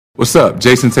What's up?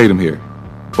 Jason Tatum here.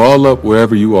 Ball up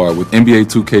wherever you are with NBA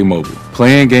 2K Mobile.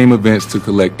 Playing game events to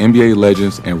collect NBA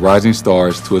legends and rising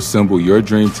stars to assemble your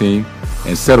dream team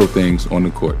and settle things on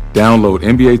the court. Download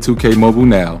NBA 2K Mobile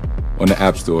now on the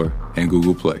App Store and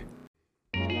Google Play.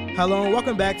 Hello and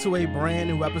welcome back to a brand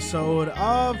new episode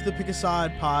of the Pick a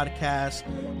Side podcast.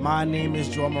 My name is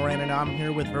Joel Moran and I'm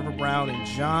here with River Brown and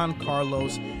John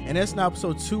Carlos, and it's now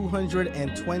episode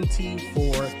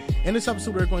 224. In this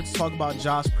episode, we're going to talk about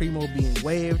Josh Primo being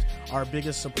waived, our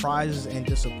biggest surprises and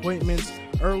disappointments,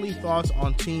 early thoughts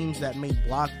on teams that made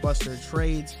blockbuster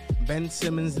trades, Ben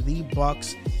Simmons, the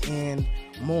Bucks, and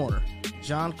more.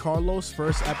 John Carlos,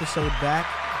 first episode back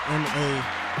in a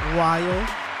while.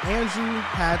 Andrew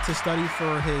had to study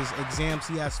for his exams.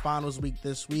 He has finals week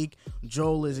this week.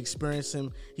 Joel is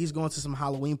experiencing, he's going to some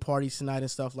Halloween parties tonight and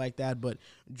stuff like that. But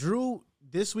Drew,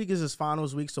 this week is his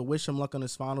finals week, so wish him luck on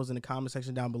his finals in the comment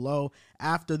section down below.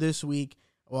 After this week,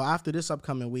 or after this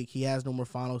upcoming week, he has no more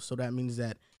finals, so that means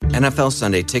that NFL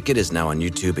Sunday Ticket is now on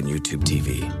YouTube and YouTube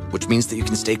TV, which means that you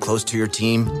can stay close to your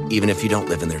team even if you don't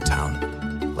live in their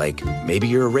town. Like, maybe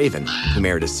you're a Raven who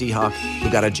married a Seahawk who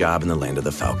got a job in the land of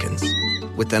the Falcons.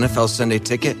 With NFL Sunday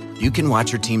Ticket, you can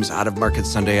watch your team's out-of-market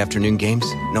Sunday afternoon games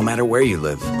no matter where you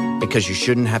live, because you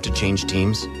shouldn't have to change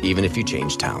teams even if you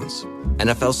change towns.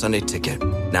 NFL Sunday Ticket,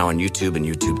 now on YouTube and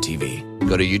YouTube TV.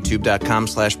 Go to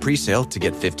youtube.com/presale to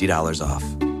get $50 off.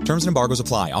 Terms and embargoes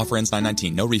apply. Offer ends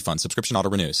 9/19. No refund. Subscription auto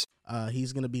renews.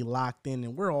 He's going to be locked in,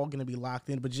 and we're all going to be locked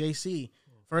in. But JC,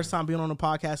 first time being on the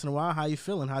podcast in a while. How you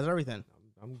feeling? How's everything?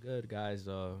 I'm good, guys.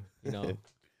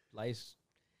 Life's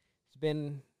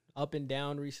been up and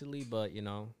down recently, but,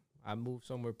 I moved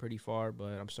somewhere pretty far,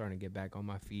 but I'm starting to get back on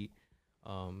my feet,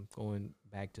 going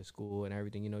back to school and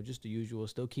everything, just the usual,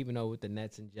 still keeping up with the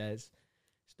Nets and Jets,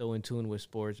 still in tune with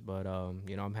sports, but,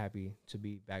 I'm happy to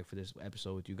be back for this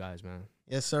episode with you guys, man.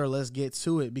 Yes, sir. Let's get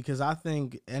to it, because I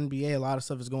think NBA, a lot of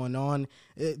stuff is going on.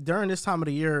 During this time of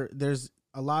the year, there's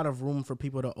a lot of room for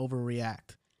people to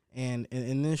overreact. And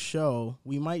in this show,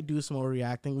 we might do some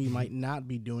overreacting. We might not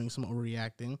be doing some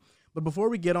overreacting. But before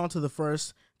we get on to the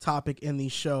first topic in the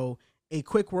show, a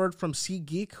quick word from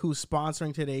SeatGeek, who's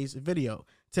sponsoring today's video.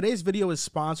 Today's video is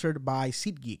sponsored by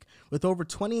SeatGeek. With over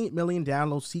 28 million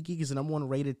downloads, SeatGeek is the #1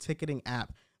 rated ticketing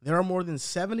app. There are more than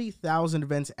 70,000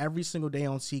 events every single day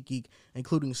on SeatGeek,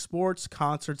 including sports,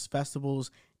 concerts,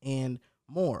 festivals, and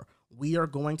more. We are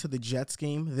going to the Jets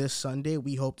game this Sunday.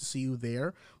 We hope to see you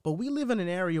there. But we live in an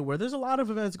area where there's a lot of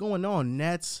events going on.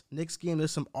 Knicks game,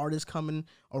 there's some artists coming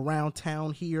around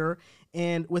town here.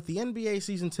 And with the NBA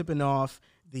season tipping off,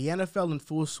 the NFL in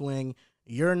full swing,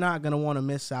 you're not going to want to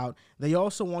miss out. They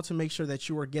also want to make sure that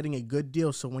you are getting a good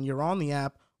deal. So when you're on the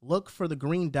app, look for the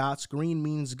green dots. Green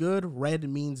means good, red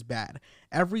means bad.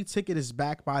 Every ticket is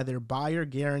backed by their buyer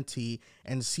guarantee,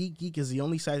 and SeatGeek is the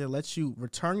only site that lets you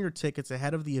return your tickets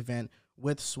ahead of the event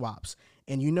with swaps.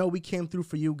 And we came through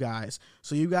for you guys.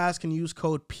 So you guys can use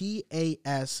code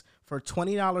PAS for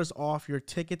 $20 off your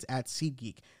tickets at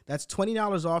SeatGeek. That's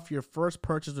 $20 off your first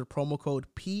purchase with promo code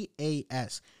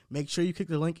PAS. Make sure you click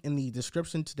the link in the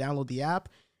description to download the app.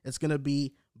 It's going to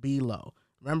be below.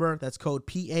 Remember, that's code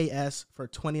PAS for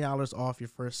 $20 off your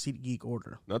first SeatGeek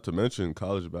order. Not to mention,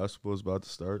 college basketball is about to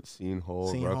start. Seton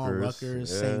Hall,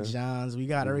 Rutgers, St. John's. We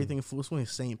got everything in full swing.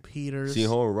 St. Peter's. Seton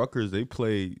Hall and Rutgers, they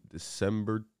play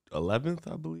December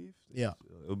 11th, I believe. Yeah.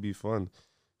 It'll be fun.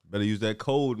 Better use that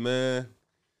code, man.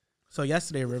 So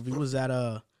yesterday, Riv, we was at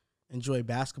Enjoy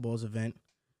Basketball's event.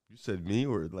 You said me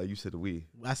or like you said we?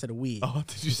 I said we. Oh,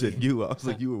 did you said you? I was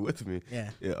like, you were with me. Yeah.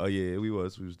 Yeah. Oh, yeah, we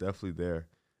was. We was definitely there.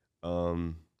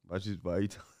 Why'd you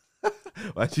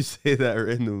say that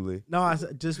randomly? No,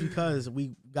 just because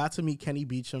we got to meet Kenny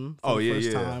Beecham for the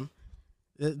first time.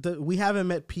 We haven't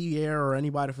met Pierre or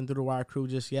anybody from Through the Wire crew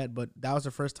just yet, but that was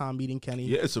the first time meeting Kenny.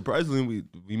 Yeah, surprisingly,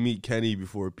 we meet Kenny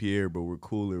before Pierre, but we're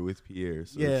cooler with Pierre.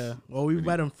 So yeah, well, we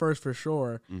met him first for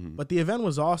sure. Mm-hmm. But the event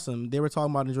was awesome. They were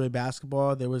talking about Enjoy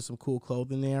Basketball. There was some cool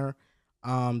clothing there.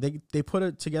 They put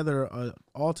it together,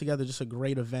 all together, just a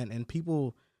great event, and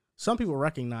some people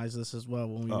recognized us as well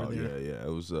when we were there. Yeah, it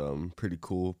was pretty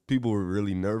cool. People were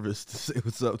really nervous to say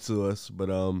what's up to us, but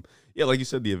yeah, like you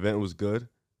said, the event was good.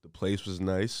 The place was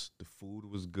nice. The food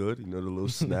was good. The little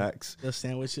snacks. The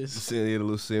sandwiches. The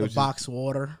little sandwiches. The box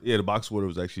water. Yeah, the box water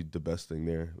was actually the best thing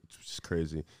there, which was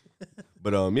crazy.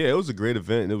 But, yeah, it was a great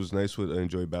event, and it was nice what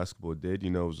Enjoy Basketball did.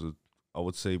 It was, I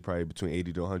would say, probably between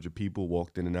 80 to 100 people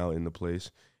walked in and out in the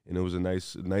place, and it was a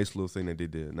nice little thing that they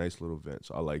did, a nice little event,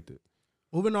 so I liked it.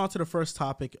 Moving on to the first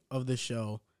topic of the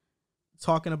show,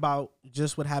 talking about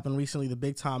just what happened recently, the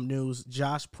big-time news,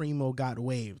 Josh Primo got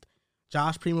waived.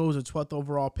 Josh Primo was a 12th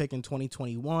overall pick in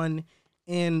 2021.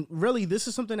 And really, this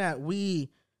is something that we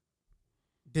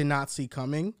did not see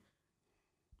coming.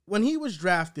 When he was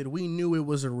drafted, we knew it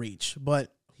was a reach,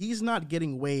 but he's not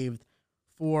getting waived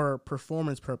for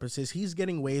performance purposes. He's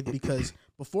getting waived because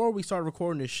before we started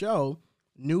recording the show,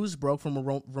 news broke from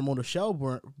Ramona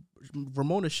Shelburne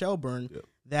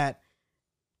that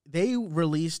they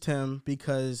released him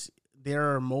because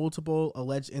there are multiple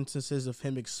alleged instances of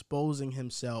him exposing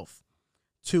himself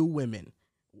to women.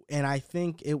 And I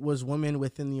think it was women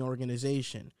within the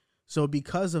organization. So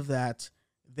because of that,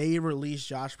 they released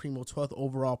Josh Primo, 12th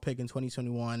overall pick in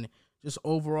 2021. Just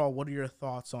overall, what are your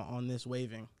thoughts on this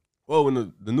waiving? Well,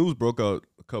 when the news broke out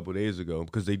a couple of days ago,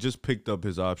 because they just picked up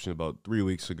his option about 3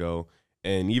 weeks ago,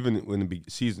 and even when the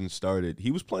season started, he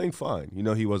was playing fine. You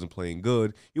know, he wasn't playing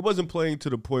good. He wasn't playing to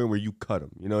the point where you cut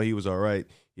him. You know, he was all right.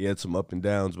 He had some up and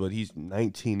downs, but he's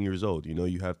 19 years old. You know,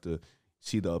 you have to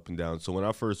see the up and downs. So when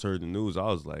I first heard the news, I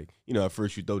was like, you know, at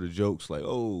first you throw the jokes like,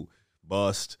 oh,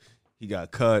 bust, he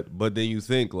got cut. But then you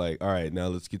think like, all right, now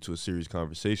let's get to a serious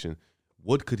conversation.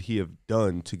 What could he have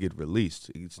done to get released?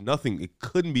 It's nothing. It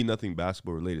couldn't be nothing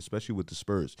basketball related, especially with the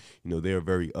Spurs. You know, they're a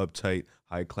very uptight,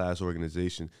 high-class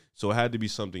organization. So it had to be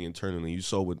something internally. You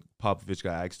saw when Popovich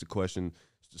got asked the question,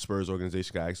 the Spurs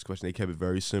organization got asked the question, they kept it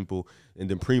very simple. And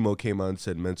then Primo came out and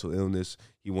said mental illness.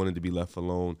 He wanted to be left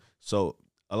alone. So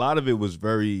a lot of it was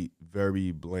very,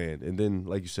 very bland. And then,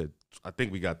 like you said, I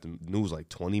think we got the news like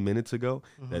 20 minutes ago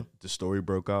that the story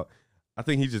broke out. I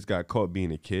think he just got caught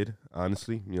being a kid,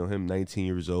 honestly. You know, him 19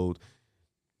 years old,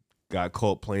 got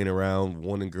caught playing around,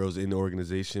 wanting girls in the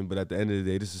organization. But at the end of the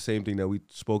day, this is the same thing that we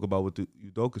spoke about with the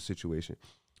Udoka situation.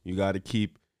 You got to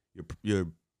keep your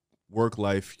work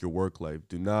life your work life.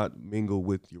 Do not mingle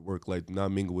with your work life. Do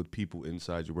not mingle with people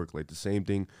inside your work life. The same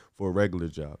thing for a regular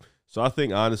job. So I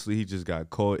think, honestly, he just got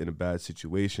caught in a bad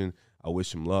situation. I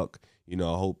wish him luck. You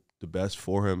know, I hope the best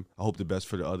for him. I hope the best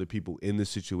for the other people in this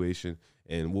situation.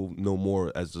 And we'll know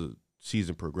more as the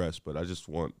season progresses. But I just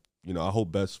want, you know, I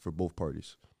hope best for both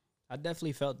parties. I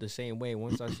definitely felt the same way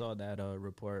once I saw that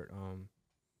report.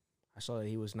 I saw that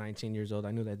he was 19 years old.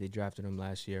 I knew that they drafted him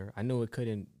last year. I knew it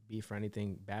couldn't be for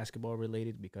anything basketball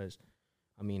related because,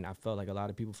 I mean, I felt like a lot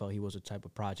of people felt he was a type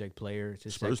of project player. It's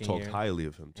his Spurs second talked year. highly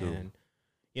of him too. And,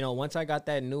 you know, once I got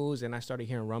that news and I started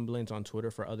hearing rumblings on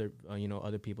Twitter for other,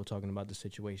 other people talking about the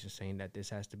situation, saying that this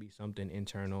has to be something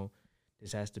internal,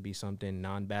 this has to be something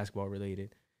non-basketball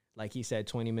related. Like he said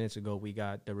 20 minutes ago, we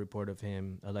got the report of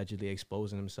him allegedly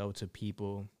exposing himself to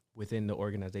people within the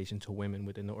organization, to women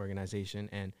within the organization.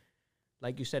 And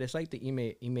like you said, it's like the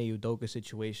Ime Udoka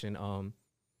situation.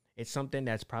 It's something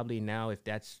that's probably now,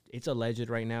 it's alleged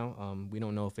right now. We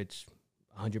don't know if it's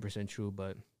 100% true,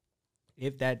 but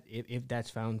if that's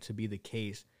found to be the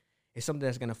case, it's something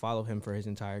that's going to follow him for his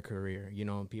entire career. You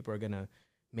know, people are going to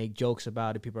make jokes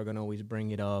about it. People are going to always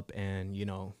bring it up. And, you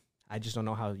know, I just don't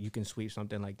know how you can sweep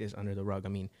something like this under the rug. I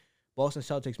mean, Boston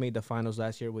Celtics made the finals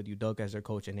last year with Udoka as their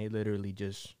coach, and they literally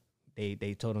just,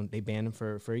 they told him, they banned him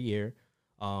for a year.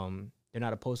 They're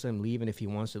not opposed to him leaving if he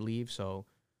wants to leave. So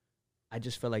I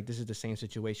just feel like this is the same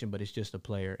situation, but it's just a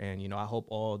player. And, you know, I hope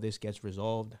all this gets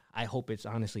resolved. I hope it's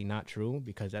honestly not true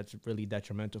because that's really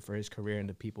detrimental for his career and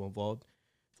the people involved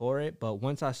for it. But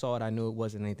once I saw it, I knew it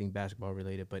wasn't anything basketball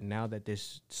related. But now that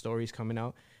this story's coming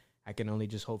out, I can only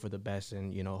just hope for the best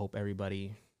and, you know, hope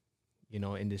everybody, you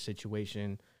know, in this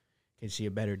situation can see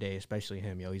a better day, especially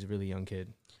him. He's a really young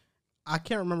kid. I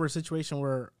can't remember a situation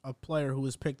where a player who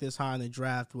was picked this high in the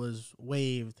draft was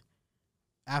waived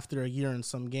after a year in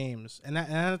some games. And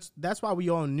that's why we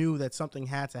all knew that something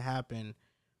had to happen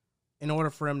in order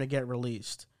for him to get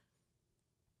released.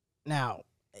 Now,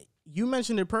 you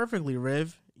mentioned it perfectly,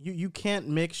 Riv. You can't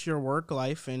mix your work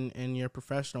life and your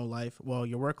professional life. Well,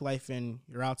 your work life and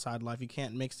your outside life. You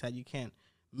can't mix that. You can't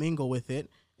mingle with it.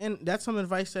 And that's some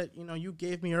advice that, you know, you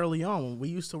gave me early on. We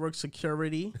used to work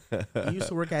security. We used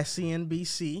to work at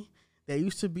CNBC. There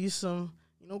used to be some,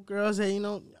 you know, girls that, you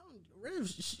know,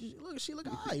 Riv, she look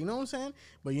high, you know what I'm saying?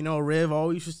 But, you know, Riv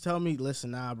always used to tell me,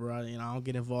 listen, nah, bro, you know, I don't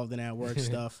get involved in that work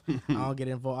stuff. I don't get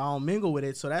involved. I don't mingle with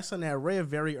it. So that's something that Riv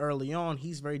very early on,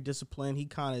 he's very disciplined. He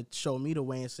kind of showed me the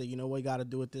way and said, you know what, you got to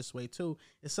do it this way too.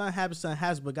 If something happens, something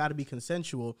has, but got to be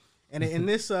consensual. And in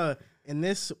this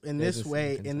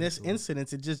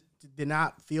incident, it just did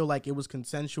not feel like it was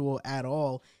consensual at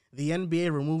all. The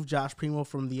NBA removed Josh Primo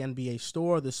from the NBA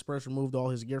store. The Spurs removed all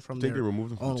his gear from their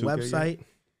own website. Yet?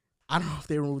 I don't know if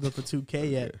they removed him for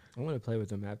 2K yet. I want to play with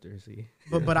them after, see.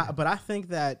 But I think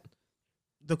that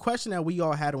the question that we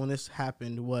all had when this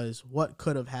happened was what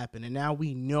could have happened, and now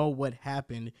we know what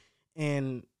happened,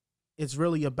 and it's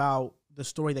really about the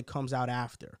story that comes out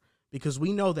after. Because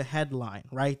we know the headline,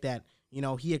 right? That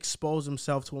he exposed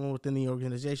himself to women within the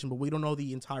organization, but we don't know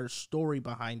the entire story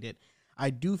behind it. I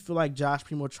do feel like Josh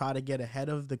Primo tried to get ahead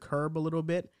of the curve a little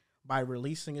bit by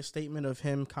releasing a statement of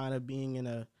him kind of being in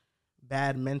a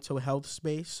bad mental health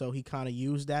space, so he kind of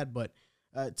used that. But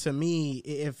to me,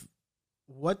 if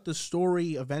what the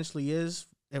story eventually is,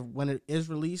 when it is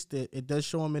released, it does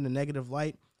show him in a negative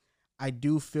light. I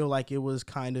do feel like it was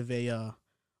kind of a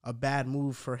bad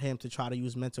move for him to try to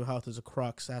use mental health as a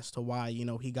crux as to why,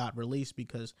 he got released,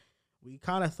 because we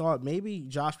kind of thought maybe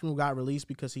Josh Primo got released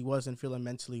because he wasn't feeling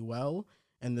mentally well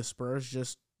and the Spurs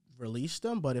just released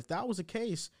him. But if that was the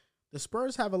case, the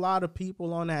Spurs have a lot of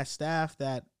people on that staff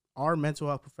that are mental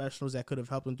health professionals that could have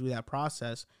helped him through that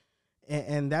process.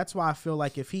 And that's why I feel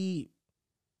like if he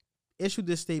issued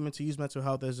this statement to use mental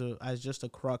health as just a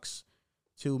crux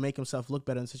to make himself look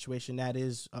better in the situation, that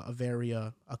is a very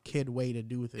a kid way to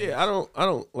do things. Yeah, I don't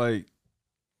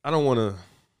want to,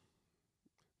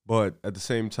 but at the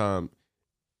same time,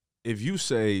 if you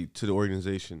say to the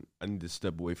organization, I need to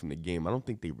step away from the game, I don't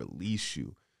think they release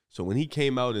you. So when he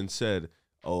came out and said,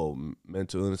 oh,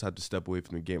 mental illness, I have to step away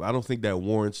from the game, I don't think that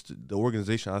warrants the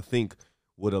organization, I think,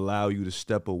 would allow you to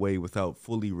step away without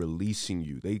fully releasing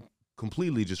you. They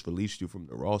completely just released you from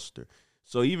the roster.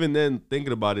 So even then,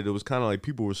 thinking about it, it was kind of like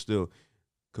people were still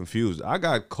confused. I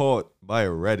got caught by a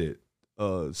Reddit,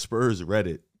 Spurs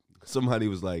Reddit. Somebody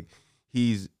was like,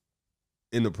 he's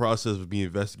in the process of being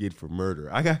investigated for murder.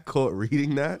 I got caught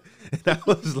reading that, and I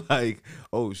was like,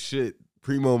 oh, shit,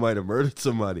 Primo might have murdered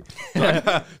somebody.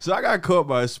 So I got caught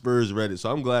by a Spurs Reddit.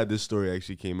 So I'm glad this story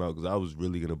actually came out, because I was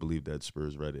really going to believe that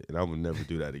Spurs Reddit, and I would never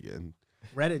do that again.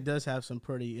 Reddit does have some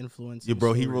pretty influence. Yeah,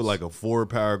 bro, he wrote like a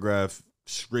 4-paragraph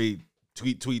straight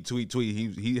tweet.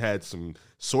 He had some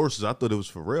sources. I thought it was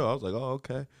for real. I was like, oh,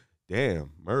 okay.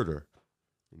 Damn, murder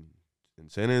in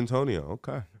San Antonio.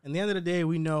 Okay. At the end of the day,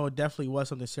 we know it definitely was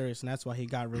something serious, and that's why he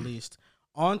got released.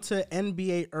 On to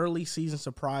NBA early season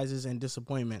surprises and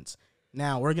disappointments.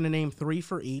 Now, we're going to name 3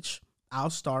 for each.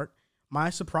 I'll start. My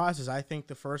surprises, I think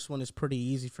the first one is pretty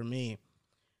easy for me.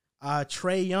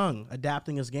 Trae Young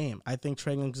adapting his game. I think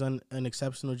Trae Young's done an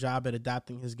exceptional job at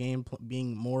adapting his game,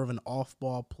 being more of an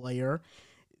off-ball player.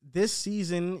 This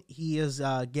season, he is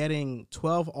getting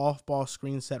 12 off-ball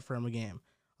screens set for him a game.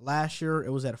 Last year,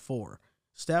 it was at 4.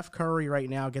 Steph Curry right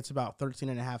now gets about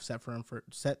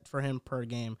 13.5 set for him per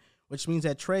game, which means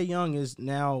that Trae Young is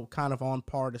now kind of on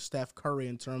par to Steph Curry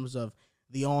in terms of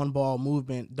the on-ball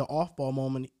movement, the off-ball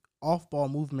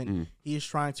movement he is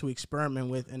trying to experiment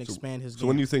with and expand his game. So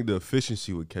when do you think the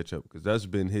efficiency would catch up? Because that's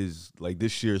been his, like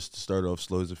this year's to start off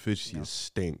slow, his efficiency has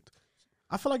stinked.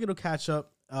 I feel like it'll catch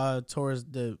up towards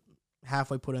the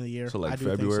halfway point in the year. So like I do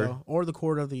February? think so. Or the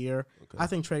quarter of the year. Okay. I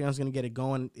think Trae Young's going to get it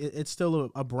going. It's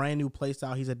still a brand new play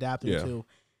style he's adapting to.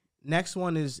 Next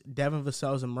one is Devin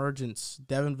Vassell's emergence.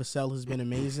 Devin Vassell has been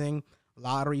amazing.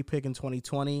 Lottery pick in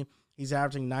 2020. He's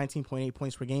averaging 19.8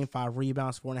 points per game, 5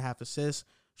 rebounds, 4.5 assists,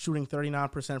 shooting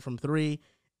 39% from 3.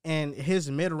 And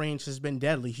his mid-range has been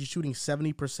deadly. He's shooting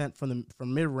 70%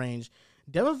 from mid-range.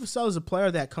 Devin Vassell is a player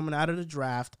that coming out of the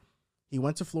draft, he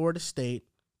went to Florida State.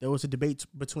 There was a debate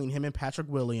between him and Patrick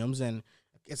Williams, and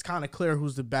it's kind of clear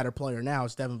who's the better player now.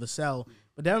 It's Devin Vassell.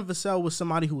 But Devin Vassell was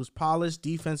somebody who was polished,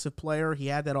 defensive player. He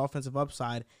had that offensive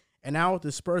upside. And now with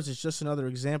the Spurs, it's just another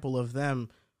example of them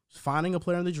finding a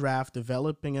player in the draft,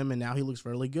 developing him, and now he looks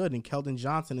really good. And Keldon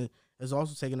Johnson has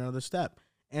also taken another step.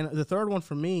 And the third one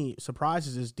for me,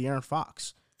 surprises, is De'Aaron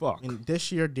Fox. And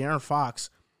this year, De'Aaron Fox,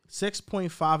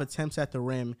 6.5 attempts at the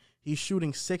rim. He's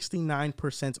shooting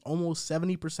 69%, almost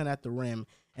 70% at the rim.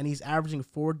 And he's averaging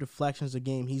 4 deflections a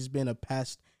game. He's been a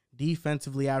pest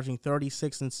defensively, averaging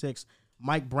 36 and 6.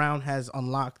 Mike Brown has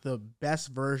unlocked the best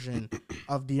version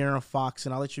of De'Aaron Fox,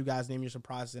 and I'll let you guys name your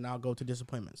surprises, and I'll go to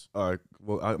disappointments. All right.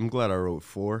 Well, I'm glad I wrote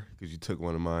 4 because you took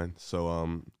one of mine. So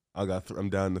I'm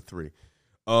down to 3.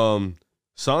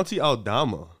 Santi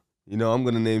Aldama. You know, I'm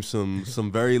gonna name some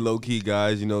very low key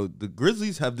guys. You know, the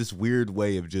Grizzlies have this weird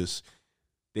way of just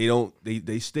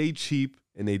they stay cheap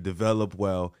and they develop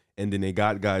well. And then they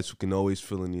got guys who can always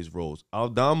fill in these roles.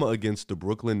 Aldama against the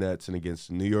Brooklyn Nets and against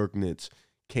the New York Knicks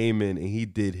came in and he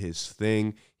did his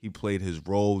thing. He played his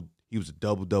role. He was a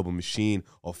double-double machine.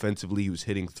 Offensively, he was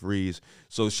hitting threes.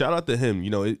 So shout out to him.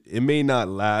 You know, it may not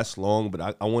last long,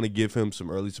 but I want to give him some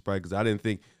early surprise because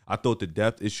I thought the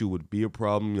depth issue would be a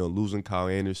problem, you know, losing Kyle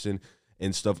Anderson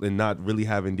and stuff and not really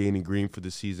having Danny Green for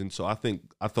the season. So I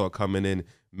thought coming in,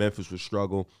 Memphis would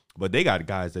struggle. But they got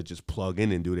guys that just plug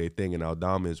in and do their thing, and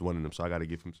Aldama is one of them, so I got to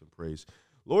give him some praise.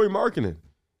 Lauri Markkanen,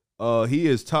 he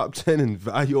is top 10 in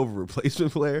value over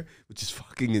replacement player, which is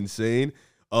fucking insane.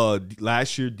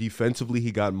 Last year, defensively,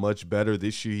 he got much better.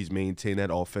 This year, he's maintained that.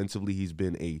 Offensively, he's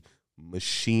been a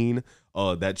machine.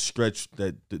 That stretch,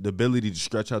 the ability to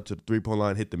stretch out to the three-point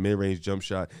line, hit the mid-range jump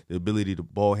shot, the ability to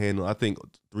ball handle. I think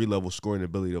three-level scoring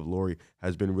ability of Lauri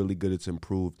has been really good. It's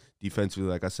improved. Defensively,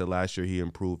 like I said, last year he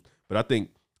improved. But I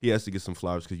think he has to get some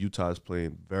flowers because Utah is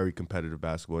playing very competitive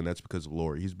basketball, and that's because of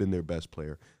Lauri. He's been their best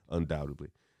player, undoubtedly.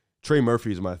 Trey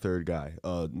Murphy is my third guy.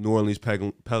 New Orleans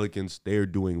Pelicans, they are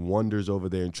doing wonders over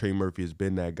there, and Trey Murphy has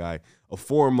been that guy. A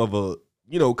form of a,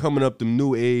 coming up the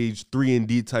new age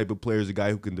 3-and-D type of player, is a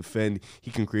guy who can defend.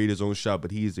 He can create his own shot,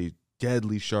 but he is a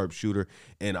deadly sharp shooter,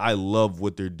 and I love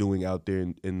what they're doing out there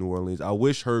in New Orleans. I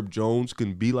wish Herb Jones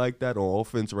can be like that on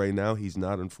offense right now. He's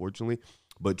not, unfortunately,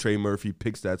 but Trey Murphy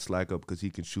picks that slack up because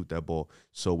he can shoot that ball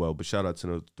so well. But shout out to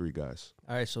those three guys.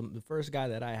 All right, so the first guy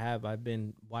that I've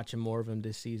been watching more of him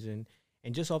this season.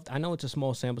 And I know it's a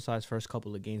small sample size first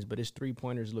couple of games, but his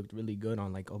three-pointers looked really good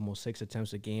on like almost 6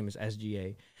 attempts a game as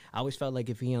SGA. I always felt like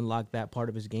if he unlocked that part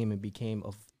of his game and became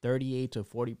a 38 to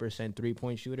 40%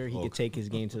 three-point shooter, he could take his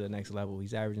game to the next level.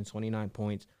 He's averaging 29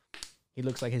 points. He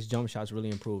looks like his jump shot's really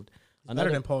improved.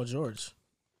 Better than Paul George.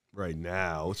 Right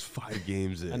now, it's 5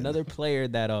 games in. Another player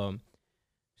that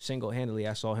single-handedly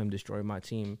I saw him destroy my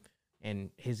team,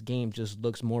 and his game just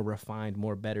looks more refined,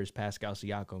 more better, is Pascal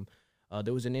Siakam.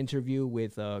 There was an interview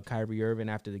with Kyrie Irving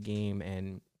after the game,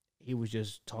 and he was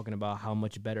just talking about how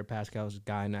much better Pascal's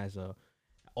gotten as a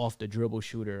off-the-dribble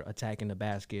shooter, attacking the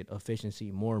basket,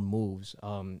 efficiency, more moves.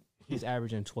 He's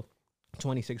averaging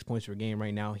 26 points per game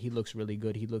right now. He looks really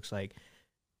good. He looks like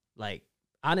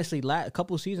honestly, a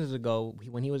couple of seasons ago,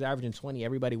 when he was averaging 20,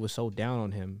 everybody was so down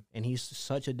on him, and he's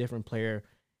such a different player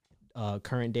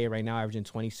current day right now, averaging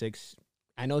 26.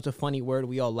 I know it's a funny word.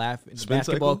 We all laugh in the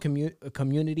basketball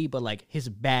community, but like his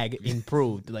bag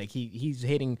improved. Like he's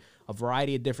hitting a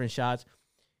variety of different shots,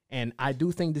 and I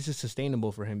do think this is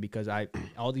sustainable for him because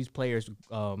all these players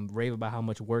rave about how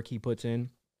much work he puts in,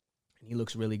 and he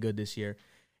looks really good this year.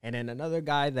 And then another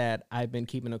guy that I've been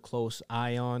keeping a close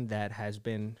eye on that has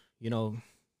been,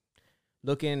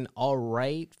 looking all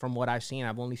right from what I've seen.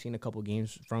 I've only seen a couple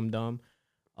games from them.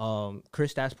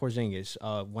 Kristaps Porzingis.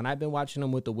 When I've been watching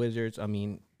him with the Wizards, I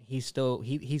mean, he's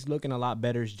looking a lot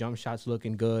better. His jump shot's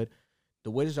looking good. The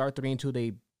Wizards are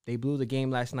 3-2. They blew the game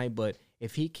last night, but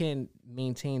if he can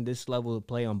maintain this level of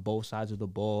play on both sides of the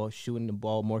ball, shooting the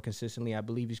ball more consistently, I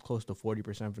believe he's close to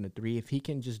 40% from the three. If he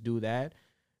can just do that,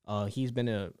 he's been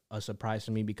a surprise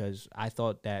to me because I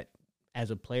thought that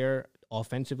as a player,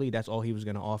 offensively, that's all he was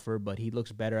going to offer, but he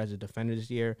looks better as a defender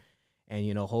this year.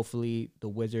 And, hopefully the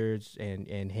Wizards and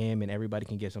him and everybody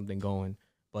can get something going.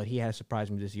 But he has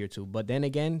surprised me this year, too. But then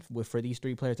again, for these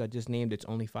three players I just named, it's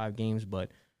only 5 games.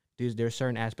 But there are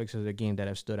certain aspects of their game that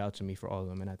have stood out to me for all of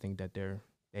them. And I think that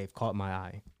they've caught my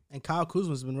eye. And Kyle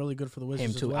Kuzma's been really good for the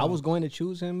Wizards him, too. as well. I was going to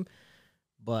choose him,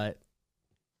 but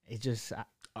it just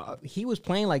he was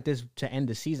playing like this to end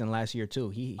the season last year,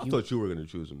 too. I thought you were going to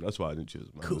choose him. That's why I didn't choose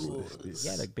him. Cool.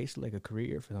 Yeah, basically like a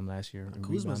career for them last year.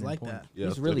 Kuzma's like that. Yeah,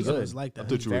 he's really good. Kuzma's like that. I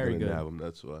thought you were going good. to have him.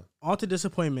 That's why. On to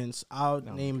disappointments. I'll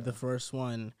name the first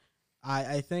one.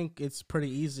 I think it's pretty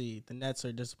easy. The Nets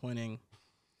are disappointing.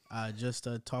 Just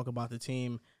to talk about the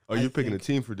team. Are you picking a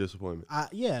team for disappointment?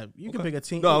 Yeah, you can pick a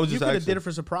team. No, I was just you could have asking. did it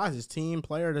for surprises. Team,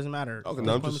 player, doesn't matter. Okay,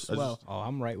 no,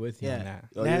 I'm right with you on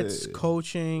that. Nets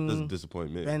coaching, doesn't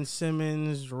disappoint me. Ben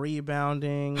Simmons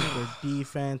rebounding, their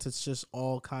defense. It's just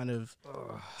all kind of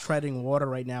treading water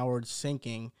right now, or it's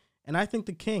sinking. And I think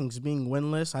the Kings being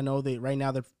winless. I know right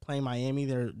now they're playing Miami.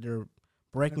 They're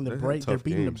breaking the break. They're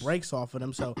beating the brakes off of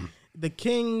them. So the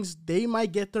Kings, they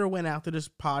might get their win after this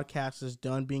podcast is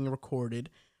done being recorded.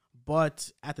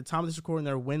 But at the time of this recording,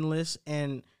 they're winless,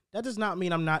 and that does not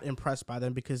mean I'm not impressed by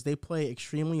them because they play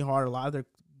extremely hard. A lot of their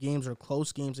games are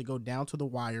close games that go down to the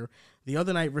wire. The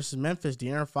other night versus Memphis,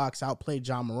 De'Aaron Fox outplayed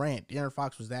John Morant. De'Aaron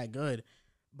Fox was that good,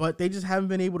 but they just haven't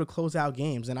been able to close out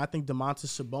games. And I think Domantas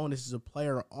Sabonis is a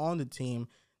player on the team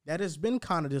that has been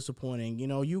kind of disappointing.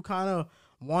 You kind of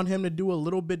want him to do a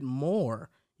little bit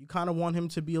more. You kind of want him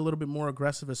to be a little bit more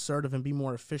aggressive, assertive, and be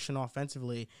more efficient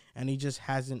offensively, and he just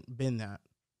hasn't been that.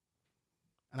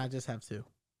 And I just have 2.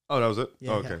 Oh, that was it?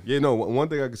 Yeah, okay. Yeah, no, one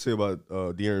thing I can say about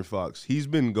De'Aaron Fox, he's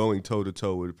been going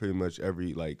toe-to-toe with pretty much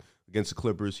against the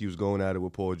Clippers, he was going at it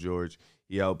with Paul George.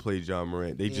 He outplayed John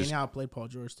Morant. He outplayed Paul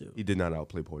George, too. He did not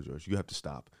outplay Paul George. You have to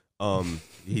stop.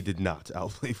 He did not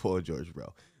outplay Paul George,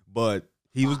 bro. But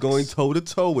he was going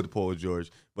toe-to-toe with Paul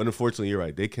George. But unfortunately, you're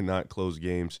right. They cannot close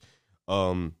games.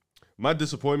 My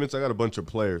disappointments, I got a bunch of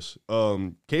players.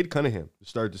 Cade Cunningham to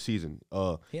start the season.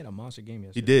 He had a monster game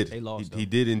yesterday. He did. They lost. He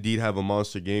did indeed have a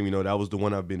monster game. You know, that was the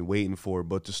one I've been waiting for.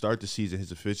 But to start the season,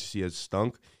 his efficiency has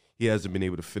stunk. He hasn't been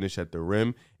able to finish at the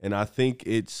rim. And I think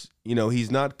it's, you know, he's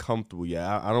not comfortable yet.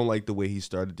 I don't like the way he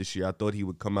started this year. I thought he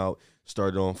would come out,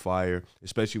 started on fire,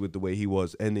 especially with the way he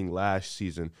was ending last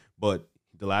season. But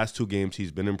the last 2 games,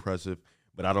 he's been impressive.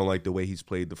 But I don't like the way he's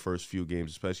played the first few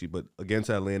games, especially. But against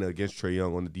Atlanta, against Trae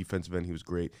Young on the defensive end, he was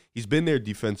great. He's been there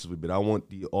defensively, but I want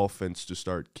the offense to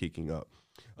start kicking up.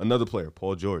 Another player,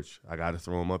 Paul George. I got to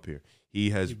throw him up here. He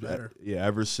has,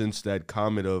 ever since that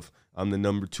comment of I'm the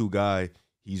number 2 guy,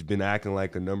 he's been acting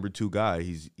like a number 2 guy.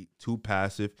 He's too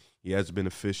passive. He hasn't been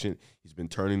efficient. He's been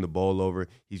turning the ball over.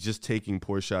 He's just taking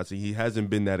poor shots. And he hasn't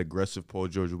been that aggressive Paul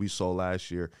George we saw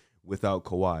last year without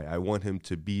Kawhi. I want him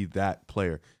to be that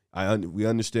player. We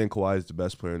understand Kawhi is the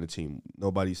best player on the team.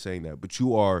 Nobody's saying that. But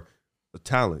you are a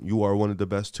talent. You are one of the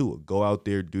best too. Go out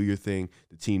there, do your thing.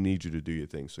 The team needs you to do your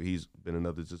thing. So he's been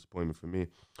another disappointment for me.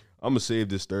 I'm going to save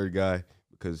this third guy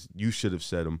because you should have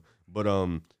said him. But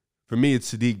for me,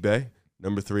 it's Sadiq Bey,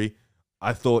 number 3.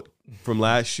 I thought from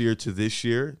last year to this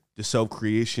year, the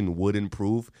self-creation would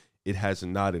improve. It has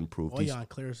not improved. Boyan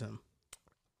clears him.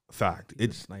 Fact.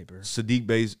 It's sniper. Sadiq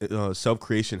Bey's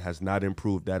self-creation has not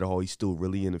improved at all. He's still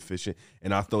really inefficient.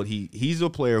 And I thought he's a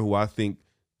player who I think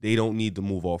they don't need to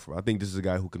move off of. I think this is a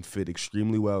guy who can fit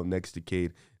extremely well next to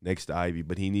Cade, next to Ivy,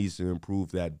 but he needs to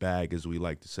improve that bag, as we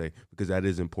like to say, because that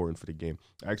is important for the game.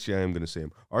 Actually, I am going to say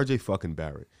him. RJ fucking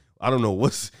Barrett. I don't know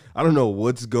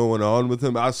what's going on with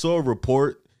him. I saw a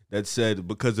report that said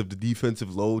because of the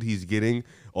defensive load he's getting,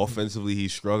 offensively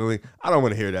he's struggling. I don't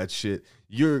want to hear that shit.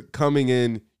 You're coming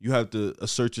in, you have to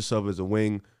assert yourself as a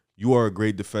wing. You are a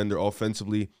great defender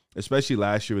offensively, especially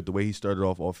last year with the way he started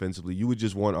off offensively. You would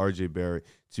just want RJ Barrett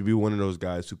to be one of those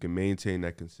guys who can maintain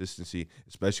that consistency,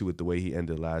 especially with the way he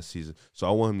ended last season. So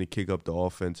I want him to kick up the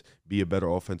offense, be a better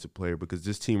offensive player, because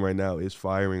this team right now is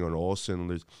firing on all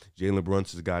cylinders. Jalen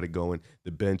Brunson's got it going.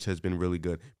 The bench has been really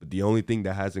good. But the only thing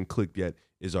that hasn't clicked yet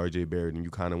is RJ Barrett, and you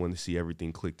kind of want to see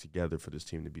everything click together for this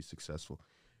team to be successful.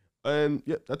 And,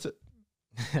 yeah, that's it.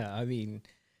 I mean,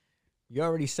 you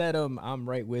already said I'm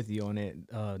right with you on it.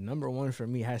 Number 1 for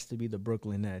me has to be the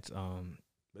Brooklyn Nets.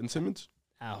 Ben Simmons?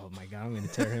 Oh, my God, I'm going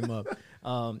to tear him up.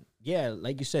 Yeah,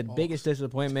 like you said, biggest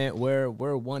disappointment. We're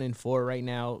 1-4 right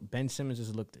now. Ben Simmons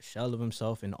has looked a shell of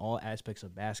himself in all aspects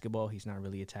of basketball. He's not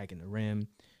really attacking the rim.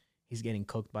 He's getting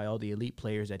cooked by all the elite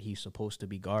players that he's supposed to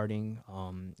be guarding.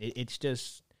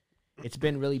 It's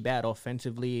been really bad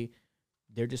offensively.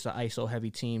 They're just an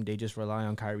ISO-heavy team. They just rely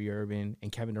on Kyrie Irving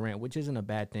and Kevin Durant, which isn't a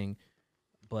bad thing.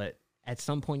 But at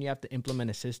some point, you have to implement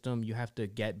a system. You have to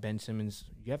get Ben Simmons.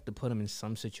 You have to put him in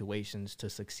some situations to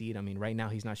succeed. I mean, right now,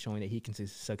 he's not showing that he can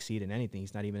succeed in anything.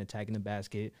 He's not even attacking the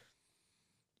basket.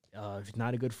 He's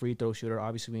not a good free throw shooter.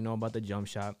 Obviously, we know about the jump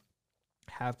shot.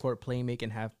 Half-court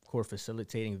playmaking, half-court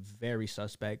facilitating, very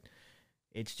suspect.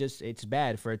 It's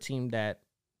bad for a team that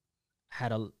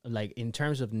had in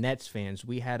terms of Nets fans,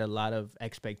 we had a lot of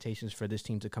expectations for this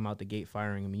team to come out the gate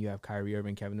firing. I mean, you have Kyrie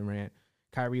Irving, Kevin Durant.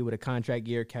 Kyrie with a contract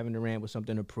year, Kevin Durant with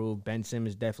something to prove. Ben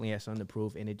Simmons definitely has something to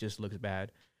prove, and it just looks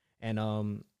bad. And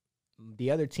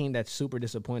the other team that's super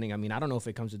disappointing, I mean, I don't know if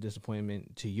it comes to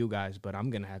disappointment to you guys, but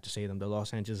I'm going to have to say them, the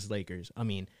Los Angeles Lakers. I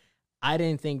mean, I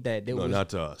didn't think that there was... No, not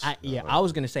to us. I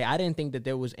was going to say, I didn't think that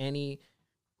there was any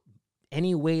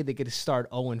way they could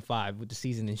start 0-5 with the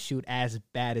season and shoot as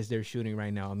bad as they're shooting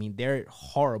right now. I mean, they're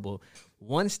horrible.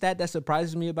 One stat that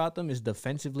surprises me about them is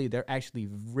defensively, they're actually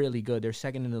really good. They're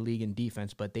second in the league in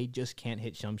defense, but they just can't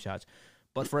hit jump shots.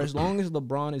 But for as long as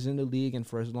LeBron is in the league and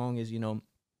for as long as,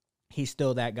 he's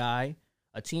still that guy,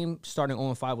 a team starting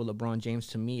 0-5 with LeBron James,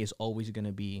 to me, is always going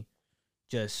to be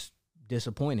just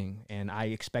disappointing. And I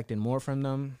expected more from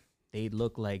them. They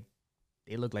look like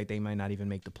they might not even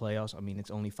make the playoffs. I mean,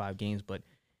 it's only 5 games, but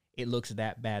it looks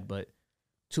that bad. But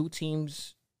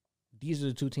these are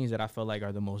the 2 teams that I feel like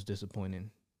are the most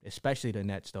disappointing, especially the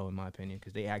Nets, though, in my opinion,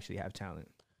 because they actually have talent.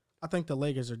 I think the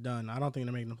Lakers are done. I don't think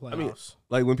they're making the playoffs.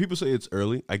 I mean, when people say it's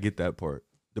early, I get that part.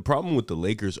 The problem with the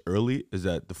Lakers early is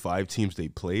that the 5 teams they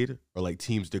played are like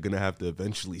teams they're going to have to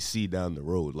eventually see down the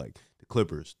road, like the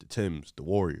Clippers, the Timbs, the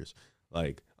Warriors.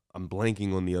 Like, I'm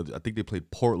blanking on the other. I think they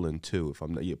played Portland too. If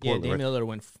I'm not, Portland. Dame Lillard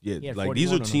went. Like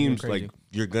these are teams like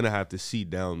you're gonna have to see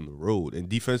down the road. And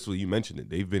defensively, you mentioned it.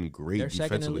 They've been great defensively.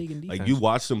 Second in the league in defense. Like you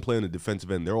watch them play on the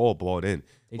defensive end, they're all bought in.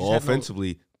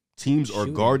 Offensively, teams are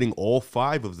guarding all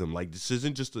 5 of them. Like this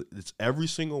isn't just it's every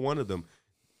single one of them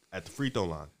at the free throw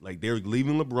line. Like they're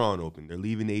leaving LeBron open, they're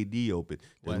leaving AD open,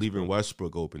 they're leaving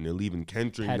Westbrook open, they're leaving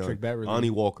Kendrick, Patrick Beverley, Lonnie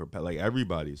Walker, like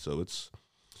everybody. So it's.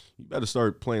 you better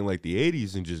start playing like the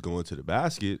 80s and just going to the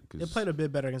basket. They played a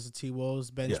bit better against the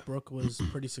T-Wolves. Benchbrook was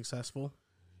pretty successful.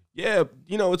 Yeah,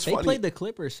 it's they funny. played the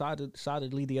Clippers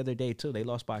solidly the other day, too. They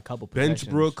lost by a couple possessions.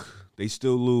 Benchbrook, they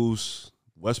still lose.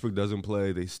 Westbrook doesn't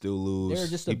play. They still lose. They're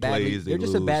just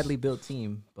a badly built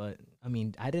team. But, I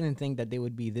mean, I didn't think that they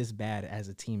would be this bad as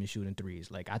a team in shooting threes.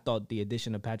 Like, I thought the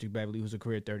addition of Patrick Beverly, who's a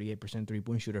career 38%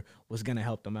 three-point shooter, was going to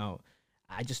help them out.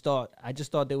 I just thought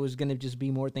there was going to just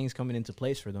be more things coming into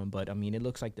place for them. But, I mean, it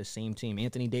looks like the same team.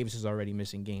 Anthony Davis is already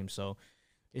missing games. So,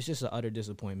 it's just an utter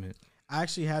disappointment. I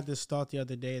actually had this thought the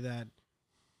other day that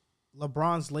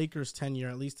LeBron's Lakers tenure,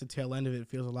 at least the tail end of it,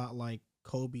 feels a lot like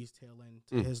Kobe's tail end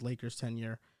to his Lakers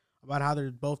tenure, about how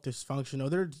they're both dysfunctional.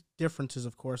 There's differences,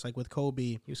 of course, like with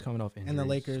Kobe. He was coming off injuries. And the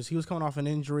Lakers. He was coming off an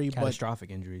injury. Catastrophic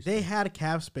injuries. They had a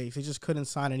cap space. They just couldn't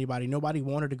sign anybody. Nobody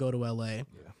wanted to go to L.A. Yeah.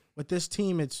 With this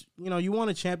team, it's, you won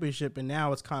a championship, and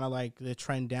now it's kind of like the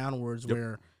trend downwards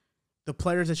where the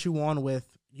players that you won with,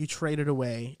 you traded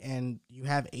away, and you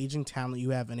have aging talent. You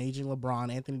have an aging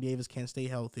LeBron. Anthony Davis can't stay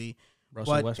healthy.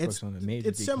 Russell Westbrook's on a major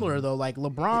It's similar, though. Like,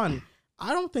 LeBron,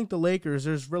 I don't think the Lakers,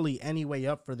 there's really any way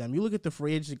up for them. You look at the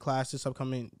free agency class this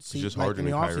upcoming season, like in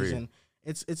the offseason,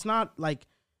 it's not like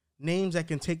names that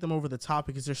can take them over the top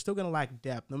because they're still going to lack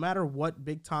depth. No matter what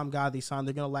big-time guy they sign,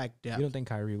 they're going to lack depth. You don't think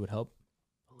Kyrie would help?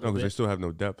 No, because they still have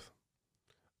no depth.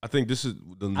 I think this is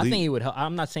the league. I think he would help.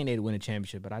 I'm not saying they'd win a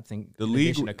championship, but I think the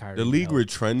league we're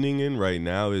trending in right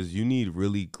now is you need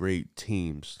really great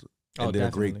teams and then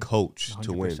a great coach 100%.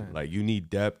 To win. Like, you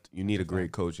need depth, you need a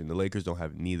great coach, and the Lakers don't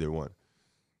have neither one.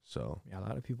 So yeah, a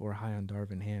lot of people are high on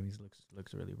Darvin Ham. He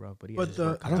looks really rough, but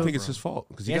I don't think it's his fault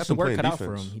because he got some work cut out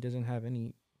for him. He doesn't have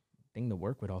anything to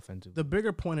work with offensively. The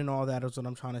bigger point in all that is what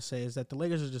I'm trying to say is that the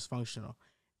Lakers are dysfunctional,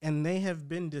 and they have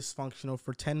been dysfunctional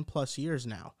for 10 plus years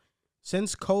now.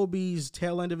 Since Kobe's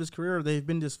tail end of his career, they've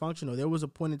been dysfunctional. There was a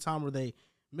point in time where they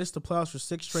missed the playoffs for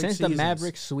 6 straight seasons. Since the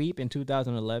Mavericks sweep in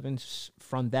 2011,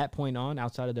 from that point on,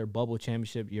 outside of their bubble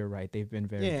championship, you're right. They've been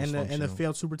very dysfunctional. and the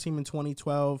failed super team in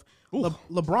 2012.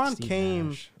 LeBron Steve came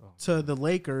Nash. to the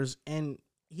Lakers, and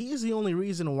he is the only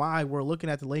reason why we're looking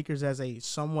at the Lakers as a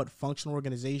somewhat functional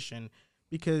organization,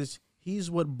 because he's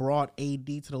what brought AD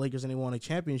to the Lakers and they won a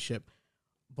championship.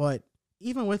 But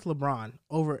even with LeBron,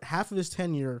 over half of his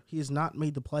tenure, he has not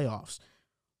made the playoffs.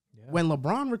 Yeah. When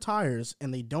LeBron retires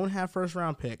and they don't have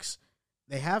first-round picks,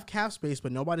 they have cap space,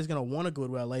 but nobody's going to want to go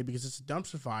to L.A. because it's a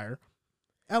dumpster fire.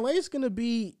 L.A. is going to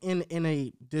be in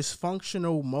a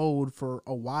dysfunctional mode for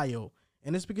a while,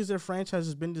 and it's because their franchise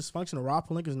has been dysfunctional. Rob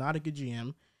Pelinka is not a good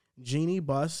GM. Jeannie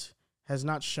Buss has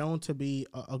not shown to be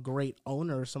a great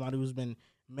owner, somebody who's been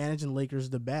managing the Lakers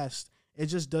the best. It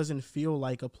just doesn't feel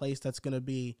like a place that's going to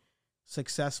be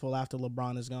successful after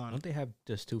LeBron is gone. Don't they have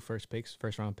just 2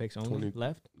 first-round picks only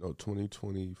left? No,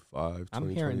 2025, I'm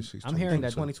 2026. I'm hearing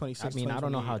that 2026. I mean, I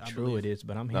don't know how true it is,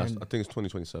 but I'm hearing. I think it's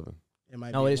 2027. It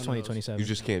is 2027. You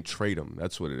just can't trade them.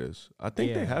 That's what it is. I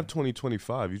think they have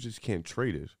 2025. You just can't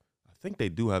trade it. I think they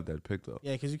do have that pick, though.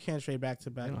 Yeah, because you can't trade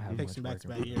back-to-back picks in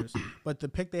back-to-back years. But the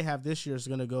pick they have this year is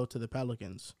going to go to the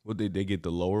Pelicans. Would they get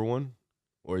the lower one?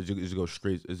 Or is it go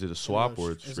straight? Is it a swap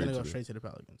or it's straight? It's going to go straight to the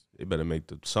Pelicans. They better make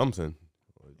something.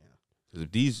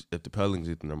 Because if the Pelicans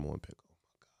get the number 1 pick, oh my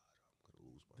God, I'm going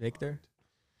to lose my Victor. mind.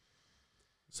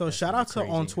 So shout out to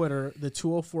on Twitter the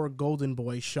 204 Golden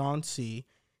Boy Sean C.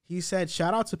 He said,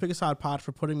 "Shout out to Pick Aside Pod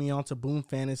for putting me on to Boom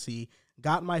Fantasy.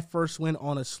 Got my first win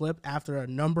on a slip after a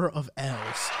number of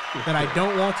L's that I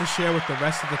don't want to share with the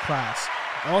rest of the class.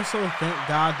 Also, thank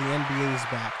God the NBA is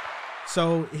back."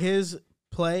 So his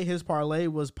parlay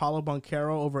was Paulo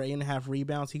Banchero over 8.5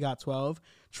 rebounds. He got 12.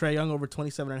 Trae Young over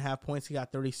 27.5 points. He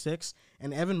got 36.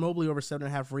 And Evan Mobley over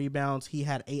 7.5 rebounds. He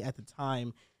had 8 at the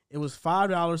time. It was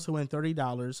 $5 to win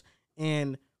 $30.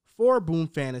 And for Boom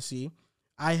Fantasy,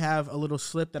 I have a little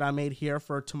slip that I made here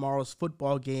for tomorrow's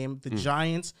football game, the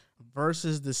Giants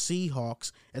versus the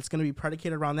Seahawks. It's going to be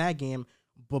predicated around that game.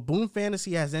 But Boom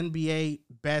Fantasy has NBA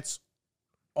bets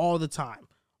all the time.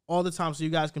 All the time, so you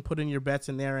guys can put in your bets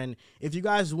in there. And if you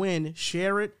guys win,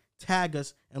 share it, tag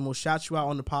us, and we'll shout you out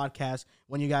on the podcast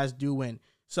when you guys do win.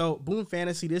 So, Boom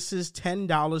Fantasy, this is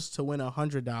 $10 to win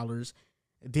 $100.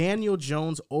 Daniel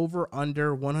Jones over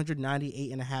under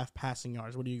 198.5 passing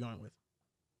yards. What are you going with?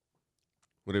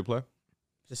 What do they play?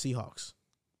 The Seahawks.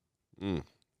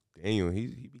 Daniel, he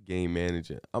be game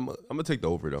managing. I'm gonna take the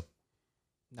over though.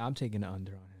 No, I'm taking the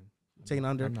under on him. Taking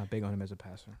under? I'm not big on him as a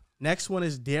passer. Next one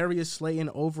is Darius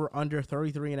Slayton over under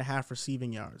 33.5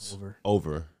 receiving yards.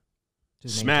 Over.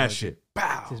 Smash it.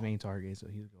 Bow. It's his main target, so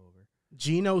he'll go over.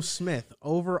 Geno Smith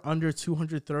over under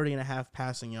 230.5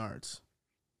 passing yards.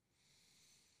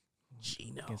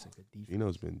 Against a good defense.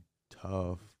 Geno's been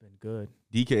Tough. It's been good.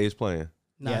 DK is playing.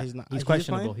 No, Yeah, he's not. He's He is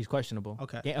questionable. playing? He's questionable.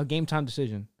 Okay. A game time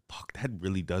decision. Fuck, that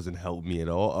really doesn't help me at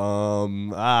all.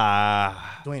 Dwayne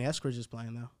Eskridge is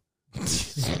playing though.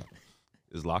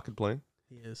 Is Lockett playing?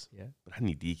 He is. Yeah. But I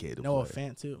need DK to Noah play.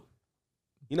 Fant too.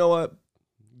 You know what?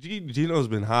 Gino's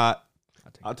been hot.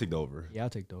 I'll take take the over. Yeah, I'll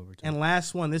take the over too. And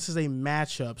last one, this is a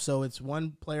matchup. So it's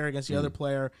one player against the other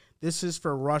player. This is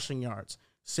for rushing yards.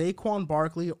 Saquon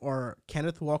Barkley or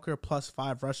Kenneth Walker plus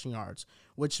 5 rushing yards,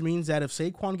 which means that if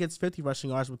Saquon gets 50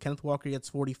 rushing yards, but Kenneth Walker gets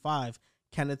 45,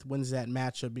 Kenneth wins that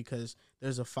matchup because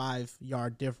there's a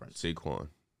 5-yard difference. Saquon.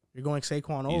 You're going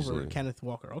Saquon over Kenneth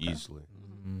Walker. Okay. Easily.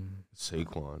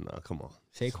 Saquon. Nah, come on.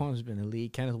 Saquon's been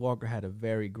elite. Kenneth Walker had a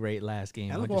very great last game.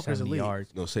 Kenneth Walker's 170 elite.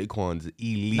 yards. No, Saquon's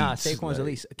elite. Nah, Saquon's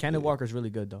elite. Kenneth Walker's really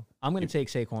good though. I'm gonna take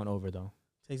Saquon over though.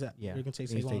 Take that. Yeah, You can take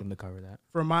He's Saquon. taking to cover that.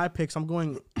 For my picks,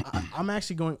 I'm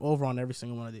actually going over on every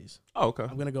single one of these. Oh, okay.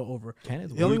 I'm gonna go over.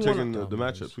 Kenneth The only Who you one- taking the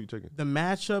matchups? Who you taking? The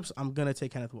matchups, I'm gonna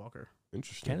take Kenneth Walker.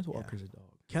 Interesting. Kenneth Walker's a dog.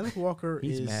 Kenneth Walker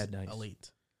He's is mad nice.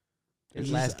 elite. His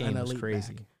He's last game an was elite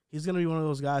crazy. back. He's gonna be one of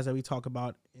those guys that we talk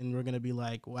about, and we're gonna be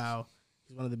like, "Wow,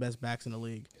 he's one of the best backs in the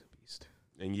league." Beast.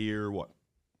 And year what?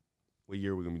 What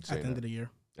year are we gonna be At saying? the end of that? the year,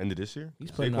 End of this year?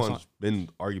 He's putting us Saquon's been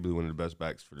arguably one of the best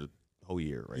backs for the whole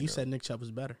year, right? you now. said Nick Chubb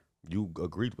was better. You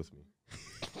agreed with me.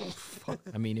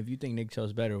 I mean, if you think Nick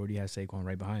Chubb's better, would you have Saquon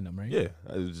right behind him, right? Yeah,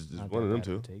 it's Not one of that them bad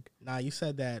two. of a take. Nah, you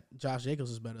said that Josh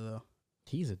Jacobs is better though.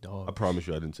 He's a dog. I promise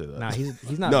you, I didn't say that. Nah,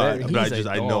 he's not. No, better. but He's I a just-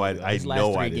 I dog. know I His last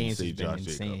know 3 I didn't games say has been Josh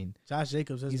Jacobs. insane. Josh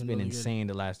Jacobs has He's been really good. insane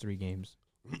the last 3 games.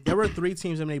 There were 3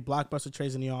 teams that made blockbuster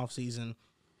trades in the offseason.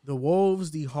 The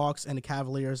Wolves, the Hawks, and the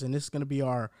Cavaliers. And this is going to be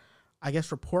our, I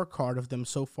guess, report card of them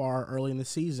so far early in the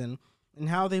season and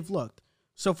how they've looked.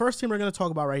 So first team we're going to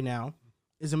talk about right now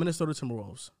is the Minnesota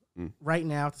Timberwolves. Right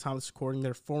now, at the time of this recording,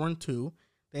 they're 4-2.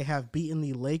 They have beaten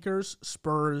the Lakers,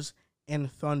 Spurs,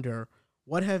 and Thunder.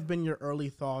 What have been your early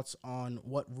thoughts on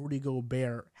what Rudy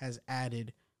Gobert has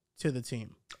added to the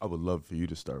team? I would love for you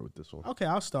to start with this one. Okay,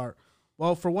 I'll start.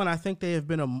 Well, for one, I think they have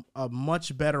been a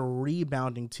much better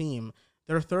rebounding team.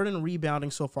 They're 3rd in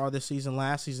rebounding so far this season.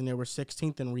 Last season, they were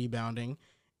 16th in rebounding.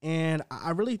 And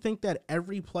I really think that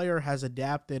every player has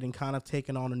adapted and kind of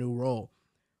taken on a new role.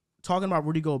 Talking about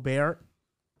Rudy Gobert,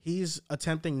 he's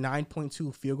attempting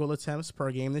 9.2 field goal attempts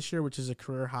per game this year, which is a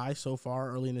career high so far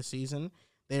early in the season.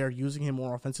 They are using him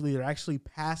more offensively. They're actually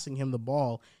passing him the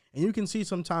ball. And you can see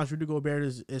sometimes Rudy Gobert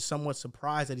is somewhat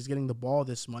surprised that he's getting the ball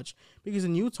this much because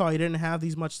in Utah, he didn't have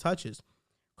these much touches.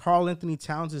 Karl Anthony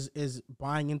Towns is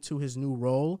buying into his new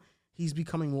role. He's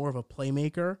becoming more of a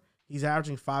playmaker. He's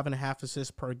averaging 5.5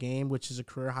 assists per game, which is a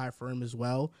career high for him as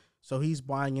well. So he's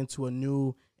buying into a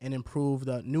new and improved,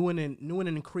 new and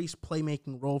increased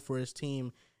playmaking role for his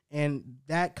team. And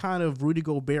that kind of Rudy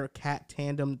Gobert-Cat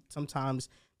tandem, sometimes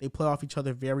they play off each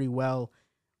other very well.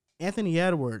 Anthony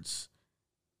Edwards,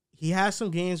 he has some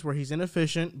games where he's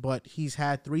inefficient, but he's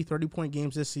had 3 30-point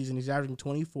games this season. He's averaging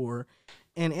 24.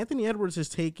 And Anthony Edwards is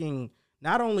taking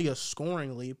not only a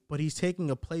scoring leap, but he's taking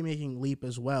a playmaking leap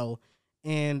as well.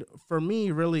 And for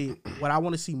me, really, what I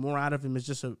want to see more out of him is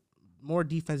just a more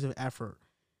defensive effort.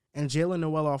 And Jalen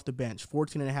Noel off the bench,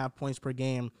 14.5 points per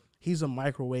game. He's a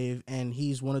microwave, and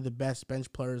he's one of the best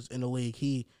bench players in the league.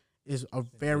 He is a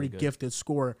very gifted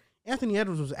scorer. Anthony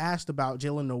Edwards was asked about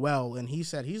Jalen Noel, and he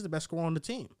said he's the best scorer on the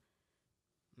team.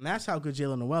 And that's how good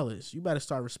Jalen Noel is. You better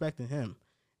start respecting him.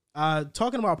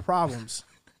 Talking about problems,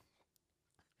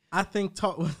 I think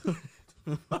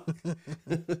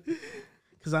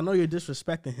because I know you're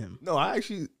disrespecting him. No,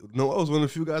 Noel's one of the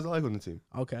few guys I like on the team.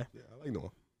 Okay. Yeah, I like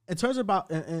Noel. In terms about,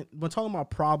 and when talking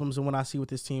about problems and what I see with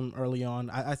this team early on,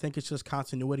 I think it's just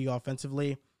continuity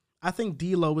offensively. I think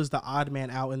D'Lo is the odd man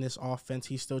out in this offense.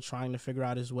 He's still trying to figure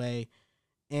out his way.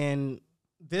 And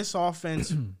this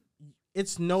offense,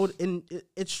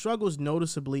 it struggles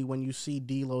noticeably when you see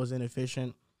D'Lo is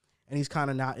inefficient and he's kind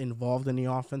of not involved in the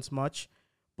offense much.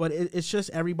 But it's just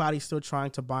everybody still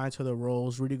trying to buy into the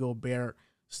roles. Rudy Gobert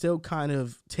still kind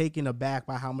of taken aback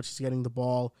by how much he's getting the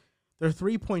ball. Their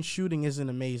 3-point shooting isn't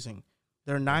amazing.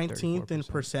 They're 19th in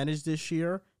percentage this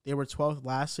year. They were 12th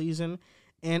last season.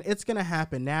 And it's going to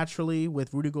happen naturally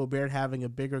with Rudy Gobert having a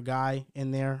bigger guy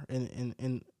in there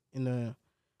on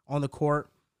the court.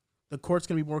 The court's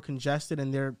going to be more congested,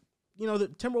 and the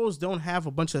Timberwolves don't have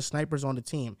a bunch of snipers on the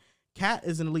team. Cat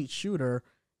is an elite shooter.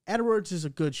 Edwards is a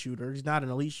good shooter. He's not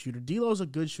an elite shooter. D'Lo's a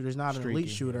good shooter. He's not an elite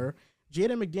shooter.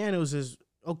 Jaden McDaniels is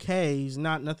okay. He's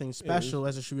not nothing special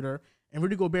as a shooter. And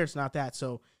Rudy Gobert's not that.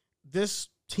 So this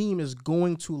team is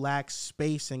going to lack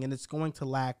spacing, and it's going to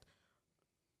lack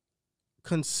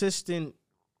consistent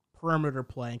perimeter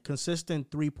play, consistent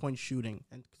 3-point shooting,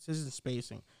 and consistent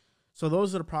spacing. So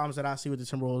those are the problems that I see with the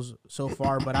Timberwolves so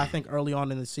far. But I think early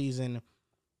on in the season,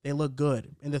 they look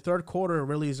good. In the third quarter,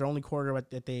 really is their only quarter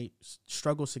that they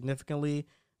struggle significantly.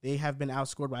 They have been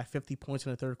outscored by 50 points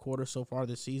in the third quarter so far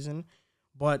this season.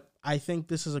 But I think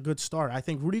this is a good start. I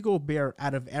think Rudy Gobert,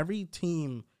 out of every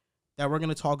team that we're going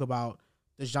to talk about,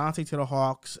 DeJounte to the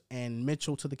Hawks and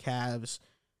Mitchell to the Cavs,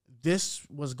 this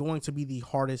was going to be the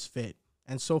hardest fit.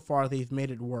 And so far, they've made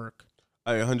it work.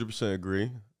 I 100%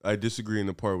 agree. I disagree in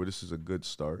the part where this is a good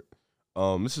start.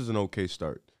 This is an okay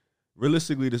start.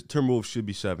 Realistically, the Timberwolves should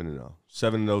be 7-0.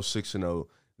 7-0, 6-0.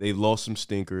 They've lost some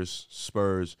stinkers,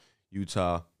 Spurs,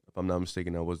 Utah. If I'm not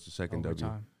mistaken, that was the second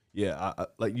W. Yeah, I,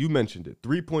 like you mentioned it.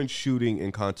 3-point shooting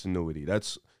and continuity.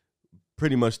 That's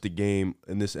pretty much the game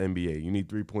in this NBA. You need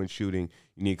 3-point shooting.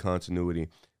 You need continuity.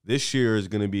 This year is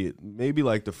going to be maybe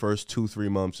like the first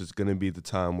 2-3 months. It's going to be the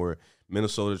time where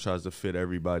Minnesota tries to fit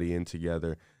everybody in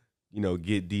together. You know,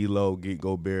 get D'Lo, get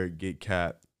Gobert, get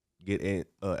Cat, get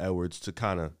Edwards to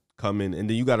kind of come in. And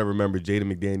then you got to remember Jaden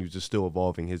McDaniels is still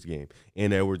evolving his game.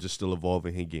 And Edwards is still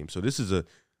evolving his game. So this is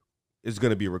it's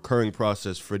going to be a recurring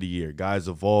process for the year. Guys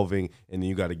evolving, and then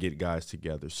you got to get guys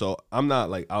together. So I'm not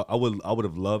like I would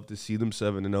have loved to see them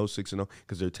 7-0, 6-0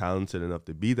 because they're talented enough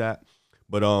to be that.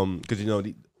 But because you know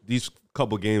these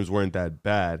couple games weren't that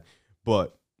bad,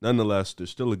 but nonetheless they're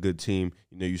still a good team.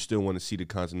 You know you still want to see the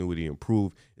continuity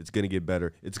improve. It's going to get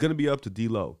better. It's going to be up to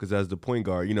D'Lo because as the point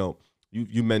guard, you know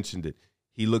you mentioned it.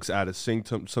 He looks out of sync.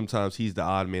 Sometimes he's the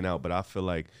odd man out, but I feel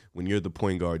like when you're the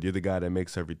point guard, you're the guy that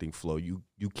makes everything flow. You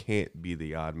can't be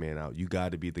the odd man out. You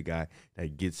got to be the guy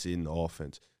that gets in the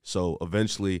offense. So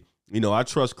eventually, you know, I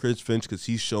trust Chris Finch because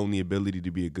he's shown the ability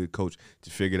to be a good coach to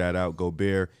figure that out.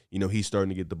 Gobert, you know, he's starting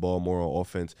to get the ball more on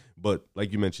offense. But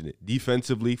like you mentioned it,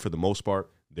 defensively, for the most part,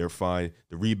 they're fine.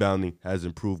 The rebounding has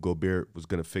improved. Gobert was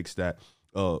going to fix that.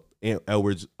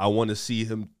 Edwards, I want to see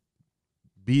him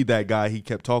be that guy he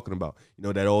kept talking about. You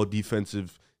know, that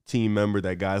all-defensive team member,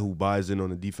 that guy who buys in on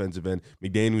the defensive end.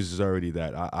 McDaniels is already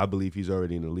that. I believe he's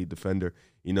already an elite defender.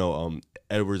 You know,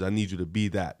 Edwards, I need you to be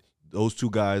that. Those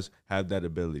two guys have that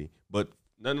ability. But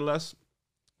nonetheless,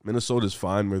 Minnesota's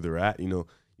fine where they're at. You know,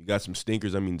 you got some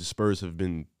stinkers. I mean, the Spurs have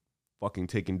been fucking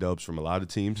taking dubs from a lot of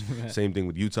teams. Same thing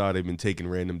with Utah. They've been taking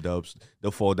random dubs.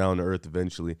 They'll fall down to earth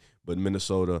eventually. But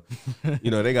Minnesota, you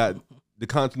know, they got – the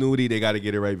continuity, they got to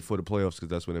get it right before the playoffs because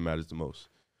that's when it matters the most.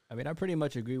 I mean, I pretty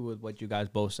much agree with what you guys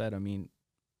both said. I mean,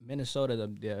 Minnesota,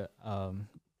 the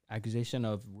accusation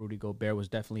of Rudy Gobert was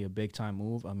definitely a big-time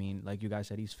move. I mean, like you guys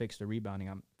said, he's fixed the rebounding.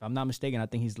 If I'm not mistaken, I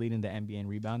think he's leading the NBA in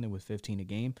rebounding with 15 a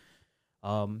game.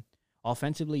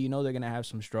 Offensively, you know they're going to have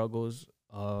some struggles.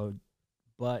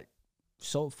 But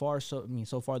so far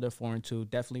they're 4-2.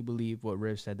 Definitely believe what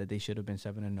Riv said, that they should have been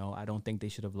 7-0. I don't think they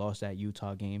should have lost that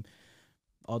Utah game.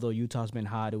 Although Utah's been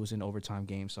hot, it was an overtime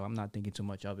game, so I'm not thinking too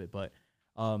much of it. But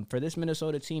for this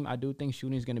Minnesota team, I do think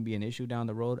shooting is going to be an issue down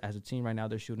the road. As a team right now,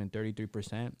 they're shooting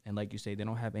 33%. And like you say, they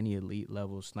don't have any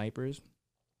elite-level snipers.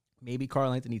 Maybe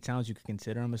Karl Anthony Towns, you could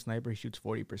consider him a sniper. He shoots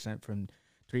 40% from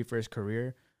three for his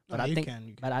career. But I think,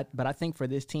 but I think for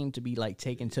this team to be like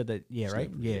taken to the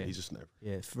Sniper. Yeah, he's a sniper.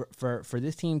 Yeah, for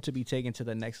this team to be taken to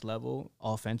the next level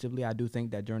offensively, I do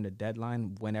think that during the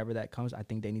deadline, whenever that comes, I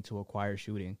think they need to acquire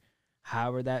shooting.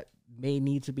 However that may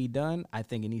need to be done, I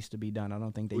think it needs to be done. I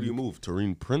don't think they. Who do you move?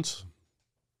 Taurean Prince?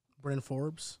 Bryn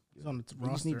Forbes? He's on the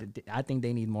roster. I think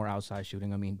they need more outside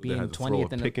shooting. I mean, being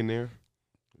 20th in there,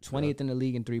 20th in the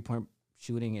league in 3-point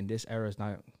shooting in this era is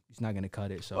not. He's not going to cut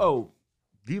it. So,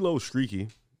 D'Lo's streaky.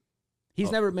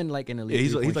 He's never been like an elite.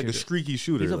 Yeah, he's like a streaky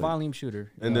shooter. He's a volume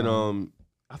shooter. And then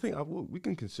I think we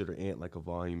can consider Ant like a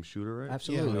volume shooter, right?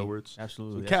 Absolutely. Yeah, Edwards.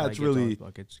 Absolutely. So Cat's really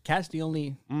Cat's the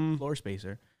only floor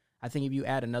spacer. I think if you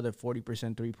add another 40%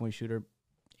 3-point shooter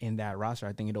in that roster,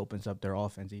 I think it opens up their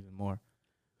offense even more.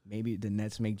 Maybe the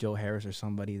Nets make Joe Harris or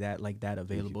somebody that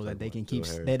available that they can keep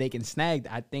that they can snag.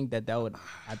 I think that would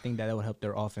help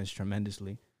their offense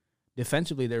tremendously.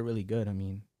 Defensively, they're really good. I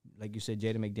mean, like you said,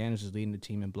 Jaden McDaniels is leading the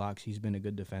team in blocks. He's been a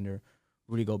good defender.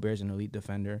 Rudy Gobert's an elite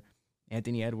defender.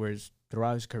 Anthony Edwards,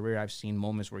 throughout his career, I've seen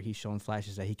moments where he's shown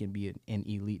flashes that he can be an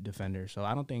elite defender. So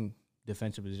I don't think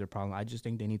defensively is a problem. I just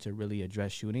think they need to really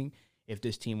address shooting if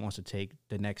this team wants to take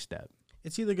the next step.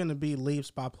 It's either going to be leave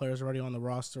spot players already on the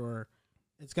roster or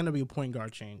it's going to be a point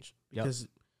guard change because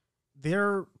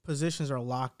their positions are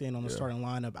locked in on the starting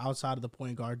lineup outside of the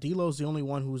point guard. D'Lo's the only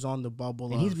one who's on the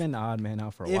bubble. And he's been the odd man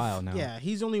out for a while now. Yeah,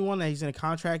 he's the only one that he's in a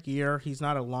contract year. He's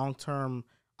not a long-term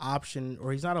option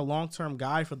or he's not a long-term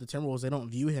guy for the Timberwolves. They don't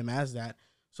view him as that.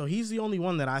 So he's the only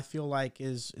one that I feel like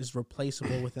is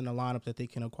replaceable within the lineup that they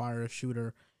can acquire a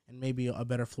shooter and maybe a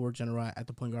better floor general at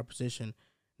the point guard position.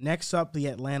 Next up, the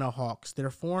Atlanta Hawks. They're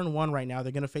 4-1 right now.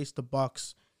 They're going to face the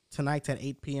Bucks tonight at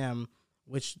 8 p.m.,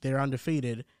 which they're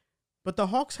undefeated. But the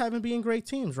Hawks haven't been great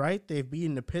teams, right? They've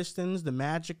beaten the Pistons, the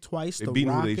Magic twice, They've the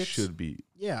beaten Rockets. who they should beat.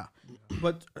 Yeah.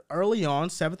 But early on,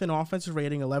 7th in offensive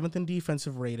rating, 11th in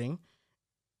defensive rating.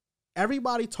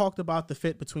 Everybody talked about the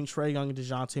fit between Trae Young and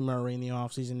DeJounte Murray in the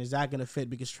offseason. Is that going to fit?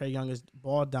 Because Trae Young is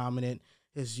ball dominant.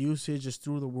 His usage is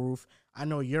through the roof. I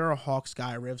know you're a Hawks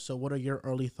guy, Riv, so what are your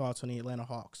early thoughts on the Atlanta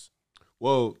Hawks?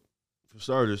 Well, for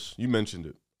starters, you mentioned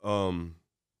it.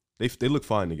 They look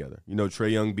fine together. You know,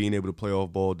 Trae Young being able to play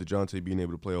off ball, DeJounte being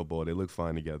able to play off ball, they look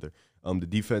fine together. The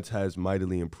defense has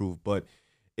mightily improved, but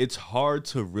it's hard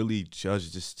to really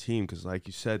judge this team because, like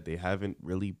you said, they haven't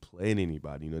really played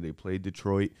anybody. You know, they played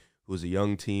Detroit, who was a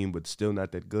young team, but still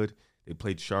not that good. They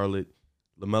played Charlotte.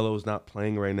 LaMelo is not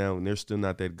playing right now, and they're still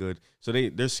not that good. So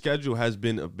their schedule has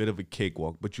been a bit of a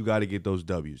cakewalk, but you got to get those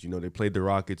W's. You know, they played the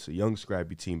Rockets, a young,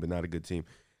 scrappy team, but not a good team.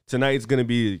 Tonight it's going to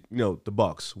be, you know, the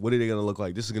Bucks. What are they going to look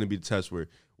like? This is going to be the test where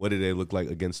what do they look like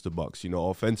against the Bucks? You know,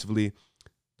 offensively,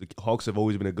 the Hawks have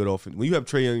always been a good offense. When you have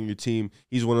Trae Young on your team,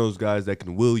 he's one of those guys that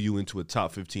can will you into a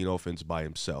top 15 offense by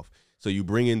himself. So you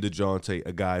bring in DeJounte,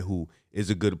 a guy who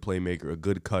is a good playmaker, a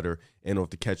good cutter, and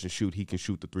off the catch and shoot, he can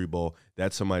shoot the three ball.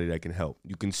 That's somebody that can help.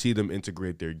 You can see them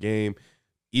integrate their game.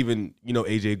 Even, you know,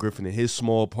 AJ Griffin in his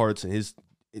small parts and his,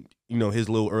 you know, his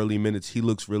little early minutes, he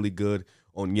looks really good.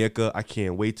 Onyeka, I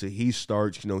can't wait till he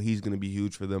starts. You know, he's going to be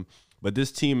huge for them. But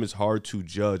this team is hard to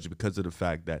judge because of the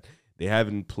fact that they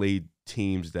haven't played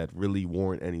teams that really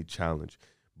warrant any challenge.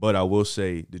 But I will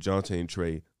say DeJounte and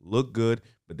Trae look good,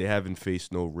 but they haven't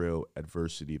faced no real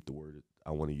adversity, if the word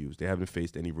I want to use. They haven't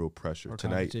faced any real pressure. Or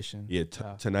tonight, competition. yeah,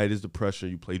 tonight is the pressure.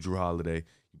 You play Drew Holiday,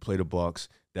 you play the Bucks.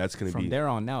 That's going to be from there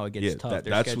on. Now it gets tough.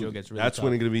 Their schedule gets really tough. That's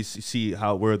when it's going to be see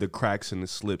where the cracks and the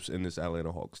slips in this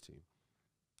Atlanta Hawks team.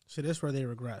 So this is where they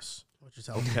regress, which is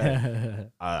Okay.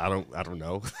 I don't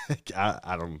know.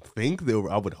 I don't think they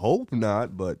were. I would hope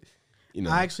not, but you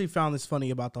know. I actually found this funny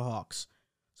about the Hawks.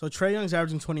 So Trae Young's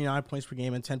averaging 29 points per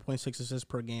game and 10.6 assists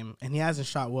per game, and he hasn't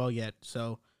shot well yet.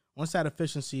 So once that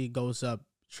efficiency goes up,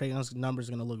 Trae Young's numbers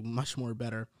are going to look much more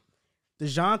better.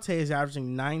 DeJounte is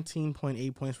averaging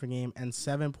 19.8 points per game and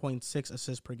 7.6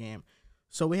 assists per game.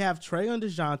 So we have Trae and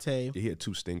DeJounte. He had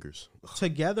two stinkers.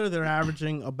 Together, they're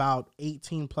averaging about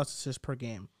 18-plus assists per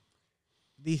game.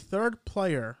 The third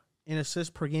player in assists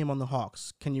per game on the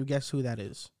Hawks, can you guess who that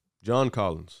is? John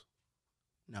Collins.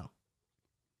 No.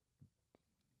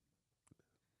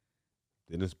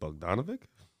 Dennis Bogdanovic?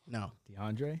 No.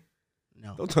 DeAndre?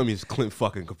 No. Don't tell me it's Clint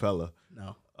fucking Capella.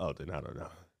 No. Oh, then I don't know.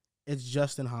 It's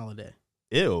Justin Holiday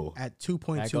Ew. at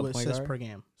 2.2 assists per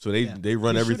game. So they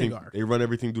run He's everything. shooting guard. They run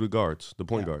everything through the guards, the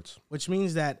point Yeah. guards. Which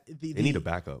means that They need a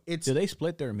backup. It's Do they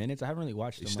split their minutes? I haven't really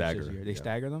watched They them much stagger, this year. They yeah.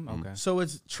 stagger them? Mm. Okay. So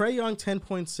it's Trae Young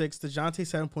 10.6, DeJounte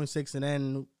 7.6, and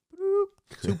then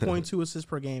 2.2 assists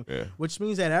per game. Yeah. Which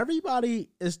means that everybody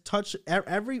is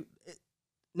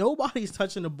nobody's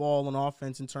touching the ball on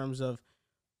offense in terms of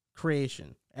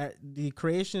creation. The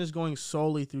creation is going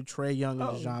solely through Trae Young and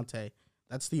DeJounte.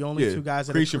 That's the only two guys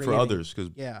that creation are for creating. others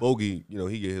because Bogey, you know,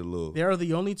 he get hit a little. They are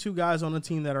the only two guys on the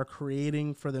team that are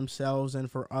creating for themselves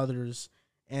and for others,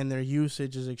 and their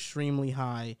usage is extremely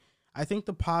high. I think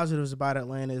the positives about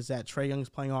Atlanta is that Trae Young's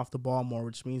playing off the ball more,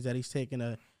 which means that he's taking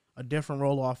a different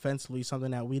role offensively,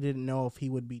 something that we didn't know if he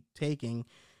would be taking.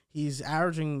 He's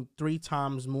averaging 3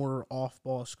 times more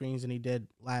off-ball screens than he did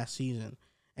last season,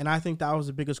 and I think that was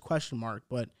the biggest question mark.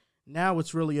 But now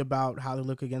it's really about how they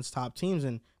look against top teams,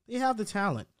 and they have the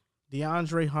talent.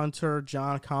 DeAndre Hunter,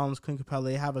 John Collins, Clint Capella,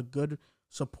 they have a good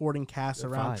supporting cast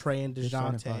around Trae and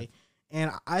DeJounte.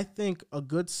 And I think a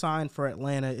good sign for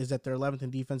Atlanta is that they're 11th in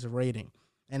defensive rating.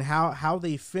 And how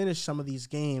they finish some of these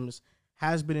games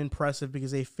has been impressive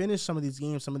because they finish some of these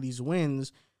games, some of these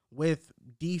wins, with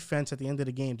defense at the end of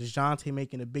the game. DeJounte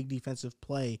making a big defensive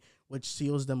play, which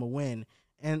seals them a win.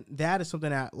 And that is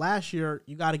something that last year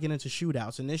you got to get into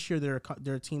shootouts. And this year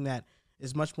they're a team that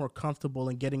is much more comfortable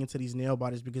in getting into these nail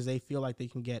biters because they feel like they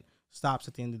can get stops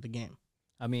at the end of the game.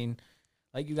 I mean,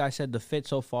 like you guys said, the fit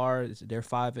so far, they're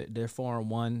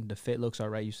 4-1. The fit looks all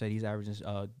right. You said he's averaging,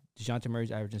 DeJounte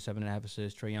Murray's averaging 7.5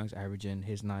 assists. Trae Young's averaging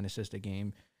his 9 assists a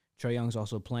game. Trae Young's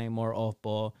also playing more off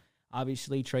ball.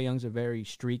 Obviously, Trae Young's a very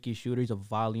streaky shooter. He's a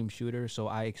volume shooter, so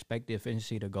I expect the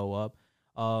efficiency to go up.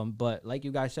 But like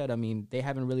you guys said, I mean, they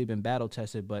haven't really been battle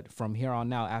tested, but from here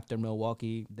on out, after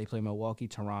Milwaukee, they play Milwaukee,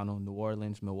 Toronto, New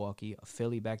Orleans, Milwaukee,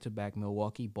 Philly back-to-back,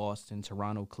 Milwaukee, Boston,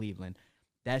 Toronto, Cleveland.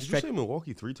 Did you say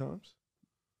Milwaukee 3 times?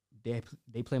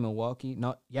 They play Milwaukee.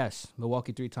 No, yes,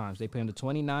 Milwaukee 3 times. They play on the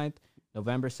 29th,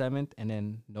 November 7th, and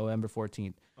then November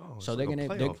 14th. Oh, so it's they're like gonna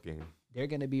a playoff game. they're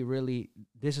going to be really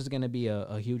 – this is going to be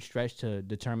a huge stretch to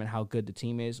determine how good the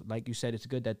team is. Like you said, it's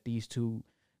good that these two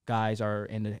guys are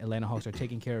in the Atlanta Hawks are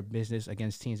taking care of business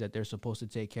against teams that they're supposed to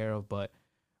take care of. But,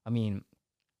 I mean,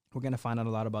 we're going to find out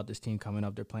a lot about this team coming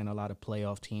up. They're playing a lot of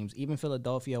playoff teams. Even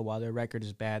Philadelphia, while their record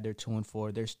is bad, they're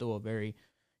 2-4. They're still a very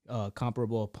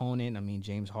comparable opponent. I mean,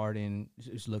 James Harden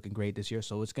is looking great this year,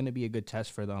 so it's going to be a good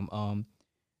test for them.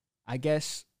 I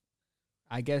guess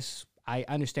I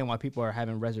understand why people are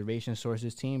having reservations towards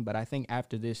this team, but I think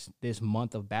after this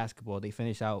month of basketball, they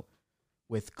finish out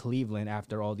with Cleveland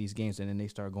after all these games, and then they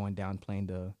start going down playing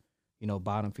the,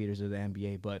 bottom feeders of the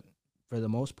NBA. But for the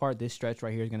most part, this stretch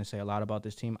right here is going to say a lot about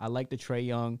this team. I like the Trae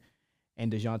Young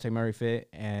and DeJounte Murray fit,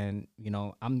 and,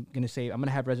 I'm going to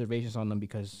have reservations on them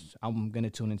because I'm going to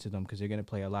tune into them because they're going to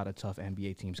play a lot of tough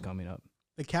NBA teams coming up.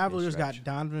 The Cavaliers got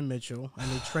Donovan Mitchell,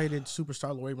 and they traded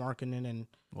superstar Lauri Markkanen and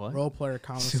role player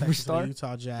Colin Sexton to the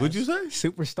Utah Jazz. What'd you say?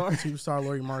 Superstar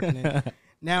Lauri Markkanen.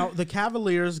 Now, the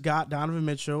Cavaliers got Donovan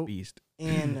Mitchell,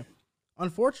 and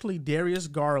unfortunately, Darius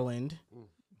Garland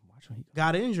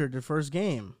got injured the first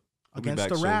game against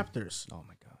the Raptors. Oh,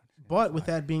 my God. But with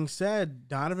that being said,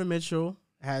 Donovan Mitchell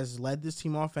has led this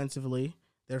team offensively.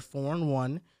 They're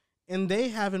 4-1, and they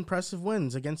have impressive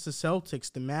wins against the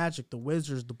Celtics, the Magic, the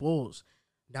Wizards, the Bulls.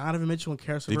 Donovan Mitchell and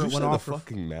Karis LeVert went off for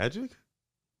fucking Magic.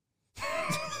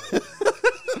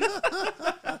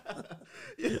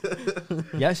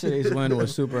 Yesterday's win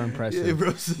was super impressive. Yeah,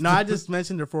 bro. No, I just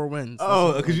mentioned their 4 wins.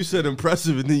 Oh, because you said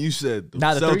impressive, and then you said the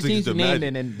Celtics, 3 teams you named,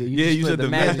 and then you said the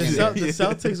Magic. The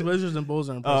Celtics, Wizards, and Bulls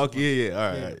are impressive. Oh, okay, yeah.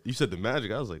 All right. You said the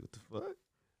Magic. I was like, what the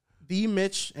fuck?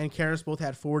 Mitch and Karis both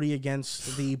had 40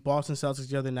 against the Boston Celtics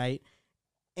the other night.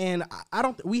 And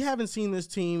we haven't seen this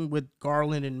team with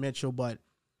Garland and Mitchell, but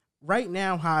right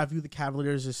now how I view the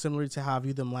Cavaliers is similar to how I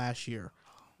viewed them last year.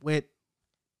 With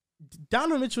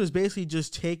Donovan Mitchell is basically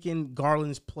just taking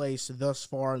Garland's place thus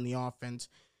far in the offense.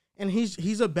 And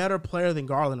he's a better player than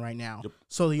Garland right now. Yep.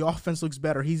 So the offense looks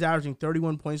better. He's averaging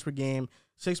 31 points per game,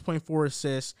 6.4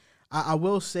 assists. I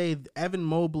will say Evan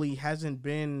Mobley hasn't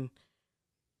been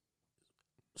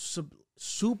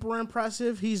super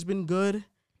impressive. He's been good.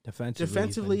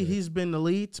 Defensively, he's been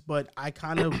elite, but I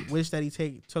kind of wish that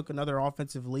he took another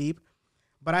offensive leap.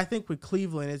 But I think with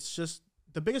Cleveland, it's just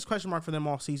the biggest question mark for them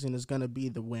all season is going to be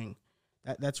the wing.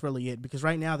 That's really it, because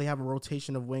right now they have a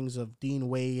rotation of wings of Dean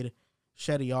Wade,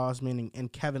 Shetty Osman,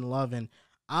 and Kevin Love. And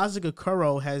Isaac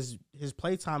Okoro his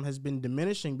playtime has been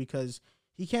diminishing because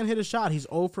he can't hit a shot. He's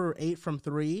 0 for 8 from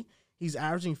 3. He's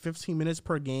averaging 15 minutes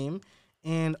per game.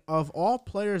 And of all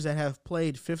players that have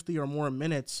played 50 or more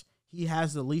minutes, he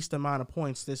has the least amount of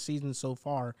points this season so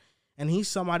far. And he's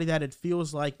somebody that it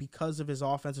feels like because of his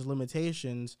offensive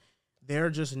limitations,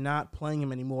 they're just not playing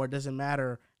him anymore. It doesn't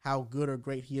matter how good or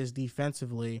great he is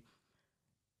defensively.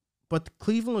 But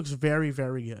Cleveland looks very,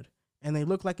 very good. And they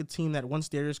look like a team that once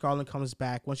Darius Garland comes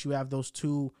back, once you have those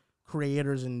two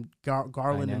creators in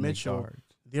Garland and Mitchell,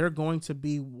 they're going to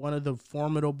be one of the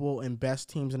formidable and best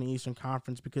teams in the Eastern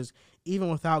Conference, because even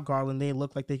without Garland, they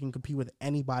look like they can compete with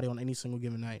anybody on any single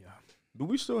given night. Do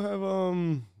we still have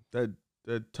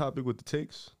that topic with the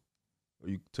takes? Or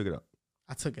you took it out?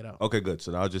 I took it out. Okay, good.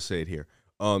 So I'll just say it here.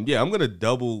 I'm going to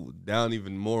double down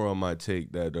even more on my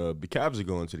take that the Cavs are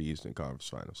going to the Eastern Conference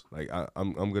Finals. Like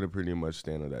I'm going to pretty much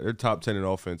stand on that. They're top 10 in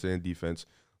offense and defense.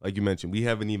 Like you mentioned, we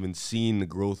haven't even seen the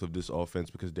growth of this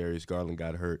offense because Darius Garland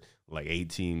got hurt like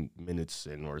 18 minutes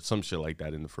or some shit like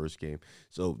that in the first game.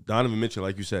 So Donovan Mitchell,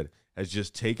 like you said, has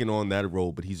just taken on that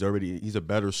role, but he's a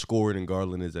better scorer than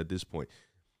Garland is at this point.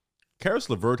 Karis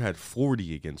LeVert had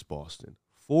 40 against Boston.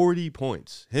 40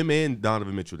 points. Him and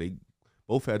Donovan Mitchell, they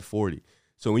both had 40.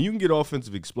 So when you can get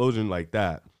offensive explosion like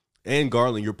that, and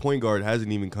Garland, your point guard,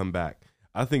 hasn't even come back,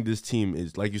 I think this team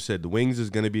is, like you said, the wings is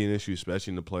going to be an issue,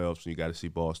 especially in the playoffs. You got to see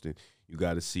Boston. You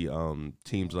got to see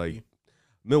teams like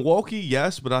Milwaukee,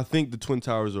 yes, but I think the Twin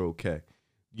Towers are okay.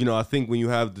 I think when you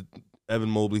have Evan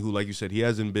Mobley, who, like you said, he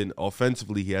hasn't been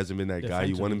offensively, he hasn't been that guy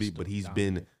you want to be, but he's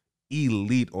been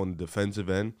elite on the defensive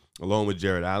end, along with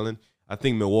Jared Allen. I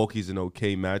think Milwaukee's an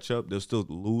okay matchup. They'll still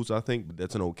lose, I think, but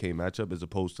that's an okay matchup as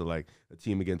opposed to like a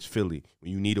team against Philly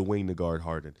when you need a wing to guard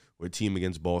Harden, or a team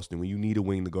against Boston when you need a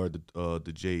wing to guard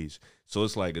the Jays. So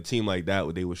it's like a team like that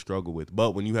what they would struggle with.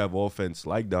 But when you have offense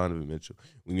like Donovan Mitchell,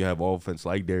 when you have offense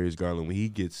like Darius Garland, when he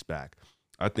gets back,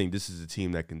 I think this is a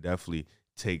team that can definitely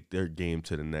take their game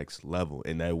to the next level.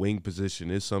 And that wing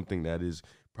position is something that is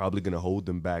probably going to hold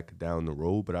them back down the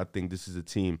road. But I think this is a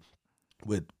team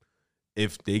with,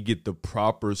 if they get the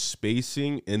proper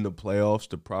spacing in the playoffs,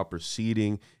 the proper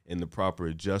seeding, and the proper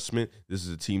adjustment, this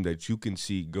is a team that you can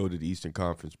see go to the Eastern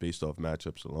Conference based off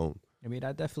matchups alone. I mean,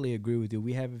 I definitely agree with you.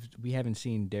 We haven't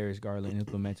seen Darius Garland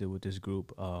implemented with this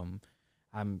group.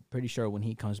 I'm pretty sure when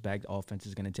he comes back, the offense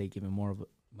is going to take even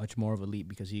much more of a leap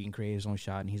because he can create his own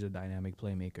shot and he's a dynamic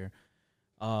playmaker.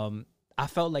 I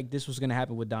felt like this was going to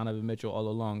happen with Donovan Mitchell all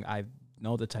along. I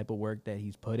know the type of work that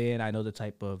he's put in. I know the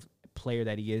type of player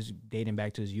that he is dating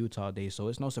back to his Utah days. So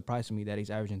it's no surprise to me that he's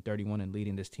averaging 31 and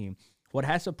leading this team. What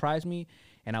has surprised me,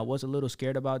 and I was a little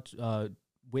scared about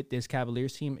with this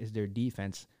Cavaliers team, is their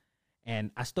defense.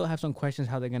 And I still have some questions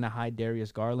how they're going to hide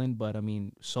Darius Garland. But, I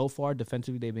mean, so far,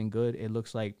 defensively, they've been good. It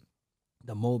looks like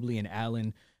the Mobley and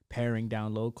Allen pairing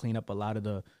down low clean up a lot of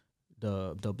the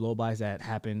blow-bys that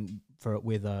happened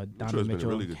with Donovan Mitchell. Been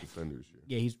really good defenders.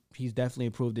 Yeah, he's definitely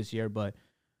improved this year. But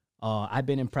I've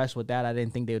been impressed with that. I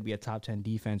didn't think they would be a top 10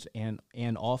 defense and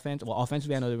offense. Well,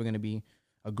 offensively, I know they were going to be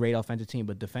a great offensive team.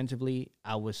 But defensively,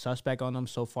 I was suspect on them.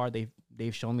 So far,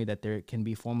 they've shown me that they can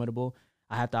be formidable.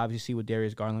 I have to obviously see with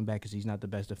Darius Garland back because he's not the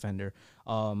best defender.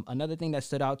 Another thing that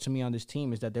stood out to me on this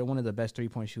team is that they're one of the best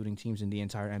three-point shooting teams in the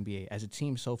entire NBA. As a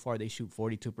team so far, they shoot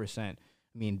 42%. I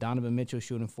mean, Donovan Mitchell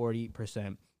shooting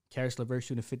 40%. Karis LeVert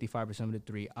shooting 55% of the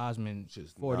three. Osman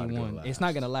 41. It's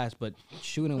not gonna last, but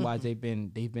shooting wise, they've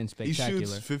been spectacular. He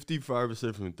shoots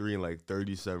 55% from three and like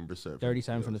 37%.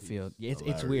 37 from the field. Yeah,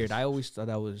 it's weird. I always thought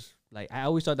that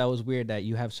was weird that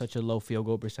you have such a low field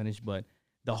goal percentage, but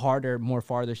the harder, more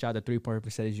farther shot, the 3-point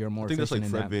percentage, you're more efficient. I think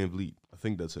that's like Fred VanVleet. I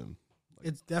think that's him.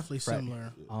 It's definitely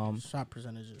similar shot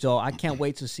percentages. So I can't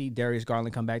wait to see Darius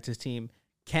Garland come back to his team.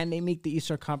 Can they make the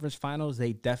Eastern Conference Finals?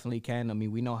 They definitely can. I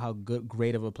mean, we know how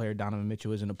great of a player Donovan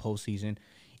Mitchell is in the postseason.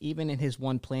 Even in his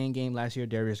one playing game last year,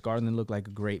 Darius Garland looked like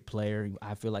a great player.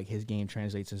 I feel like his game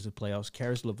translates into the playoffs.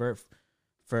 Karis LeVert,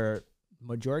 for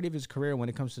majority of his career, when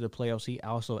it comes to the playoffs, he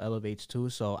also elevates too.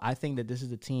 So I think that this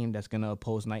is a team that's going to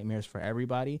oppose nightmares for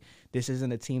everybody. This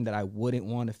isn't a team that I wouldn't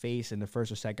want to face in the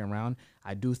first or second round.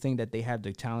 I do think that they have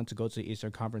the talent to go to the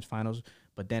Eastern Conference Finals.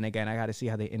 But then again, I got to see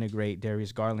how they integrate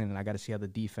Darius Garland, and I got to see how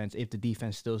if the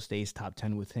defense still stays top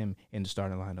 10 with him in the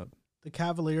starting lineup. The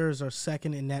Cavaliers are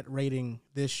second in net rating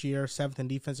this year, 7th in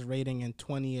defensive rating, and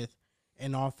 20th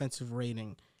in offensive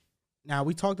rating. Now,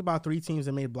 we talked about three teams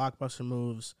that made blockbuster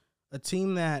moves. A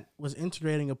team that was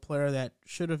integrating a player that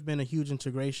should have been a huge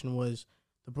integration was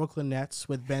the Brooklyn Nets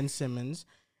with Ben Simmons.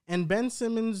 And Ben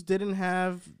Simmons didn't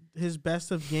have his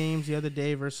best of games the other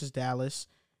day versus Dallas.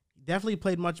 He definitely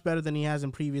played much better than he has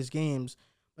in previous games.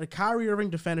 But Kyrie Irving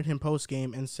defended him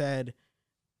post-game and said,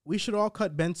 we should all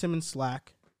cut Ben Simmons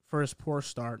slack for his poor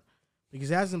start because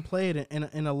he hasn't played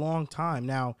in a long time.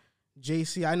 Now,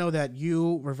 JC, I know that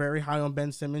you were very high on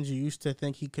Ben Simmons. You used to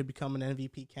think he could become an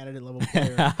MVP candidate level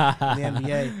player in the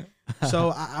NBA.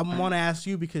 So I want to ask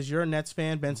you, because you're a Nets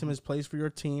fan, Ben Simmons plays for your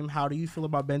team. How do you feel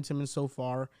about Ben Simmons so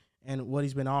far and what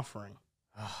he's been offering?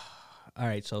 All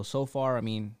right, so far, I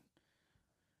mean,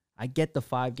 I get the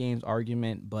 5 games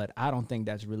argument, but I don't think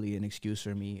that's really an excuse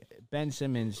for me. Ben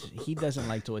Simmons, he doesn't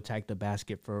like to attack the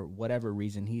basket for whatever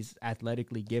reason. He's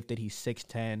athletically gifted. He's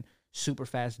 6'10", super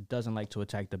fast, doesn't like to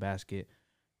attack the basket,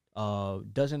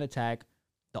 doesn't attack.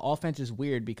 The offense is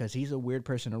weird because he's a weird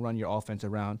person to run your offense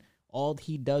around. All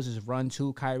he does is run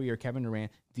to Kyrie or Kevin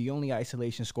Durant, the only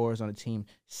isolation scorers on the team,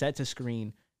 sets a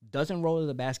screen, doesn't roll to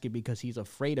the basket because he's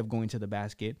afraid of going to the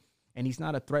basket, and he's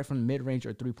not a threat from the mid-range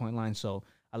or three-point line. So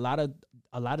a lot of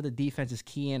the defense is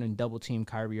key in and double-team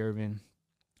Kyrie Irving,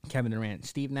 Kevin Durant.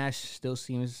 Steve Nash still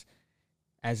seems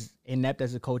as inept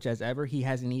as a coach as ever. He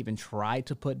hasn't even tried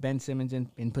to put Ben Simmons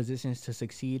in positions to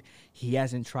succeed. He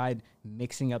hasn't tried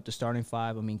mixing up the starting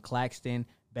 5. I mean, Claxton,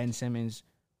 Ben Simmons,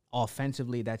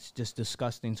 offensively, that's just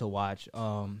disgusting to watch.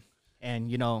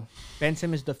 And, you know, Ben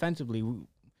Simmons defensively,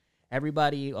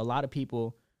 everybody, a lot of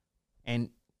people, and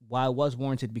while it was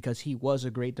warranted because he was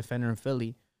a great defender in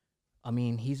Philly, I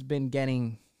mean, he's been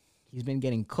getting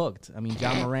cooked. I mean,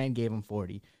 John Moran gave him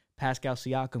 40. Pascal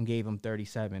Siakam gave him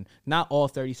 37. Not all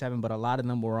 37, but a lot of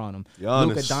them were on him.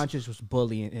 Luka Doncic was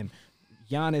bullying him.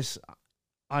 Giannis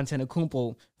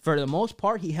Antetokounmpo, for the most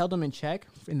part, he held him in check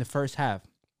in the first half.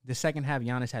 The second half,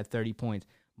 Giannis had 30 points,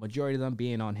 majority of them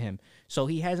being on him. So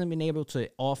he hasn't been able to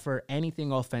offer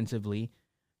anything offensively,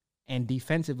 and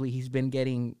defensively, he's been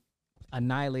getting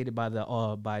annihilated by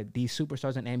these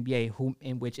superstars in NBA,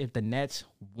 in which if the Nets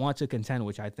want to contend,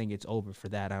 which I think it's over for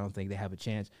that, I don't think they have a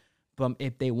chance. But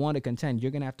if they want to contend,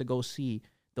 you're going to have to go see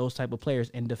those type of players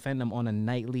and defend them on a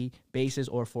nightly basis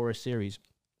or for a series.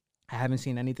 I haven't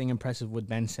seen anything impressive with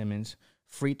Ben Simmons.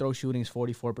 Free throw shooting is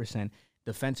 44%.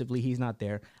 Defensively, he's not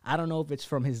there. I don't know if it's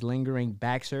from his lingering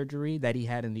back surgery that he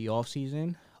had in the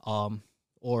offseason,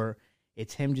 or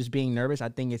it's him just being nervous. I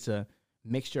think it's a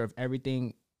mixture of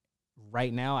everything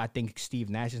right now, I think Steve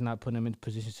Nash is not putting him in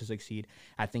positions to succeed.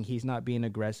 I think he's not being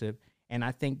aggressive. And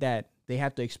I think that they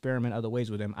have to experiment other ways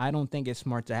with him. I don't think it's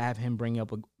smart to have him bringing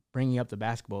up the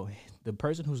basketball. The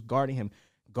person who's guarding him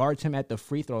guards him at the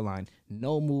free throw line.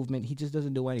 No movement. He just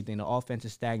doesn't do anything. The offense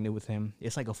is stagnant with him.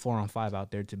 It's like a 4-on-5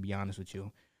 out there, to be honest with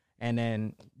you. And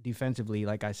then defensively,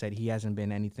 like I said, he hasn't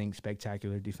been anything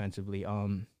spectacular defensively.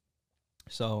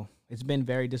 So it's been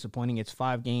very disappointing. It's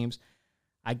 5 games.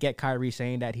 I get Kyrie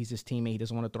saying that he's his teammate. He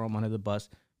doesn't want to throw him under the bus.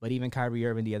 But even Kyrie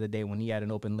Irving the other day when he had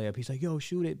an open layup, he's like, yo,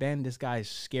 shoot it, Ben. This guy's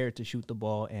scared to shoot the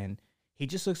ball, and he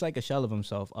just looks like a shell of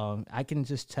himself. I can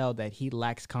just tell that he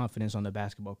lacks confidence on the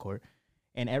basketball court.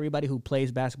 And everybody who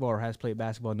plays basketball or has played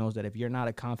basketball knows that if you're not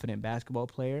a confident basketball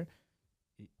player,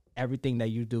 everything that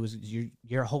you do is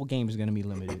your whole game is going to be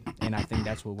limited. And I think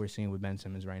that's what we're seeing with Ben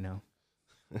Simmons right now.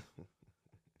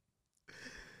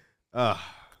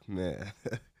 Man.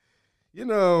 You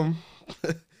know,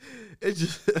 I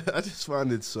just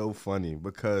find it so funny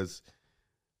because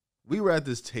we were at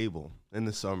this table in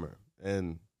the summer,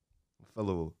 and a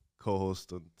fellow co-host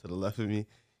to the left of me,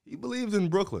 he believed in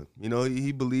Brooklyn. You know,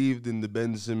 he believed in the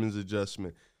Ben Simmons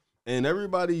adjustment. And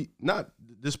everybody, not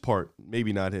this part,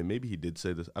 maybe not him, maybe he did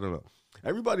say this, I don't know.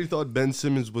 Everybody thought Ben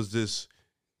Simmons was this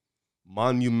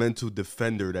monumental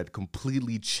defender that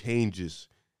completely changes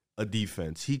a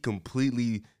defense. He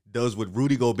completely does what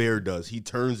Rudy Gobert does. He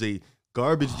turns a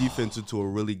garbage defense into a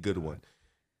really good one.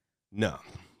 No,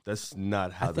 that's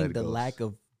not how that goes. I think the lack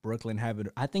of Brooklyn having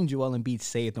 – I think Joel Embiid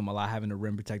saved them a lot having a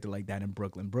rim protector like that in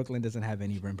Brooklyn. Brooklyn doesn't have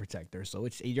any rim protector, so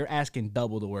you're asking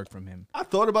double the work from him. I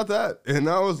thought about that, and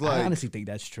I was like – I honestly think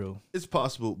that's true. It's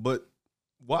possible, but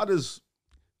why does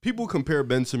 – people compare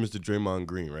Ben Simmons to Draymond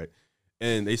Green, right?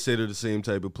 And they say they're the same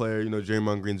type of player. You know,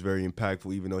 Draymond Green's very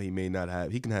impactful, even though he may not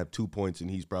have – he can have 2 points,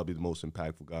 and he's probably the most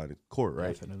impactful guy in the court,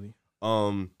 right? Definitely.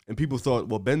 And people thought,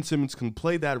 well, Ben Simmons can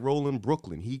play that role in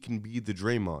Brooklyn. He can be the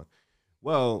Draymond.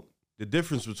 Well, the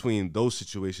difference between those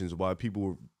situations, why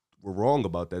people were wrong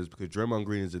about that, is because Draymond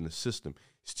Green is in the system.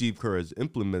 Steve Kerr has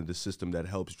implemented a system that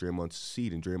helps Draymond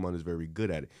succeed, and Draymond is very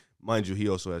good at it. Mind you, he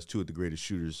also has 2 of the greatest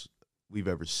shooters we've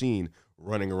ever seen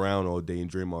running around all day,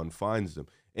 and Draymond finds them.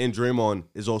 And Draymond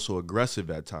is also aggressive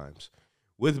at times.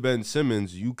 With Ben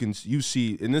Simmons, you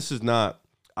see, and this is not,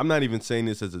 I'm not even saying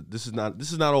this as this is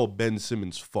not all Ben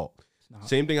Simmons' fault.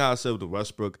 Same thing how I said with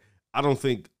Westbrook. I don't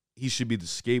think he should be the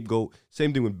scapegoat.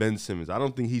 Same thing with Ben Simmons. I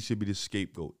don't think he should be the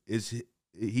scapegoat.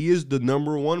 He is the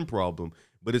number one problem,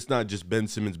 but it's not just Ben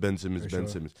Simmons.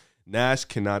 Simmons. Nash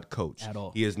cannot coach. At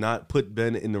all. He has not put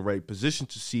Ben in the right position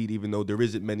to succeed, even though there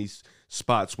isn't many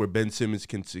spots where Ben Simmons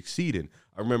can succeed in.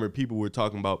 I remember people were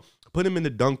talking about put him in the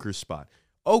dunker spot.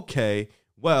 Okay,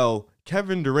 well,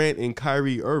 Kevin Durant and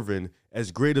Kyrie Irving,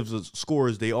 as great of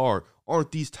scorers they aren't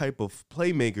these type of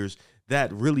playmakers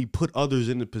that really put others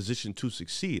in the position to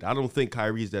succeed. I don't think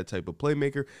Kyrie is that type of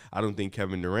playmaker. I don't think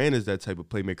Kevin Durant is that type of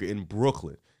playmaker in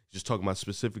Brooklyn. Just talking about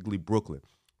specifically Brooklyn,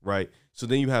 right? So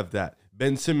then you have that.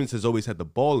 Ben Simmons has always had the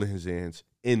ball in his hands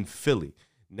in Philly.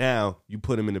 Now you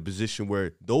put him in a position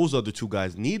where those other 2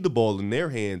 guys need the ball in their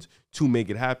hands to make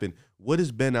it happen. What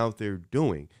is Ben out there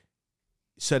doing?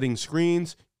 Setting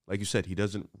screens. Like you said, he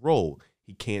doesn't roll.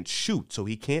 He can't shoot, so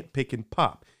he can't pick and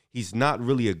pop. He's not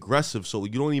really aggressive, so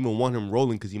you don't even want him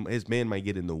rolling because his man might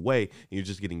get in the way, and you're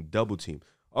just getting double teamed.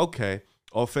 Okay,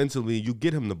 offensively, you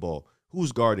get him the ball.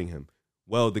 Who's guarding him?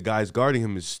 Well, the guy's guarding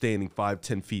him is standing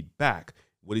 5-10 feet back.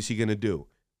 What is he going to do?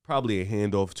 Probably a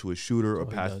handoff to a shooter or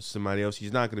pass to somebody else.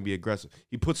 He's not going to be aggressive.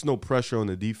 He puts no pressure on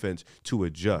the defense to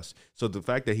adjust. So the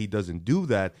fact that he doesn't do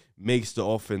that makes the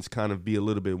offense kind of be a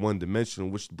little bit one-dimensional,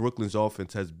 which Brooklyn's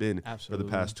offense has been for the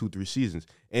past 2-3 seasons.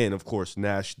 And, of course,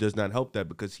 Nash does not help that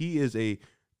because he is a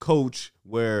coach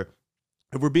where,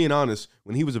 if we're being honest,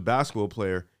 when he was a basketball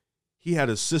player, he had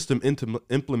a system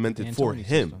implemented for him.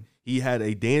 System. He had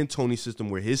a D'Antoni system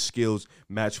where his skills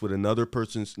matched with another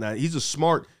person's. Now, he's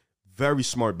a very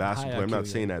smart basketball player. I'm not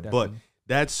saying that, definitely. but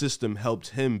that system helped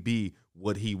him be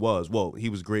what he was. Well, he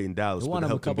was great in Dallas, but it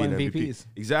helped him be an MVP.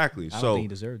 Exactly. I don't think he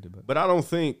deserved it. But I don't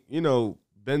think,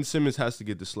 Ben Simmons has to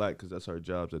get the slack because that's our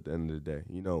jobs at the end of the day.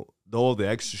 All the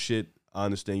extra shit, I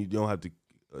understand. You don't have to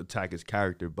attack his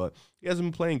character, but he hasn't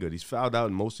been playing good. He's fouled out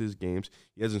in most of his games.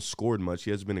 He hasn't scored much.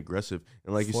 He hasn't been aggressive.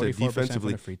 And like you said,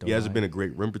 defensively, he hasn't been a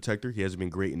great rim protector. He hasn't been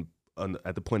great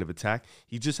at the point of attack.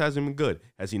 He just hasn't been good.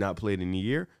 Has he not played in a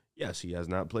year? Yes, he has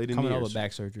not played in years. Coming out with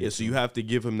back surgery. Yeah, so you have to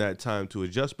give him that time to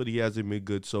adjust, but he hasn't been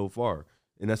good so far.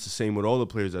 And that's the same with all the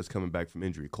players that's coming back from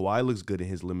injury. Kawhi looks good in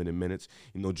his limited minutes.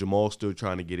 Jamal's still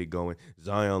trying to get it going.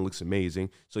 Zion looks amazing.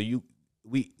 So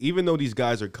even though these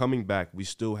guys are coming back, we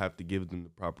still have to give them the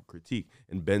proper critique.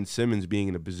 And Ben Simmons being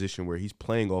in a position where he's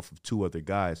playing off of 2 other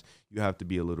guys, you have to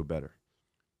be a little better.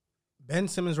 Ben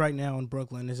Simmons right now in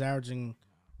Brooklyn is averaging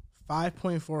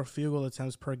 5.4 field goal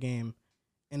attempts per game.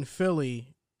 In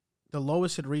Philly, the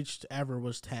lowest it reached ever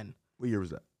was 10. What year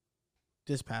was that?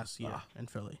 This past year in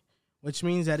Philly, which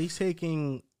means that he's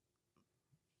taking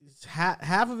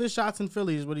half of his shots in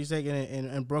Philly is what he's taking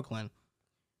in Brooklyn.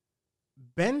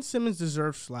 Ben Simmons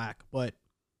deserves slack, but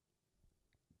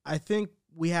I think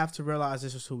we have to realize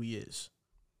this is who he is.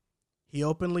 He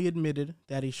openly admitted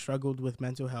that he struggled with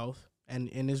mental health and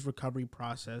in his recovery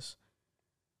process.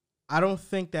 I don't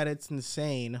think that it's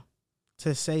insane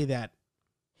to say that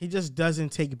he just doesn't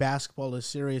take basketball as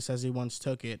serious as he once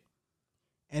took it.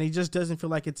 And he just doesn't feel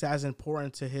like it's as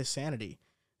important to his sanity.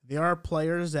 There are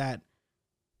players that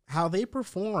how they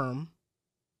perform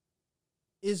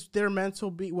is their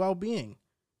mental well-being.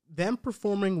 Them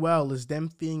performing well is them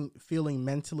feeling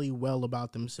mentally well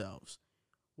about themselves.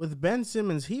 With Ben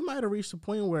Simmons, he might have reached a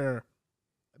point where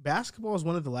basketball is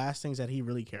one of the last things that he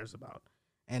really cares about.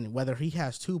 And whether he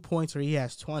has 2 points or he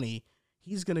has 20,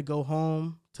 he's going to go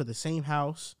home to the same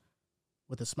house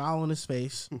with a smile on his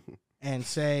face and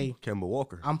say, Kemba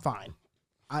Walker, I'm fine.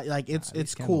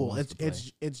 It's cool.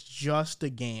 It's just a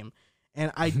game.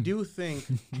 And I do think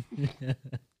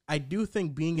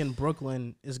being in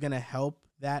Brooklyn is going to help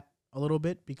that a little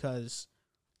bit because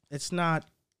it's not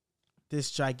this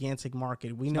gigantic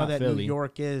market. We know that Philly. New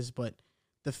York is, but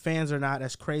the fans are not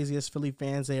as crazy as Philly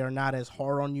fans. They are not as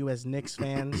hard on you as Knicks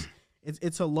fans.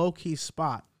 It's a low-key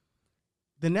spot.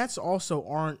 The Nets also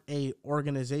aren't a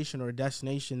organization or a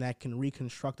destination that can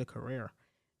reconstruct a career.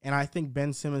 And I think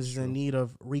Ben Simmons is in need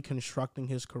of reconstructing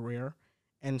his career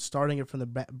and starting it from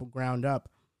the ground up.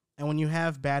 And when you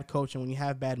have bad coaching, when you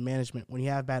have bad management, when you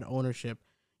have bad ownership,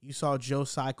 you saw Joe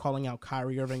Tsai calling out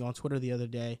Kyrie Irving on Twitter the other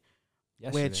day,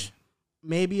 which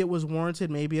maybe it was warranted,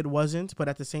 maybe it wasn't. But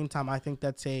at the same time, I think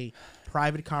that's a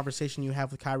private conversation you have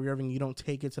with Kyrie Irving. You don't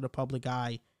take it to the public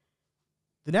eye.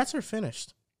 The Nets are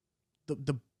finished.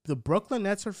 The Brooklyn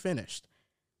Nets are finished.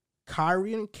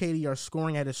 Kyrie and KD are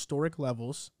scoring at historic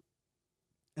levels,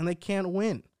 and they can't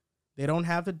win. They don't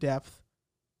have the depth.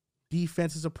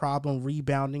 Defense is a problem.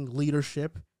 Rebounding,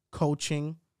 leadership,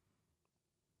 coaching.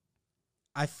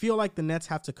 I feel like the Nets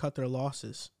have to cut their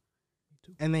losses,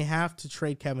 and they have to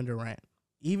trade Kevin Durant,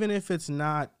 even if it's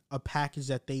not a package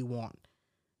that they want.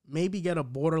 Maybe get a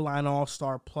borderline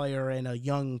all-star player and a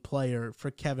young player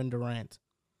for Kevin Durant.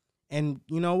 And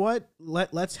you know what?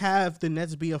 Let's have the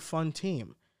Nets be a fun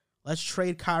team. Let's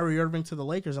trade Kyrie Irving to the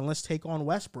Lakers and let's take on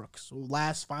Westbrook's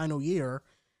last final year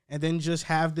and then just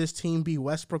have this team be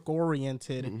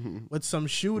Westbrook-oriented with some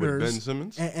shooters. With Ben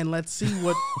Simmons? And let's see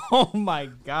what... Oh, my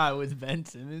God, with Ben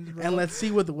Simmons, bro. And let's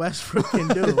see what Westbrook can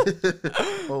do.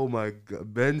 Oh, my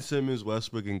God. Ben Simmons,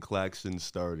 Westbrook, and Claxton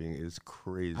starting is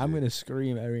crazy. I'm going to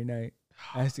scream every night.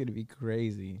 That's going to be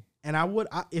crazy. And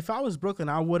if I was Brooklyn,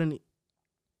 I wouldn't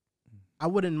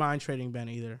mind trading Ben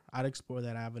either. I'd explore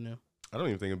that avenue. I don't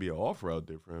even think it'd be an offer out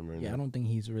there for him right now. Yeah, I don't think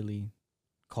he's really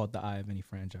caught the eye of any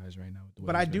franchise right now.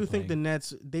 But I do think the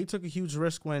Nets, they took a huge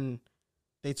risk when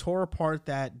they tore apart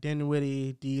that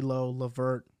Dinwiddie, D'Lo,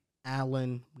 LeVert,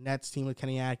 Allen Nets team with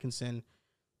Kenny Atkinson.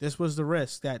 This was the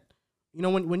risk that, you know,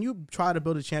 when you try to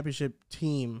build a championship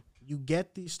team, you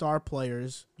get these star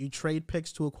players, you trade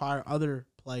picks to acquire other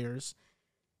players,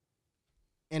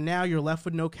 and now you're left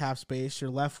with no cap space. You're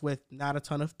left with not a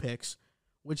ton of picks,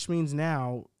 which means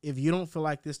now if you don't feel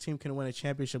like this team can win a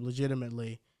championship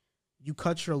legitimately, you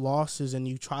cut your losses and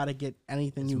you try to get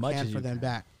anything you can for them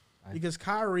back. Because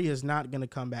Kyrie is not going to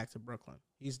come back to Brooklyn.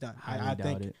 He's done. I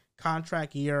think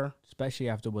contract year. Especially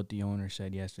after what the owner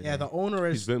said yesterday. Yeah, the owner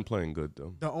is... He's been playing good,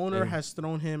 though. The owner has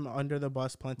thrown him under the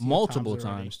bus plenty multiple of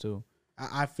times too.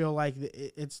 I feel like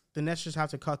the Nets just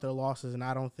have to cut their losses, and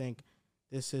I don't think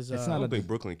this is... I don't think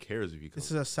Brooklyn cares if you come.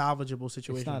 This is a salvageable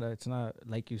situation. It's not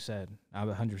like you said. I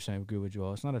 100% agree with you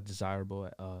all. It's not a desirable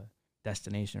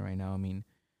destination right now. I mean,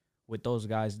 with those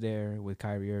guys there, with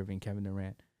Kyrie Irving, Kevin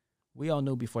Durant, we all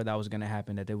knew before that was going to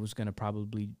happen that it was going to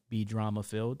probably be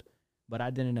drama-filled, but I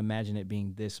didn't imagine it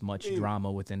being this much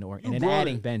drama within the org. And then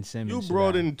adding Ben Simmons. You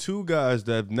brought in 2 guys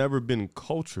that have never been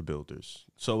culture builders.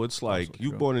 So it's like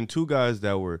you brought in 2 guys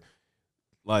that were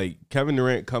like Kevin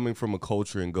Durant coming from a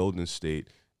culture in Golden State,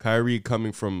 Kyrie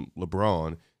coming from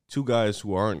LeBron, 2 guys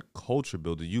who aren't culture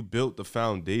builders. You built the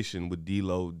foundation with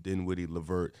D'Lo, Dinwiddie,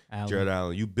 LeVert, Jared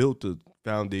Allen. You built the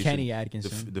foundation. Kenny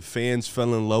Atkinson. The fans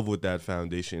fell in love with that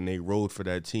foundation, and they rode for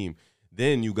that team.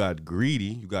 Then you got greedy,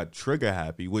 you got trigger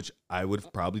happy, which I would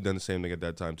have probably done the same thing at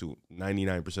that time too.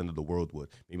 99% of the world would,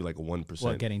 maybe like a 1%.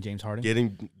 What, getting James Harden?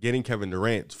 Getting Kevin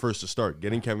Durant first to start.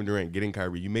 Getting Kevin Durant, getting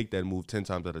Kyrie. You make that move 10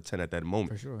 times out of 10 at that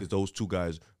moment. For sure. Because those two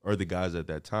guys are the guys at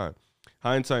that time.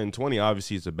 Hindsight in 20,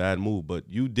 obviously it's a bad move, but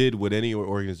you did what any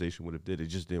organization would have did. It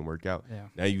just didn't work out. Yeah.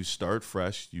 Now you start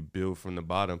fresh, you build from the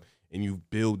bottom, and you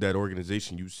build that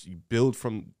organization. You build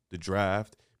from the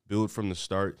draft, build from the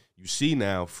start. You see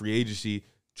now free agency,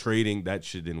 trading, that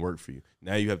shit didn't work for you.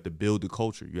 Now you have to build the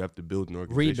culture. You have to build an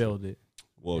organization. Rebuild it.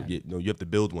 Well, no, you have to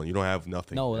build one. You don't have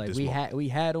nothing. No, like we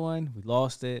had one, we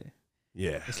lost it.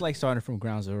 Yeah. It's like starting from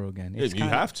ground zero again. Yeah, you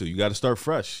have to. You got to start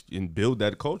fresh and build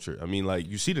that culture. I mean, like,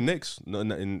 you see the Knicks,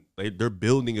 and they're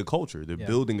building a culture. They're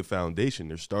building a foundation.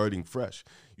 They're starting fresh.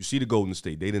 You see the Golden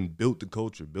State. They didn't build the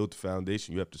culture, build the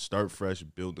foundation. You have to start fresh,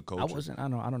 build the culture. I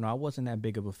don't know. I wasn't that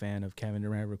big of a fan of Kevin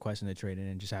Durant requesting the trade and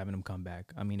then just having him come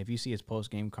back. I mean, if you see his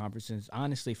post-game conferences,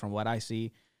 honestly, from what I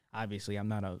see, obviously I'm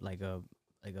not a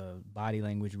body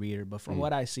language reader, but from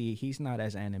what I see, he's not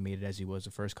as animated as he was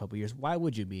the first couple of years. Why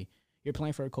would you be? You're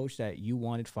playing for a coach that you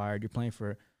wanted fired. You're playing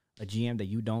for a GM that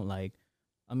you don't like.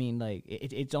 I mean, like,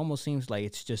 it almost seems like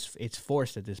it's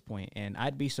forced at this point. And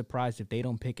I'd be surprised if they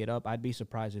don't pick it up. I'd be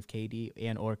surprised if KD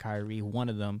and or Kyrie, one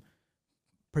of them,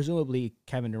 presumably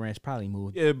Kevin Durant's probably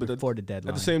moved before the deadline.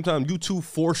 At the same time, you two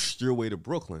forced your way to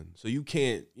Brooklyn. So you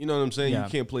can't, you know what I'm saying? Yeah.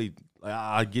 You can't play,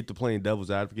 I get to playing devil's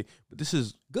advocate. But this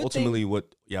is Good ultimately thing-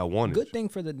 what I wanted. Good thing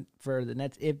for the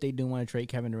Nets if they do want to trade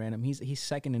Kevin Durant. He's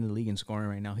second in the league in scoring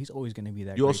right now. He's always going to be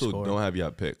that. You great also scorer. don't have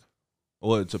your pick.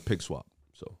 Well, it's a pick swap.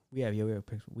 So We have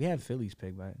picks. We have Philly's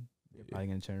pick, but they're probably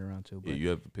going to turn it around too. But yeah, you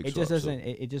have a pick it swap. just doesn't.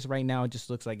 It just right now. It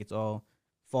just looks like it's all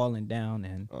falling down.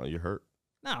 And You're hurt.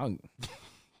 no,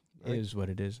 it is what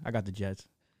it is. I got the Jets.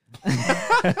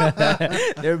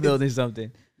 They're building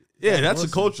something. Yeah, that's a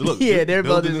culture. Look, Yeah, they're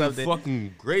building a something.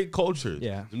 fucking great culture.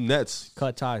 Yeah. The Nets.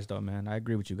 Cut ties though, man. I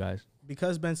agree with you guys.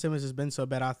 Because Ben Simmons has been so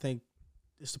bad, I think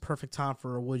it's the perfect time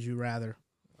for a Would You Rather.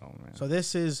 Oh man. So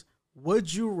this is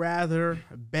Would You Rather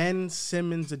Ben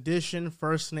Simmons edition.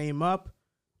 First name up,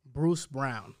 Bruce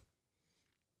Brown.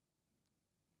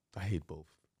 I hate both.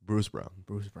 Bruce Brown.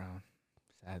 Bruce Brown.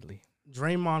 Sadly.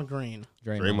 Draymond Green.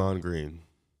 Draymond Green.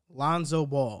 Lonzo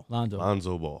Ball.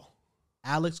 Lonzo Ball.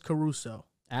 Alex Caruso.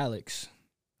 Alex.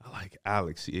 I like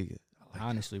Alex. Yeah, I like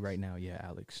Honestly, right now, yeah,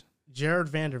 Alex. Jared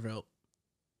Vanderbilt.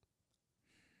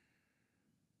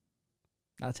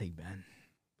 I'll take Ben.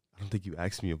 I don't think you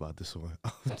asked me about this one.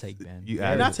 I'll take Ben. You You're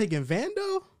added not it. taking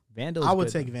Vando? Vando's I would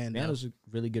good. take Vando. Vando's a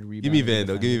really good rebounder. Give me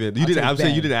Vando. Give me Vando. You didn't. I'm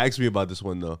saying you didn't ask me about this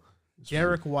one though.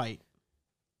 Jarek White.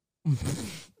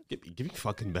 Give me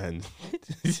fucking Ben.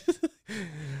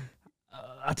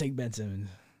 I'll take Ben Simmons.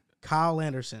 Kyle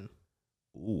Anderson.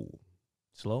 Ooh,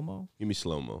 Slow mo. give me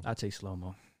slow mo. I'll take slow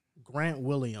mo. Grant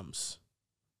Williams.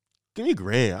 Give me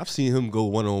Grant. I've seen him go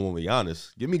one on one with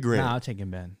Giannis. Give me Grant. Nah, I'll take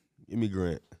him Ben. Give me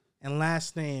Grant. And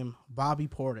last name, Bobby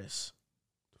Portis.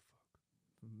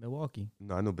 Milwaukee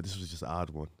No, I know, but this was just an odd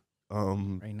one.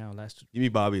 right now. Last Give me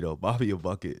Bobby though. Bobby a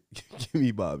bucket. Give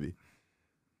me Bobby.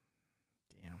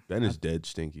 damn. Ben is dead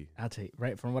stinky. I'll take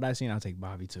right from what I've seen. I'll take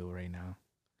Bobby too right now.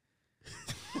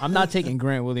 I'm not taking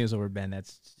Grant Williams over Ben.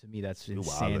 That's to me. That's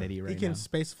insanity right He can now.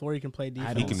 space the floor. He can play I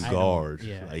defense. He don't- can I don't- guard.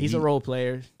 Yeah, Like, he's he- a role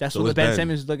player. That's So what is Ben Ben.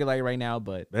 Simmons is looking like right now.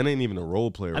 But Ben ain't even a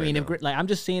role player. I mean, right if I'm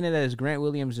just seeing it as Grant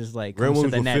Williams is like Grant comes to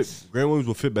Williams the will Nets. fit. Grant Williams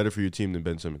will fit better for your team than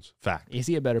Ben Simmons. Fact. Is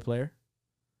he a better player?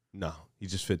 No, he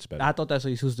just fits better. I thought that's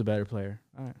who's the better player.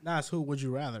 All right. Nah, it's who would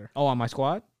you rather? Oh, on my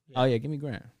squad? Oh yeah, give me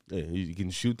Grant. Yeah, he can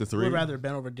shoot the Who three. would rather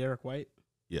Ben over Derek White?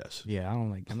 Yes. Yeah,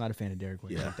 I'm not a fan of Derek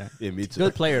White like that. Yeah, me too.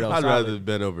 Good player though. I'd solid. rather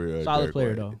Ben over Solid Derek player,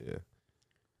 White. though. Yeah.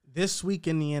 This week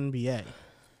in the NBA.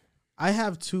 I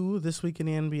have two this week in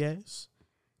the NBAs.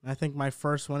 And I think my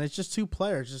first one, it's just two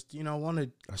players. Just, want to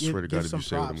I swear to God, if you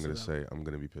say what I'm going to say, I'm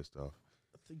going to be pissed off.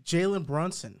 Jalen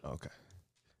Brunson. Okay.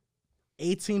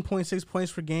 18.6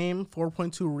 points per game,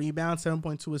 4.2 rebounds,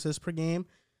 7.2 assists per game.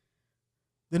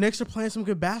 The Knicks are playing some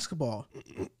good basketball.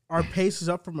 Our pace is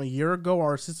up from a year ago.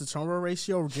 Our assist-to-turnover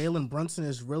ratio, Jalen Brunson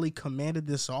has really commanded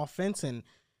this offense, and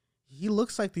he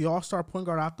looks like the all-star point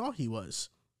guard I thought he was.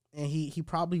 And he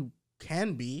probably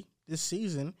can be this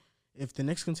season if the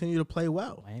Knicks continue to play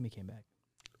well. Miami came back.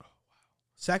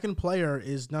 Second player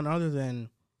is none other than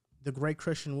the great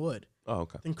Christian Wood. Oh,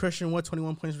 okay. I think Christian Wood,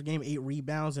 21 points per game, 8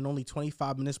 rebounds, and only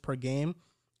 25 minutes per game.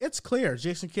 It's clear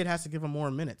Jason Kidd has to give him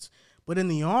more minutes. But in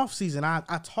the offseason,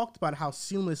 I talked about how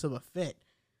seamless of a fit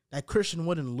that Christian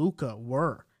Wood and Luka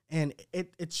were. And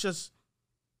it's just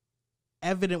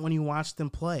evident when you watch them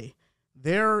play.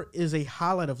 There is a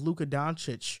highlight of Luka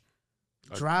Doncic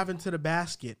driving to the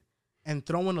basket, and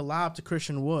throwing a lob to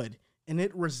Christian Wood, and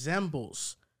it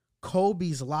resembles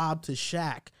Kobe's lob to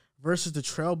Shaq versus the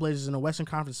Trailblazers in the Western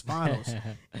Conference Finals.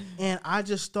 And I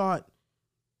just thought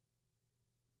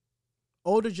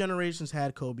older generations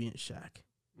had Kobe and Shaq.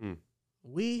 Mm.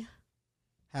 We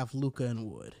have Luka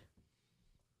and Wood.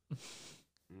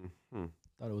 Mm-hmm.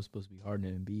 Thought it was supposed to be Harden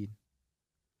and Embiid.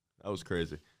 That was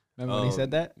crazy. Remember when he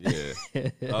said that?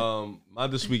 Yeah. My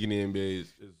this week in the NBA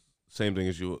is same thing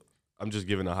as you. I'm just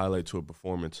giving a highlight to a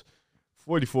performance.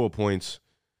 44 points,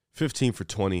 15 for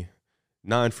 20,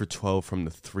 9 for 12 from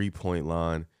the 3-point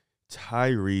line.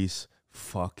 Tyrese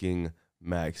fucking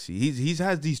Maxey. He's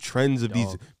has these trends of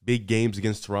these big games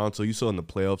against Toronto. You saw in the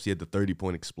playoffs, he had the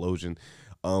 30-point explosion.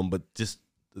 But just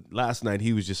last night,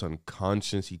 he was just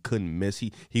unconscious. He couldn't miss.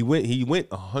 He went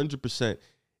 100%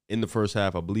 in the first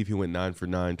half. I believe he went 9 for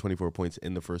 9, 24 points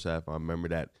in the first half. I remember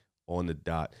that on the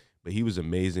dot. But he was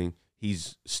amazing.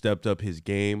 He's stepped up his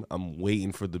game. I'm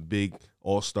waiting for the big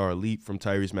all-star leap from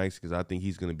Tyrese Maxey because I think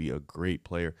he's going to be a great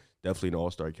player, definitely an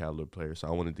all-star caliber player. So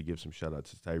I wanted to give some shout-outs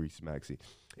to Tyrese Maxey.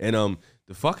 And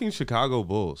the fucking Chicago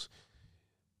Bulls,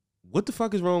 what the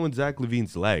fuck is wrong with Zach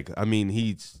LaVine's leg? I mean,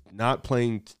 he's not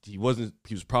playing. He was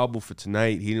probable for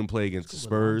tonight. He didn't play against the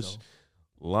Spurs.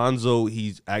 Lonzo,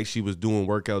 he actually was doing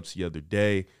workouts the other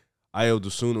day. Ayo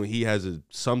Dosunmu, he has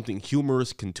something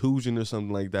humorous contusion or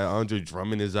something like that. Andre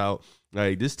Drummond is out.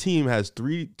 Like, this team has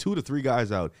 2 to 3 guys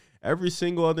out every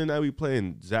single other night we play.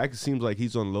 And Zach seems like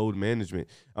he's on load management.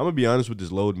 I'm gonna be honest with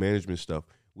this load management stuff.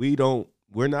 We're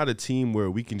not a team where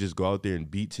we can just go out there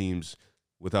and beat teams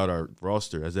without our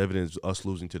roster, as evidence of us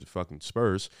losing to the fucking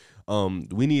Spurs.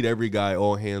 We need every guy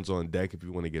all hands on deck if we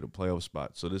want to get a playoff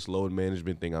spot. So this load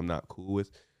management thing I'm not cool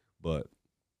with, but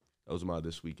that was my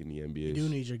this week in the NBA. You do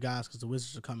need your guys because the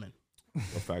Wizards are coming. No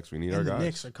facts, we need and our the guys. The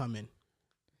Knicks are coming.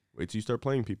 Wait till you start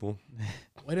playing people.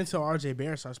 Wait until RJ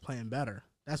Barrett starts playing better.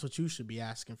 That's what you should be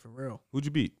asking for real. Who'd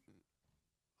you beat?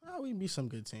 Well, we can beat some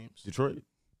good teams. Detroit?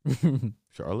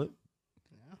 Charlotte?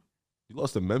 Yeah. You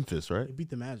lost to Memphis, right? We beat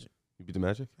the Magic. You beat the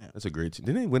Magic? Yeah. That's a great team.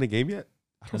 Didn't they win a game yet?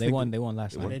 They won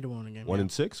last night. They did win a game.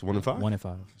 1-6? 1-5?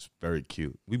 1-5. It's very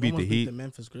cute. We We beat the Heat. The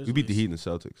Memphis Grizzlies. We beat the Heat and the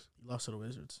Celtics. You lost to the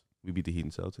Wizards. We beat the Heat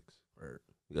and Celtics. Word.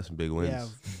 We got some big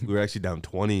wins. We were actually down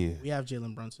 20. We have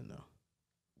Jalen Brunson, though.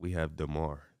 We have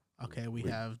DeMar. Okay, we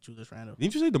have Julius Randle.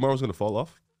 Didn't you say DeMar was going to fall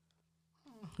off?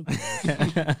 I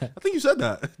think you said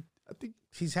that. I think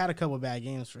He's had a couple of bad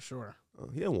games for sure.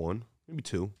 he had 1, maybe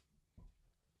 2.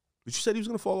 But you said he was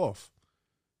going to fall off.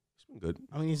 He's been good.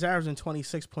 I mean, he's averaging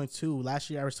 26.2. Last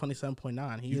year, averaged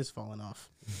 27.9. He is falling off.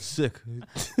 Sick.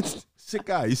 Sick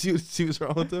guy. You see what's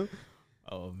wrong with him?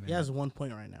 Oh, man. He has 1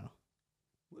 point right now.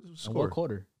 What is the In score? what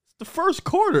quarter? It's the first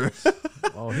quarter.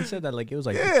 Oh, he said that like it was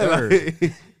like the Yeah, third.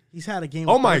 like, He's had a game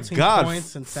oh with my 13 God.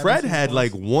 points and Fred 17 had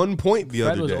like points. 1 point the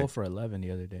Fred other was day. 0 for 11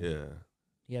 the other day. Yeah.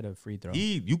 He had a free throw.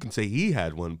 You can say he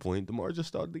had 1 point. DeMar just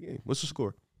started the game. What's the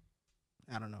score?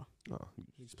 I don't know. Oh,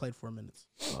 He just played 4 minutes.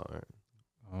 all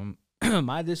right.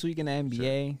 My this week in the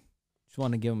NBA, just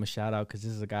want to give him a shout out because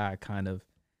this is a guy I kind of,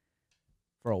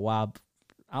 for a while,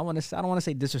 I don't want to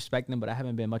say disrespect him, but I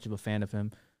haven't been much of a fan of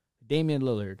him. Damian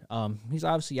Lillard. He's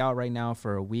obviously out right now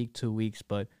for a week, 2 weeks,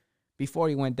 but before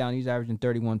he went down, he was averaging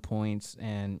 31 points,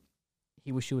 and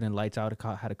he was shooting lights out.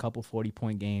 Had a couple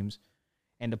 40-point games.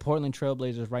 And the Portland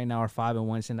Trailblazers right now are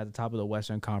 5-1, sitting at the top of the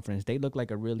Western Conference. They look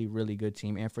like a really, really good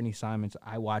team. Anthony Simons,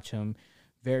 I watch him.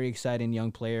 Very exciting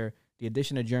young player. The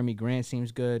addition of Jeremy Grant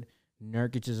seems good.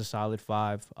 Nurkic is a solid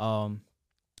 5. So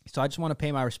I just want to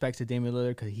pay my respects to Damian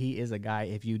Lillard because he is a guy,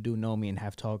 if you do know me and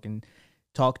have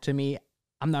talked to me,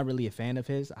 I'm not really a fan of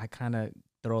his. I kind of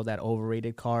throw that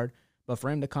overrated card. But for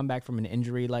him to come back from an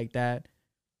injury like that,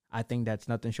 I think that's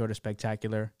nothing short of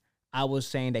spectacular. I was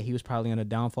saying that he was probably on a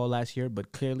downfall last year,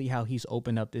 but clearly how he's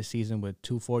opened up this season with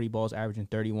 240 balls, averaging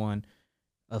 31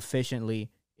 efficiently,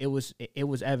 it was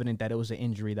evident that it was an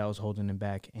injury that was holding him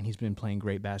back, and he's been playing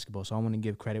great basketball. So I want to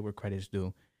give credit where credit's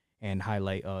due and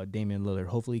highlight Damian Lillard.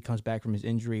 Hopefully he comes back from his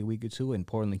injury a week or two, and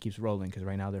Portland keeps rolling because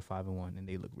right now they're 5-1, and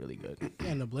they look really good. Yeah,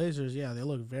 and the Blazers, they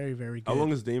look very, very good. How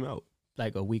long is Dame out?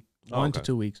 Like a week, Oh, 1 to okay.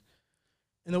 2 weeks.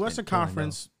 In the Western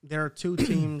Conference, there are 2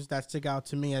 teams that stick out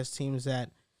to me as teams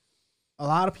that a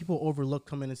lot of people overlook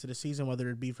coming into the season, whether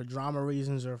it be for drama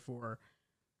reasons or for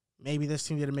maybe this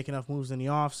team didn't make enough moves in the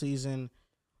offseason.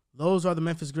 Those are the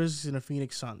Memphis Grizzlies and the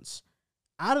Phoenix Suns.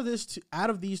 Out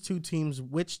of these 2 teams,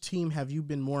 which team have you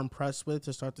been more impressed with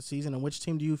to start the season, and which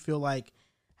team do you feel like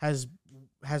has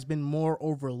been more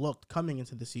overlooked coming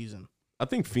into the season? I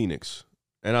think Phoenix.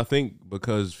 And I think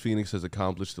because Phoenix has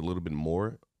accomplished a little bit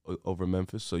more over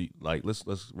Memphis. So,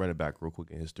 let's run it back real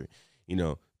quick in history.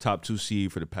 Top 2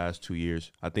 seed for the past 2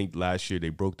 years. I think last year they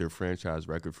broke their franchise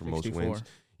record for 64. most wins.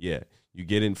 Yeah, you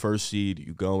get in first seed,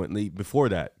 you go and lead. Before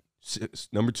that,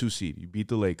 number 2 seed, you beat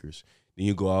the Lakers. Then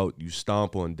you go out, you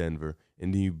stomp on Denver,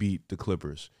 and then you beat the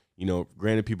Clippers.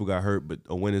 Granted, people got hurt, but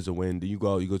a win is a win. Then you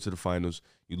go out, you go to the finals,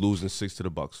 you lose in 6 to the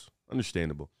Bucks.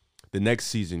 Understandable. The next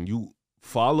season, you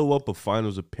follow up a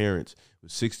finals appearance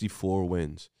with 64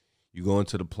 wins. You go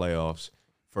into the playoffs,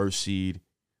 first seed.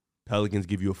 Pelicans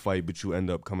give you a fight, but you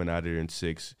end up coming out of there in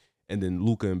 6. And then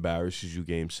Luka embarrasses you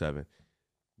game 7.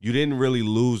 You didn't really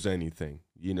lose anything.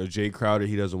 Jay Crowder,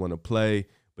 he doesn't want to play.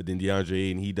 But then DeAndre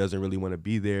Ayton, he doesn't really want to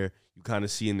be there. You kind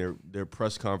of see in their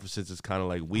press conferences, it's kind of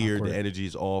like weird. Awkward. The energy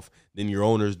is off. Then your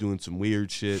owner's doing some weird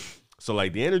shit. So,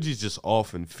 the energy is just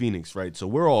off in Phoenix, right? So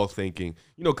we're all thinking,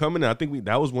 coming in, I think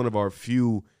that was one of our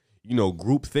few,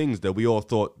 group things that we all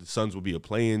thought the Suns would be a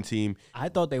play-in team. I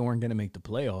thought they weren't going to make the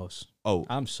playoffs. Oh.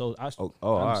 I'm so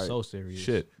serious.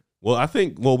 Shit.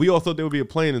 Well, we all thought they would be a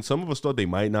play-in, and some of us thought they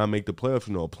might not make the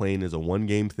playoffs. A play-in is a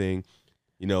one-game thing,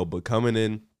 but coming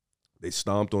in, they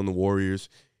stomped on the Warriors.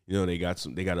 They got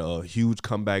a huge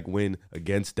comeback win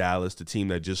against Dallas, the team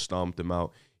that just stomped them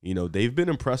out. They've been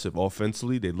impressive.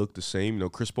 Offensively, they look the same.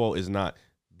 Chris Paul is not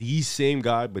the same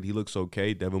guy, but he looks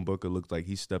okay. Devin Booker looks like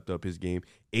he stepped up his game.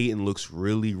 Ayton looks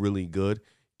really, really good.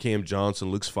 Cam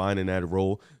Johnson looks fine in that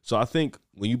role. So I think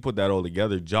when you put that all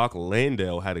together, Jock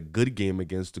Landale had a good game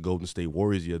against the Golden State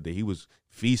Warriors the other day. He was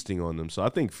feasting on them. So I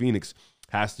think Phoenix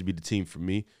has to be the team for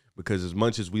me. Because as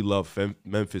much as we love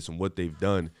Memphis and what they've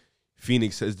done,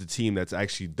 Phoenix is the team that's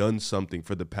actually done something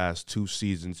for the past 2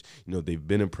 seasons. They've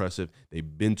been impressive.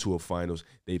 They've been to a finals.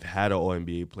 They've had an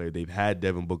All-NBA player. They've had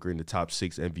Devin Booker in the top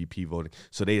 6 MVP voting.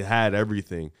 So they had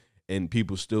everything. And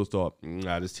people still thought,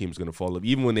 this team's going to fall off.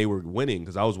 Even when they were winning,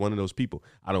 because I was one of those people,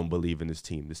 I don't believe in this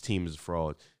team. This team is a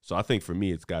fraud. So I think for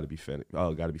me, it's got to be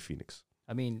Phoenix.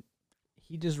 I mean,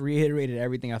 he just reiterated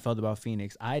everything I felt about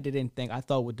Phoenix. I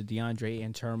thought with the DeAndre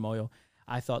and turmoil,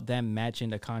 I thought them matching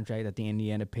the contract that the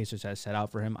Indiana Pacers had set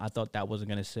out for him, I thought that wasn't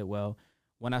going to sit well.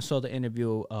 When I saw the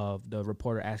interview of the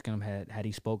reporter asking him had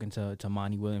he spoken to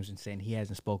Monty Williams and saying he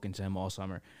hasn't spoken to him all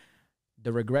summer,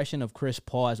 the regression of Chris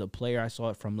Paul as a player, I saw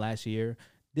it from last year.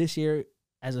 This year,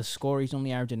 as a scorer, he's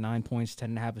only averaging 9 points,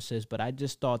 10.5 assists, but I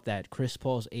just thought that Chris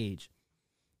Paul's age,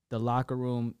 the locker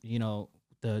room,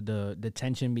 the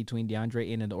tension between DeAndre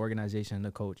Ayton and the organization and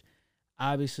the coach.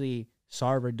 Obviously,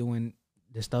 Sarver doing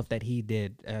the stuff that he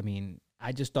did. I mean,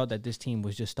 I just thought that this team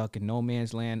was just stuck in no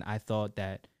man's land. I thought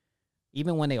that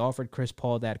even when they offered Chris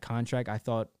Paul that contract, I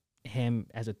thought him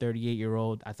as a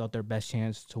 38-year-old, I thought their best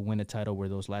chance to win a title were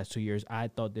those last 2 years. I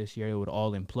thought this year it would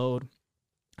all implode.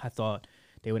 I thought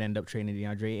they would end up trading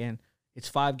DeAndre Ayton. It's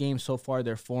 5 games so far.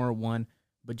 They're 4-1.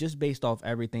 But just based off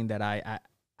everything that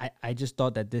I just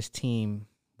thought that this team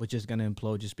was just going to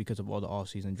implode just because of all the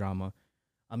offseason drama.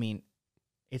 I mean,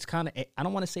 it's kind of, I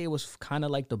don't want to say it was kind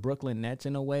of like the Brooklyn Nets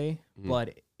in a way,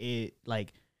 but it,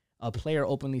 like, a player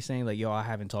openly saying, like, yo, I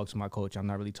haven't talked to my coach. I'm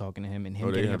not really talking to him. And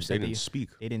him getting upset. They didn't speak.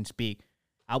 They didn't speak.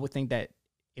 I would think that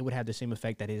it would have the same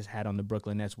effect that it has had on the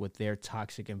Brooklyn Nets with their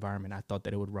toxic environment. I thought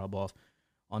that it would rub off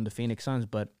on the Phoenix Suns.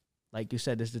 But like you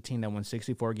said, this is the team that won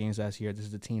 64 games last year. This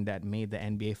is the team that made the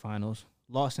NBA Finals.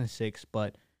 Lost in 6,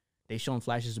 but they've shown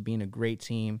flashes of being a great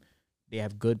team. They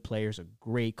have good players, a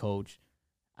great coach.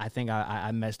 I think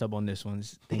I messed up on this one,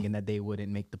 thinking that they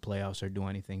wouldn't make the playoffs or do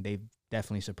anything. They've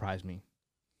definitely surprised me.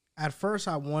 At first,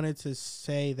 I wanted to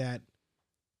say that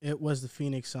it was the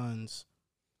Phoenix Suns.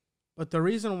 But the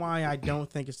reason why I don't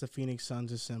think it's the Phoenix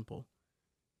Suns is simple.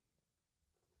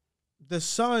 The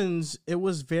Suns, it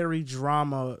was very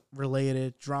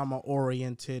drama-related,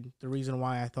 drama-oriented, the reason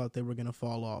why I thought they were going to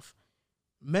fall off.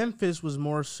 Memphis was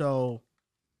more so,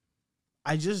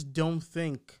 I just don't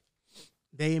think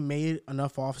they made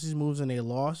enough offseason moves and they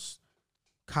lost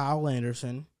Kyle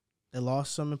Anderson. They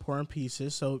lost some important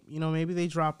pieces, so, maybe they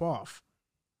drop off.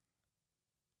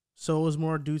 So it was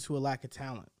more due to a lack of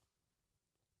talent.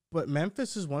 But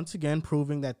Memphis is once again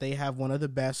proving that they have one of the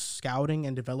best scouting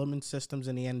and development systems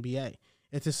in the NBA.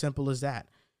 It's as simple as that.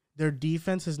 Their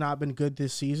defense has not been good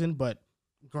this season, but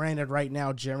granted, right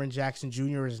now, Jaren Jackson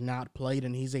Jr. is not played,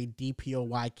 and he's a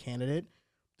DPOY candidate.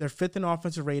 They're 5th in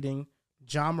offensive rating.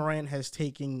 John Morant has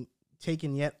taken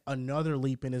yet another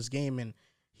leap in his game, and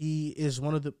he's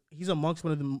amongst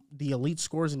one of the elite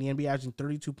scorers in the NBA, averaging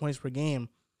 32 points per game.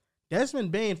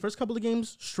 Desmond Bane, first couple of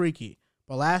games, streaky.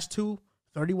 But last 2,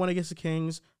 31 against the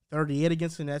Kings, 38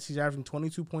 against the Nets. He's averaging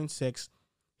 22.6.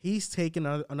 He's taken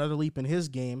another leap in his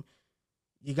game.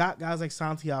 You got guys like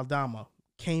Santi Aldama,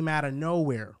 came out of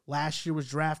nowhere. Last year was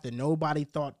drafted. Nobody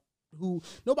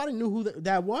knew who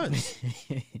that was.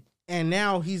 And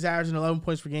now he's averaging 11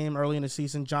 points per game early in the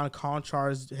season. John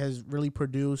Conchar has really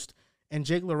produced. And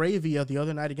Jake LaRavia the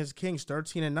other night against the Kings,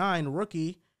 13-9,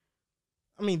 rookie.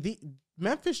 I mean,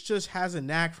 Memphis just has a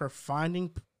knack for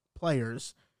finding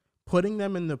players, putting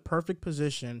them in the perfect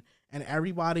position, and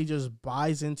everybody just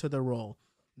buys into the role.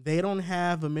 They don't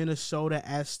have a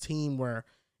Minnesota-esque team where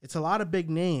it's a lot of big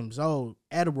names. Oh,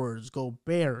 Edwards,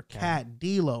 Gobert, Cat,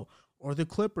 D'Lo, or the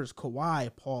Clippers, Kawhi,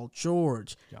 Paul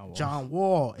George, John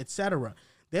Wall, etc.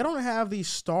 They don't have these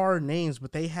star names,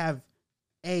 but they have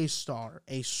a star,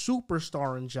 a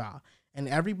superstar in Ja. And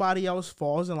everybody else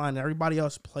falls in line. Everybody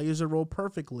else plays a role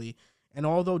perfectly. And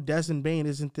although Desmond Bane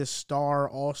isn't this star,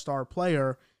 all-star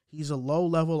player, he's a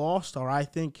low-level all-star. I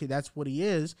think that's what he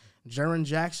is. Jaren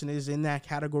Jackson is in that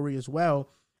category as well.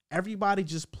 Everybody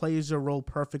just plays their role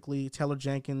perfectly. Taylor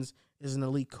Jenkins is an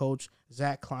elite coach.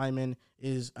 Zach Kleiman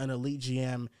is an elite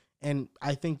GM. And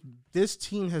I think this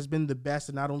team has been the best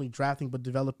at not only drafting but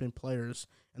developing players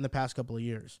in the past couple of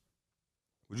years.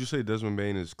 Would you say Desmond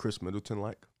Bane is Chris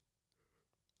Middleton-like?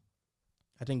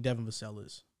 I think Devin Vassell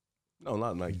is. No,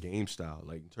 not like game style.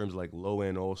 Like in terms of like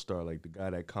low-end all-star, like the guy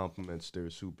that complements their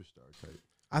superstar type.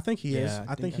 I think he is.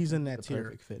 I think he's in that the tier.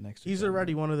 perfect fit next to He's Kevin.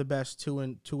 already one of the best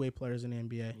two-way players in the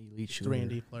NBA. Elite shooter.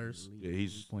 3-and-D players. Yeah,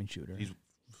 he's point shooter. He's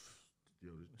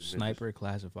Sniper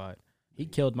classified. He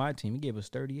killed my team. He gave us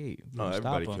 38. No,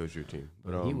 everybody kills your team.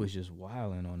 But he was just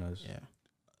wilding on us. Yeah.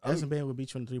 Desmond Bane would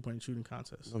beat you in the three-point shooting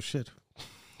contest. No shit.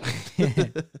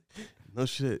 No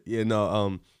shit. Yeah,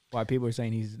 no. Why people are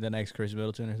saying he's the next Chris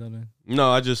Middleton or something?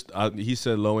 No, he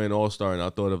said low end all star, and I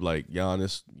thought of like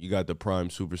Giannis. You got the prime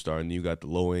superstar, and you got the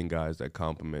low end guys that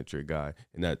complement your guy.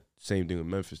 And that same thing with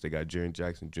Memphis. They got Jaren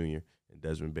Jackson Jr. and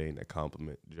Desmond Bane that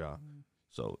complement Ja.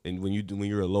 So, and when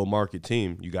you're a low market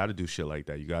team, you got to do shit like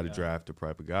that. You got to draft the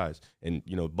type of guys. And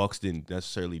Bucks didn't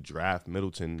necessarily draft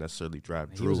Middleton, necessarily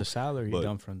draft Drew. He was a salary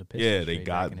dump from the Pistons. Yeah, they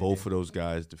got both of those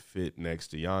guys to fit next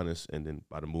to Giannis, and then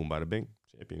bada boom, bada bing,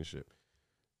 championship.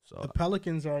 So the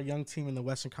Pelicans are a young team in the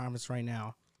Western Conference right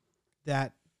now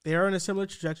that they're in a similar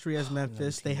trajectory as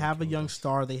Memphis. They have a young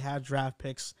star. They have draft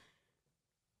picks.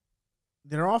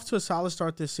 They're off to a solid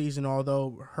start this season,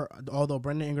 although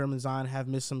Brandon Ingram and Zion have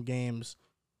missed some games.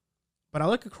 But I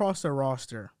look across their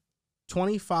roster,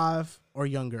 25 or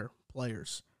younger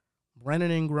players.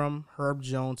 Brandon Ingram, Herb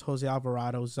Jones, Jose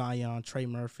Alvarado, Zion, Trey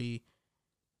Murphy,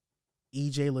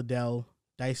 E.J. Liddell,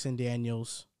 Dyson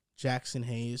Daniels, Jackson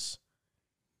Hayes.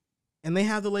 And they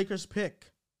have the Lakers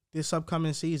pick this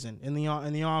upcoming season, in the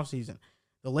offseason.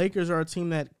 The Lakers are a team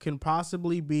that can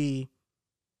possibly be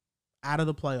out of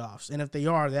the playoffs. And if they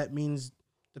are, that means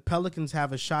the Pelicans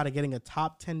have a shot at getting a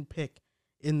top 10 pick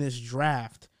in this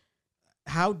draft.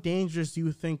 How dangerous do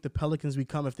you think the Pelicans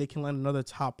become if they can land another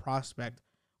top prospect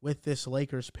with this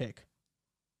Lakers pick?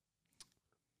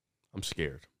 I'm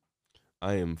scared.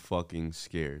 I am fucking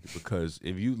scared because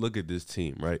if you look at this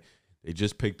team, right, they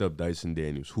just picked up Dyson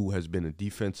Daniels, who has been a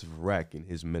defensive wreck in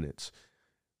his minutes.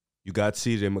 You got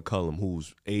C.J.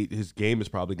 McCollum, his game is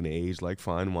probably going to age like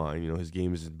fine wine. His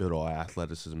game is built off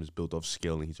athleticism, is built off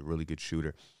skill, and he's a really good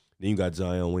shooter. Then you got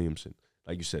Zion Williamson.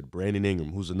 Like you said, Brandon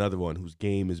Ingram, who's another one whose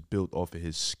game is built off of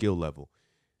his skill level.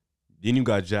 Then you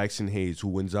got Jackson Hayes, who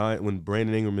when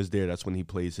Brandon Ingram is there, that's when he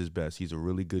plays his best. He's a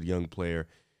really good young player.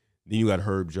 Then you got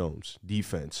Herb Jones,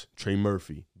 defense. Trey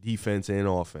Murphy, defense and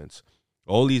offense.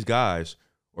 All these guys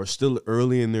are still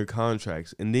early in their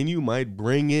contracts. And then you might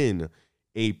bring in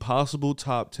a possible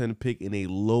top 10 pick in a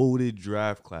loaded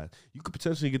draft class. You could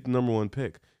potentially get the number 1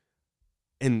 pick.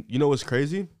 And you know what's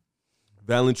crazy?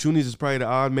 Valanciunas is probably the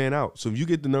odd man out. So if you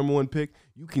get the number 1 pick,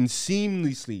 you can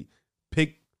seamlessly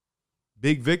pick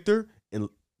Big Victor, and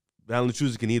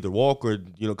Valanciunas can either walk or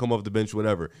come off the bench,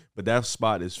 whatever. But that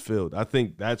spot is filled. I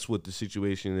think that's what the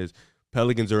situation is.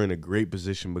 Pelicans are in a great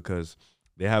position because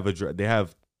they have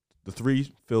the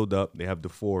 3 filled up. They have the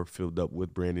 4 filled up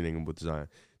with Brandon Ingram, with Zion.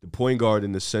 The point guard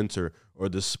in the center are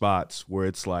the spots where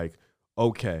it's like,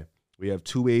 okay, we have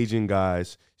 2 aging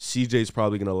guys. CJ's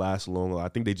probably going to last longer. I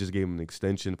think they just gave him an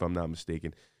extension, if I'm not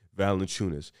mistaken.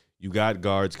 Valanciunas. You got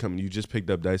guards coming. You just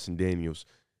picked up Dyson Daniels,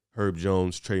 Herb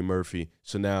Jones, Trey Murphy.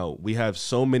 So now we have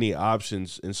so many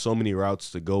options and so many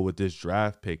routes to go with this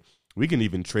draft pick. We can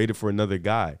even trade it for another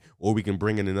guy, or we can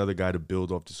bring in another guy to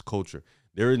build off this culture.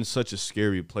 They're in such a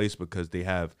scary place because they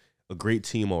have a great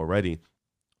team already,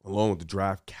 along with the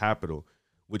draft capital,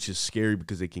 which is scary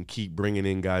because they can keep bringing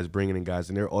in guys,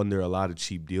 and they're under a lot of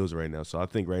cheap deals right now. So I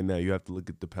think right now you have to look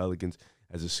at the Pelicans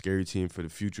as a scary team for the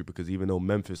future because even though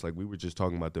Memphis, like we were just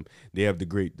talking about them, they have the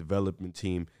great development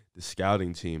team, the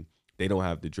scouting team, they don't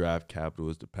have the draft capital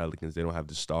as the Pelicans. They don't have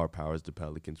the star power as the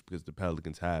Pelicans because the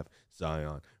Pelicans have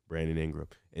Zion, Brandon Ingram,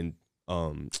 and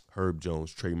Herb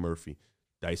Jones, Trey Murphy,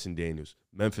 Dyson Daniels.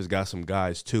 Memphis got some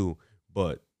guys too,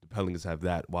 but the Pelicans have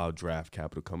that wild draft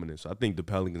capital coming in. So I think the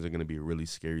Pelicans are going to be a really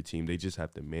scary team. They just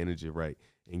have to manage it right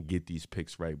and get these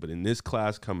picks right. But in this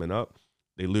class coming up,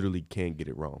 they literally can't get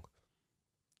it wrong.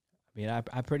 I mean,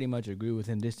 I pretty much agree with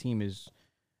him. This team is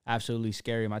absolutely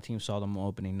scary. My team saw them on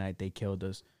opening night. They killed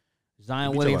us.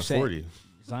 Zion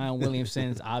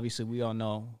Williamson's obviously, we all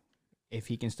know, if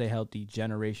he can stay healthy,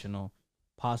 generational,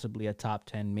 possibly a top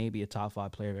 10, maybe a top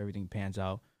 5 player if everything pans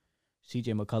out.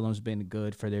 CJ McCollum's been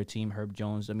good for their team. Herb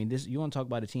Jones. I mean, you want to talk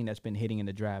about a team that's been hitting in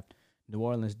the draft. New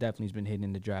Orleans definitely has been hitting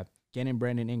in the draft. Getting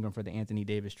Brandon Ingram for the Anthony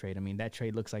Davis trade. I mean, that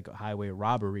trade looks like a highway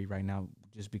robbery right now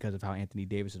just because of how Anthony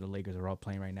Davis and the Lakers are all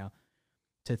playing right now.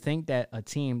 To think that a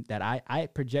team that I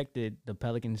projected the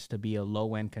Pelicans to be a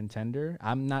low-end contender,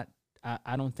 I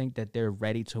don't think that they're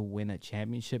ready to win a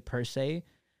championship per se,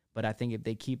 but I think if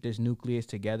they keep this nucleus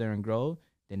together and grow,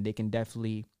 then they can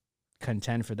definitely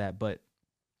contend for that. But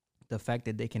the fact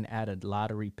that they can add a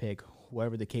lottery pick,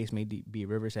 whoever the case may be,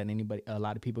 Rivers and anybody, a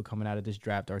lot of people coming out of this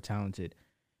draft are talented.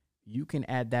 You can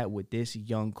add that with this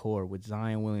young core, with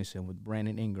Zion Williamson, with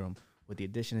Brandon Ingram, with the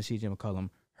addition of CJ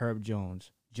McCollum, Herb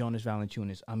Jones, Jonas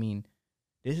Valanciunas. I mean,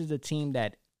 this is a team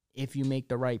that if you make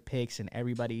the right picks and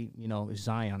everybody, if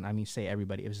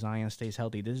Zion stays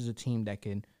healthy, this is a team that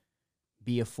can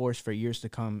be a force for years to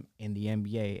come in the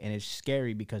NBA. And it's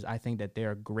scary because I think that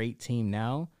they're a great team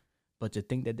now, but to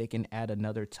think that they can add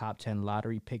another top 10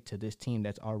 lottery pick to this team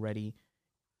that's already,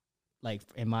 like,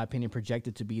 in my opinion,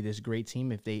 projected to be this great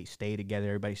team, if they stay together,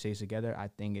 everybody stays together, I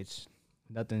think it's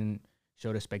nothing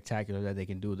short of spectacular that they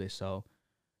can do this. So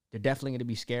they're definitely going to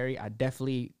be scary.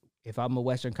 If I'm a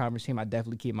Western Conference team, I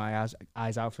definitely keep my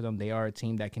eyes out for them. They are a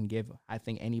team that can give, I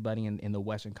think, anybody in the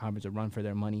Western Conference a run for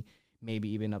their money, maybe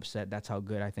even upset. That's how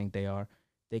good I think they are.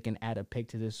 They can add a pick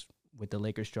to this with the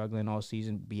Lakers struggling all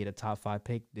season, be it a top 5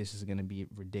 pick. This is going to be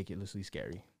ridiculously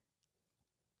scary.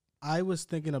 I was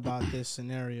thinking about this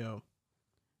scenario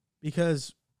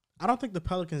because I don't think the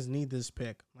Pelicans need this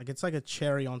pick. Like, it's like a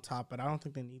cherry on top, but I don't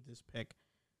think they need this pick.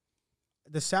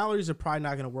 The salaries are probably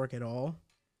not going to work at all,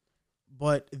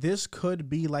 but this could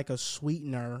be like a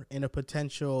sweetener in a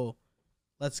potential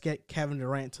let's get Kevin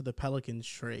Durant to the Pelicans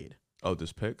trade. Oh,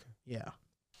 this pick? Yeah.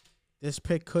 This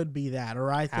pick could be that,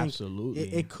 or I think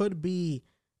absolutely it could be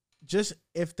just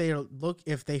if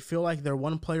they feel like they're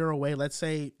one player away. Let's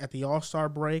say at the All-Star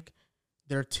break,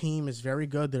 their team is very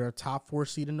good. They're a top 4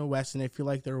 seed in the West, and they feel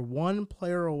like they're one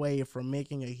player away from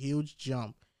making a huge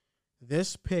jump.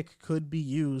 This pick could be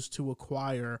used to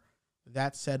acquire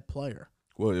that said player.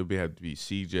 Well, it'll have to be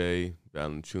CJ,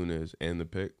 Valanciunas, and the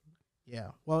pick. Yeah.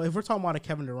 Well, if we're talking about a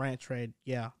Kevin Durant trade,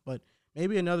 yeah, but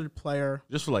maybe another player.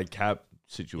 Just for like cap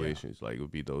situations, like it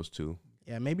would be those two.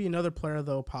 Yeah, maybe another player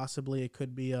though. Possibly it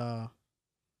could be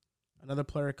another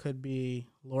player. Could be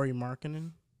Lauri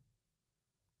Markkanen.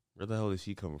 Where the hell is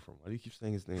he coming from? Why do you keep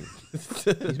saying his name?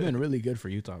 He's been really good for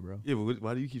Utah, bro. Yeah, but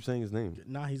why do you keep saying his name?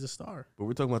 Nah, he's a star. But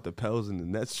we're talking about the Pels and the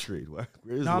Nets trade.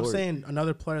 Where's I'm saying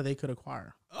another player they could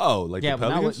acquire. Oh, like yeah, the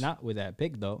Pelicans? but not with that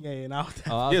pick though. Yeah, not with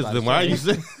that. Oh, Yes, then why are you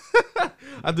saying?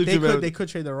 I thought they could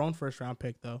trade their own first round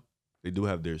pick though. They do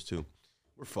have theirs too.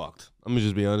 We're fucked. I'm gonna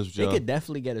just be honest with you. They could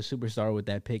definitely get a superstar with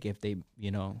that pick if they,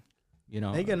 they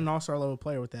get an all-star level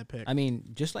player with that pick. I mean,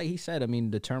 just like he said, I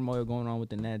mean, the turmoil going on with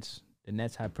the Nets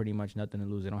have pretty much nothing to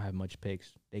lose. They don't have much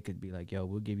picks. They could be like, yo,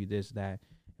 we'll give you this, that,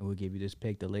 and we'll give you this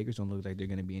pick. The Lakers don't look like they're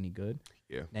going to be any good.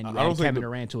 Yeah. Then you add Kevin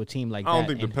Durant to a team like that. I don't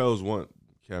think the Pels want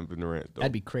Kevin Durant, though.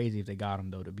 That'd be crazy if they got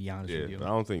him, though, to be honest with you.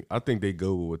 But I think they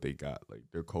go with what they got, like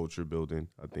their culture building.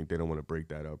 I think they don't want to break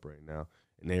that up right now.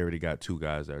 And they already got 2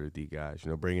 guys that are the guys.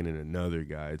 Bringing in another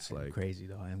guy, it's like crazy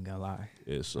though. I ain't gonna lie.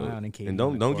 Yeah, so and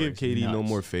don't give KD no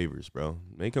more favors, bro.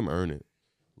 Make him earn it,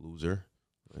 loser.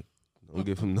 Like, don't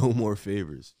give him no more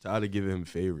favors. Tired of giving him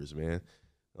favors, man.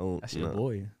 That's your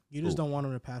boy. You just don't want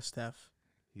him to pass Steph.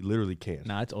 He literally can't.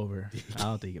 Nah, it's over. I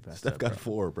don't think he passed Steph got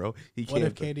 4, bro. He what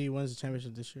can't. What if KD wins the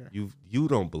championship this year? You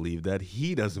don't believe that.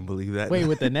 He doesn't believe that. Wait,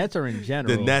 with the Nets or in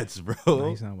general? The Nets, bro. No,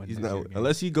 he's not winning.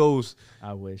 Unless he goes.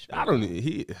 I wish. I don't.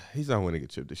 He's not winning a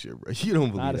chip this year, bro. You don't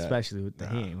believe not that. Especially with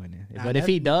he ain't winning. But if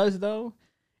he does, though,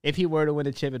 if he were to win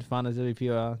a chip at Finals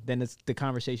MVP, then the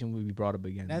conversation would be brought up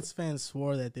again. Nets fans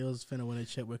swore that they was finna win a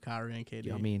chip with Kyrie and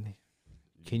KD. I mean,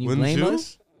 can you blame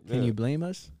us? Can you blame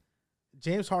us?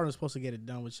 James Harden was supposed to get it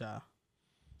done with y'all.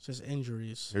 It's just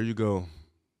injuries. Here you go.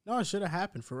 No, it should have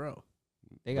happened for real.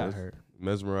 They got hurt.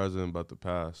 Mesmerizing about the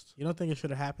past. You don't think it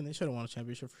should have happened? They should have won a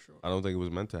championship for sure. I don't think it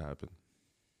was meant to happen.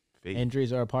 Fate.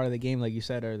 Injuries are a part of the game, like you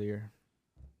said earlier.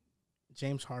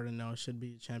 James Harden, though, should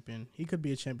be a champion. He could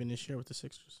be a champion this year with the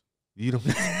Sixers. You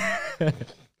don't.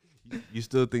 You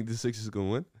still think the Sixers gonna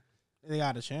win? They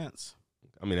got a chance.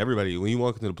 I mean, everybody. When you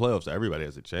walk into the playoffs, everybody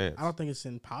has a chance. I don't think it's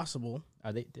impossible.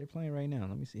 They're playing right now.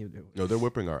 Let me see if they're. No, they're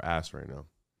whipping our ass right now.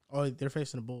 Oh, they're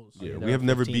facing the Bulls. Yeah, they're we have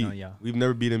never 15 beat. on y'all. We've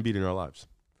never beat Embiid in our lives.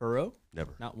 For real?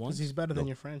 Never. Not Because once. he's better than No.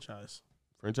 your franchise.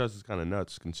 Franchise is kind of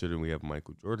nuts considering we have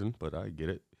Michael Jordan, but I get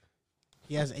it.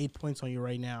 He has 8 points on you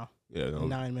right now Yeah, no, in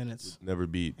 9 minutes. never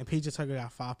beat. And PJ Tucker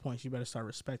got 5 points. You better start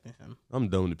respecting him. I'm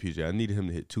done with PJ. I needed him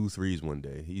to hit 2 threes one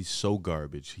day. He's so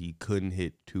garbage. He couldn't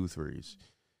hit 2 threes.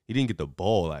 He didn't get the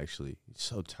ball, actually. He's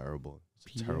so terrible.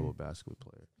 He's a terrible basketball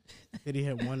player. Did he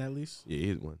hit one at least? Yeah, he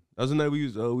hit one. That was the night we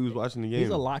was watching the game. He's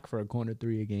a lock for a corner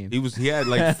 3 a game. He had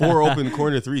like 4 open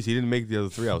corner threes. He didn't make the other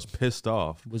 3. I was pissed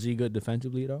off. Was he good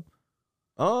defensively though?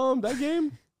 That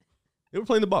game, they were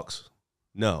playing the Bucks.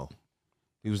 No,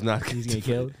 he was not. He's getting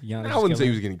killed. Giannis I wouldn't say he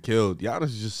killing was getting killed. Giannis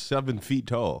is just 7 feet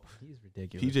tall. him? He's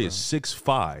ridiculous. PJ is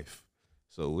 6'5".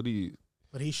 So what do you?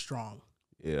 But he's strong.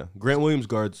 Yeah, Grant Williams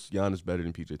guards Giannis better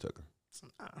than PJ Tucker.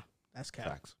 That's cap.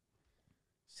 Facts.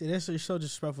 See, you're so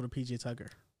disrespectful to PJ Tucker.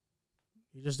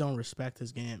 You just don't respect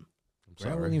his game. I'm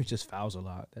Grant sorry. Williams just fouls a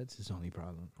lot. That's his only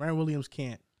problem. Grant Williams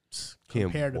can't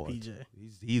compare to what? PJ.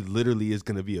 He literally is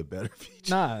gonna be a better PJ.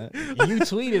 Nah, you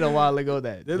tweeted a while ago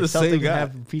that They're the same Celtics guy.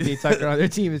 have PJ Tucker on their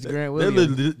team as Grant They're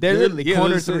Williams. They're literally yeah,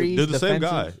 corner the same- threes. They're the same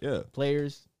guy. defensive Yeah,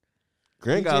 players.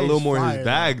 Grant got a PJ's little more in flyer, his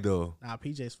bag though. Nah,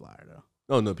 PJ's flyer though.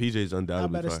 No, PJ's How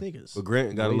undoubtedly better fine. sneakers? But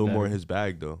Grant got a Way little more in better. his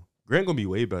bag though. Grant gonna be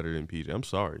way better than PJ. I'm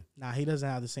sorry. Nah, he doesn't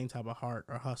have the same type of heart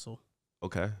or hustle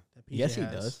Okay. that PJ Yes, he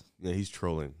has. does. Yeah, he's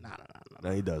trolling. Nah.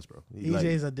 No, he does, bro. He,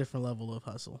 PJ's a different level of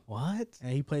hustle, What?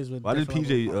 and he plays with. why did different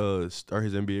level of PJ start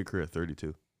his NBA career at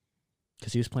 32?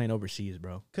 Because he was playing overseas,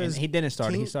 bro. And Because he didn't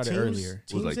start. He started earlier.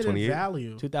 Teams like didn't 28?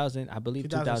 value. 2000, I believe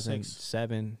 2006.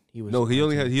 2007. He was. No, he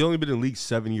on team. only been in the league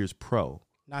 7 years pro.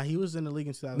 Nah, he was in the league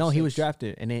in 2006. No, he was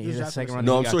drafted, and then He in was the drafted second for round.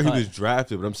 No, he I'm got sure he cut, was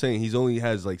drafted, but I'm saying he's only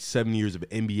has like 7 years of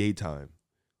NBA time.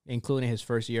 including his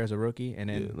first year as a rookie, and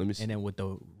then Yeah, let me see. and then with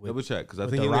the Double check because I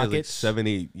with think the he only has like Rockets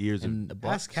 7-8 years. and the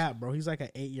That's Bucks. cap, bro. He's like an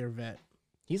 8-year vet.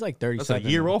 He's like That's 37. a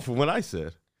year now. off from what I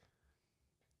said.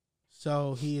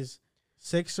 So he's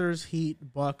Sixers, Heat,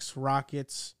 Bucks,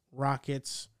 Rockets,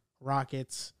 Raptors,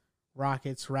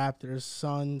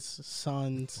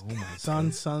 Suns, Oh my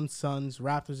Suns,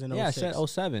 Raptors in 06. Yeah, I said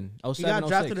 07. He 07, got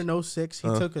drafted 06. in 06. He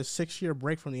took a 6-year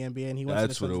break from the NBA, and he went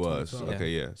That's to what the it Suns in was. 2012. Okay,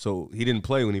 yeah. So he didn't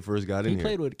play when he first got in He here.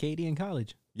 played with KD in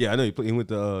college. Yeah, I know he went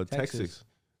to Texas. Texas.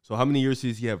 So how many years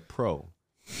does he have pro?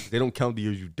 They don't count the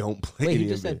years you don't play. Wait, in he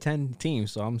the just NBA. had 10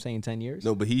 teams, so I'm saying 10 years.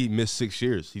 No, but he missed 6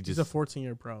 years. He He's just a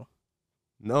 14-year pro.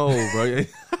 no, bro.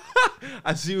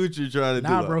 I see what you're trying to do.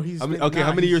 Nah, bro, he's I mean, been- okay, nah,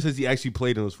 how many he's- years has he actually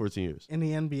played in those 14 years? In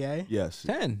the NBA. Yes.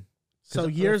 10. So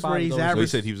 'Cause years where five of he's those- So he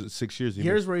averaged said he was at 6 years. He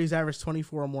years missed. where he's averaged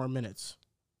 24 or more minutes.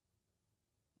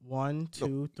 1, Oh.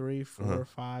 2, 3, 4, Uh-huh.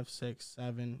 5, 6,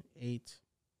 7, 8,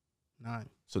 9.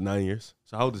 So 9 years.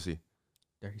 So how old is he?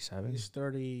 37. He's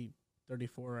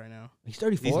 34 right now. He's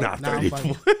 34. He's not Nah, I'm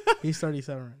 34. He's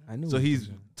 37 right now. I knew. So he he's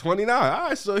was 29. All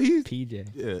right. So he's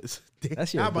PJ. yes.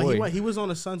 That's your Nah, boy. but he was on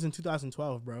the Suns in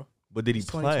 2012, bro. But did he He's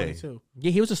play? 2022.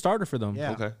 Yeah, he was a starter for them.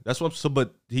 Yeah. Okay, that's what. So,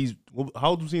 but he's how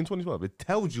old was he in 2012? It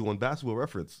tells you on Basketball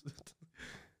Reference.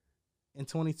 In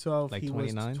 2012, Like he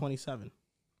 29? was 27.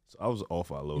 So I was off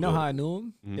by a little. You know bit. how I knew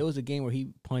him? Mhm. There was a game where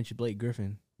he punched Blake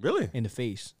Griffin Really? in the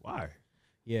face. Why?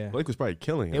 Yeah. Blake was probably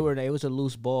killing him. It was a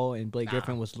loose ball, and Blake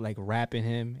Griffin was like rapping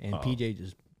him, and Oh. PJ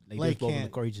just like Blake this ball from the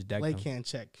can't- court, he just decked Blake him. can't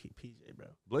check PJ, bro.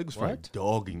 Blake was probably What?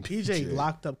 dogging PJ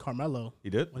locked up Carmelo He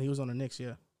did. when he was on the Knicks,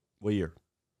 yeah. What year?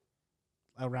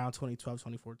 Around 2012,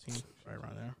 2014, right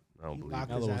around there. I don't He believe.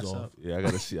 locked It. his Melo was ass off. up. Yeah, I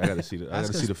gotta see. I gotta see the. I That's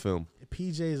gotta see the film.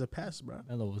 PJ is a pest, bro.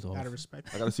 Melo was off. Gotta respect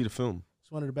I him. gotta see the film.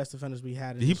 He's one of the best defenders we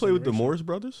had. Did he play with the Morris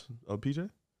brothers? PJ.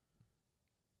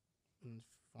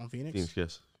 on Phoenix? Phoenix,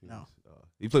 yes. No.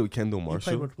 He played with Kendall He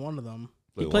Marshall. played with one of them.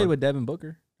 He played with Devin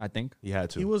Booker, I think. He had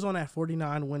to. He was on that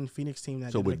 49 win Phoenix team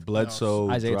that so didn't with make the Bledsoe,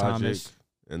 Isaiah Dragic, Thomas.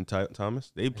 and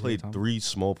Thomas, they played Thomas. 3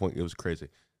 small point. It was crazy.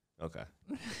 Okay.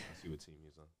 I see what team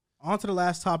he's on. playoffs. On to the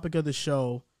last topic of the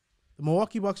show. The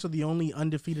Milwaukee Bucks are the only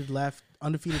undefeated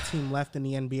team left in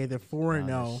the NBA. They're 4-0.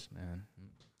 Nice, man.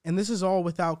 And this is all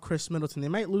without Chris Middleton. They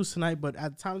might lose tonight, but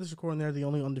at the time of this recording, they're the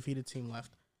only undefeated team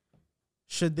left.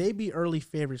 Should they be early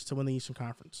favorites to win the Eastern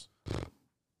Conference?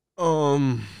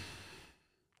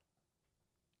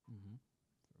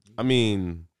 I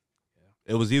mean,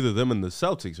 it was either them and the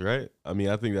Celtics, right? I mean,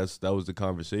 I think that was the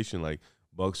conversation, like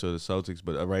Bucks or the Celtics.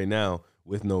 But right now,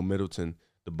 with no Middleton,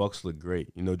 the Bucks look great.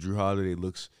 You know, Drew Holiday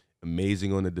looks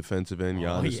amazing on the defensive end.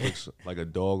 Giannis looks like a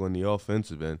dog on the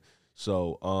offensive end.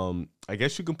 So, I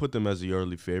guess you can put them as the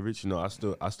early favorites. You know,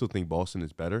 I still think Boston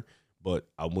is better, but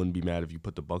I wouldn't be mad if you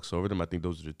put the Bucks over them. I think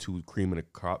those are the two cream of the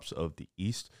crops of the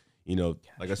East. You know,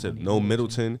 like I said, no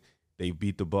Middleton. They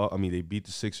beat they beat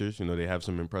the Sixers. You know, they have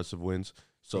some impressive wins.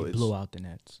 So they blew out the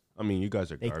Nets. I mean, you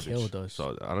guys are They garbage. killed us.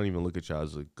 So I don't even look at y'all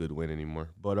as a good win anymore.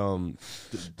 But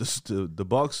the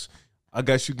Bucks, I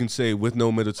guess you can say with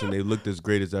no Middleton, they looked as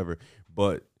great as ever.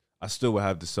 But I still would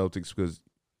have the Celtics because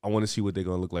I want to see what they're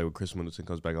going to look like when Chris Middleton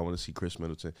comes back. I want to see Chris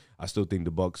Middleton. I still think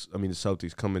the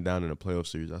Celtics coming down in a playoff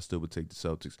series, I still would take the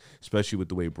Celtics, especially with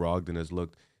the way Brogdon has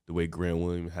looked, the way Grant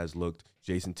Williams has looked.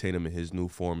 Jason Tatum in his new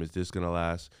form, is this going to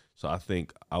last? So I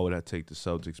think I would have to take the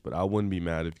Celtics, but I wouldn't be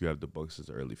mad if you have the Bucks as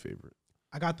early favorite.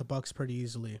 I got the Bucks pretty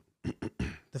easily.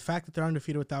 The fact that they're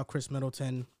undefeated without Chris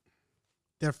Middleton,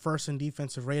 they're first in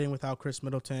defensive rating without Chris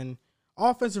Middleton.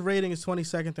 Offensive rating is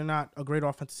 22nd. They're not a great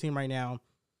offensive team right now.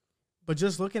 But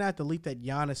just looking at the leap that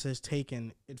Giannis has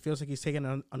taken, it feels like he's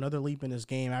taken another leap in his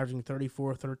game, averaging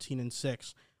 34, 13, and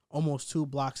 6, almost 2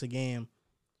 blocks a game.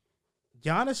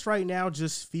 Giannis right now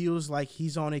just feels like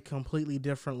he's on a completely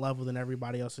different level than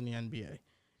everybody else in the NBA.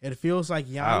 It feels like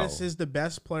Giannis is the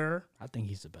best player. I think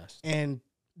he's the best. And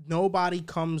nobody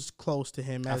comes close to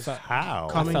him as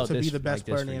coming to be the best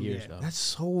player in the NBA. That's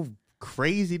so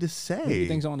crazy to say. Who do you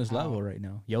think's on his level right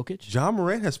now? Jokic? Ja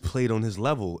Morant has played on his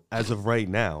level as of right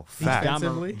now. Fact.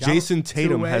 Defensively? Jason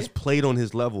Tatum Two-way? has played on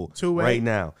his level Two-way? right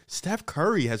now. Steph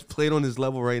Curry has played on his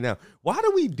level right now. Why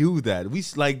do we do that?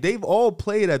 They've all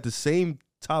played at the same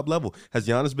top level. Has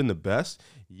Giannis been the best?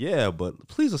 Yeah, but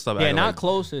please don't stop acting not like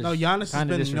closest. No, Giannis has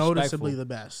been noticeably the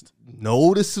best.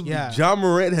 noticeably. Yeah. Ja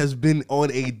Morant has been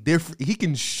on a different. He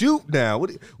can shoot now.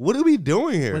 What are we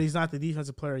doing here? But he's not the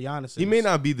defensive player Giannis is. He may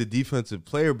not be the defensive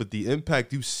player, but the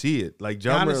impact, you see it. Like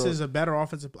Ja Giannis Morant is a better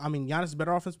offensive. Giannis is a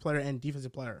better offensive player and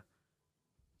defensive player.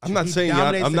 I'm not He saying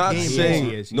dominates I'm the not game. saying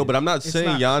He is. no, but I'm not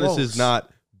saying not Giannis close. is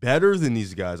not better than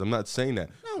these guys. I'm not saying that.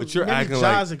 No, but you're maybe acting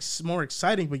Ja's like more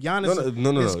exciting, but Giannis.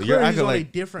 no. It's clear You're he's acting on like a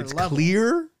different it's level.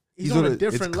 clear. He's on a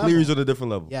different It's level. clear he's on a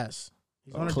different level. Yes,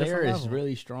 he's on a Claire different is level.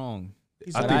 really strong.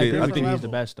 He's I on think a they- I different think he's the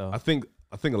level. best though. I think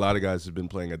a lot of guys have been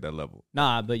playing at that level,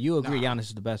 Nah, but you agree Nah. Giannis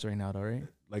is the best right now, though, right?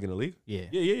 like in the league. Yeah.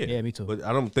 Yeah. Yeah, me too. But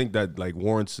I don't think that like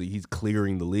warrants he's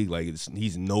clearing the league. Like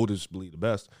he's noticeably the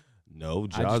best. No,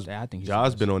 I think he's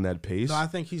Ja's the been on that pace. No, I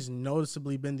think he's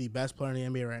noticeably been the best player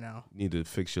in the NBA right now. You need to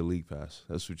fix your league pass.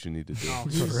 That's what you need to do. No,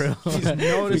 For real. He's We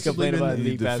noticeably complain been about You the,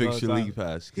 need to pass all fix the your time. league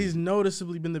pass. he's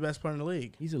noticeably been the best player in the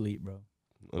league. He's elite, bro.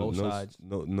 Both sides.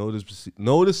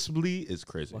 Noticeably is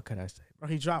crazy. What could I say? Bro,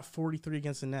 he dropped 43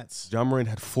 against the Nets. Ja Morant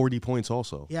had 40 points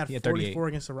also. He had He had 44 38.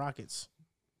 against the Rockets.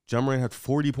 Ja Morant had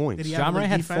 40 points. Did he Ja have Morant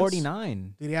elite had defense?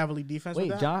 49. Did he have elite defense Wait,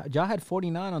 with that? Ja had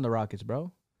 49 on the Rockets,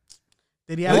 bro.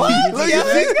 Did he have What? elite Look defense?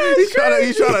 at this.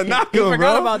 He's trying to knock He him, bro.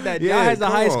 forgot about that. Ja has the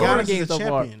come highest on. scoring Giannis game is a so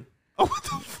far. champion. Oh, what the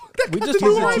fuck? We just He's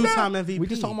talking a about two-time MVP. We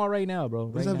just talking about right now, bro.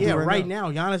 Right that now. do Yeah, right right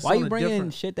now, Giannis Why is you on a bringing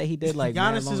different shit that he did like Giannis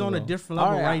mad long is on a ago? different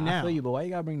level All right I now. feel you, but why you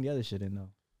gotta bring the other shit in though?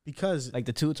 because Like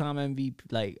the 2-time MVP,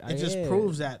 like it just yeah.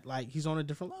 proves that like he's on a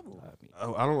different level.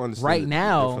 I don't understand. Right the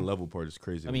now- different level part is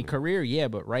crazy. I mean, to me. career, yeah,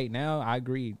 but right now, I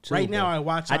agree. Too, Right now, but I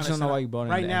watch. I just don't know why you brought in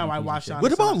Right the now, I MVPs watch. and shit.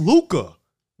 What about Luca?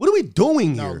 What are we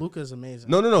doing No, here? Luca's amazing.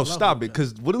 No, I love stop it. Luka.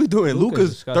 Because what are we doing? Luka's Luca's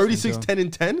disgusting, 36, too. 10,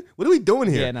 and 10? What are we doing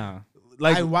here? Yeah, nah.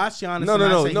 Like, I watch Giannis. No, and I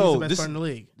say he's the best this- player in the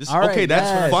league. this, All right, okay, that's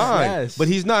yes, fine. yes. But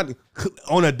he's not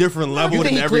on a different level think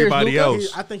than he clears everybody Luka?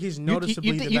 else. I think he's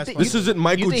noticeably the best player. This isn't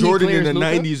Michael think he Jordan in clears the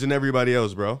Luka? 90s and everybody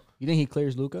else, bro. You think he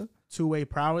clears Luca? Two-way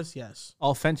prowess. Yes.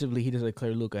 Offensively, he doesn't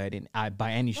clear Luca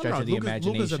by any stretch of the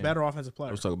imagination. Luca's a better offensive I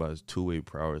player. was talking about his two-way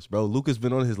prowess, bro. Luka's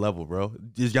been on his level, bro.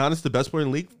 Is Giannis the best player in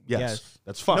the league? Yes.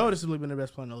 That's fine. Noticeably been the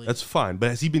best player in the league. That's fine. But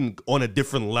has he been on a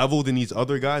different level than these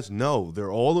other guys? No.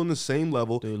 They're all on the same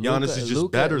level. Dude, Giannis is just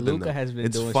better than Luka them. has been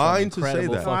It's doing fine some to say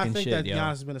incredible that. no, I fucking think shit, that yo. Giannis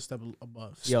has been a step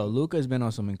above. Yo, Luca's been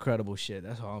on some incredible shit.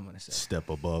 That's all I'm gonna say. Step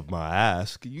above my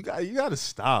ass. You got to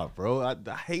stop, bro. I hate But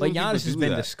when people Giannis has do been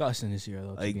that. disgusting this year,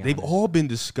 though. to Like be they've honest. all been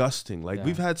disgusting. Like Yeah.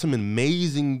 we've had some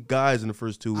amazing guys in the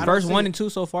first 2 weeks. First say- 1 and 2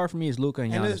 so far for me is Luca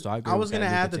and And Giannis. So I agree. I was with gonna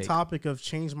that add Luka the take. topic of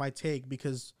change my take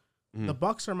because Mm. the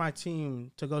Bucks are my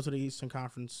team to go to the Eastern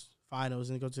Conference Finals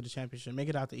and go to the championship, make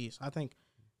it out the East. I think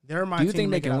they're my. Do you team think to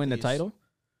they make it can out win the East. title?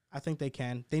 I think they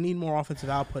can. They need more offensive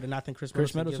output, and I think Chris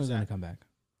Chris Middleton's Middleton's going gonna to come back.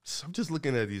 So I'm just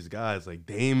looking at these guys. Like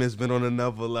Dame has been on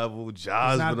another level.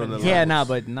 Ja's not been on been another Yeah, level. nah,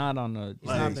 but not on the. He's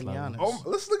not been level. Giannis. Oh,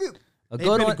 let's look at A They've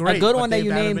good been one. great, A good but one that they've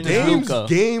you had named been is Giannis. Dame's Luka.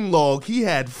 game log. He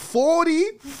had 40,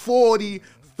 40,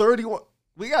 31.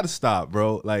 We got to stop,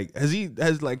 bro. Like,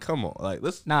 come on. Like,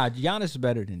 let's. Nah, Giannis is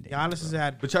better than Dame. Giannis has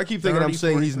had. But y'all keep thinking I'm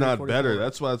saying 30, he's not 44. better.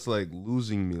 That's why it's like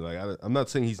losing me. Like, I'm not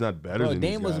saying he's not better Bro, than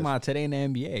Dame these was guys. my today in the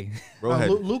NBA. Bro,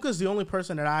 Luka's the only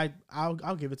person that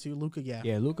I'll give it to. Luka, yeah.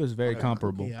 Yeah, Luka's very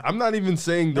comparable. Yeah. I'm not even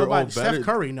saying they're all better. Steph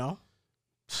Curry, no.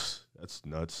 That's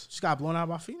nuts. Just got blown out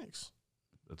by Phoenix.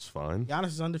 That's fine. Giannis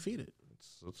is undefeated.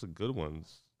 That's a good one.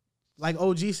 Like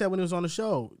OG said when he was on the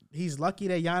show, he's lucky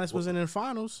that Giannis wasn't in the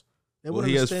finals. Well,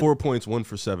 he has 4 points, 1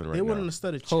 for 7 right now. They wouldn't have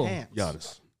stood a Who? chance.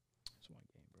 Giannis.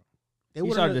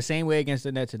 He started the same way against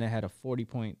the Nets and then had a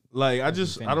 40-point. Like, I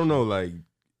don't know. Like,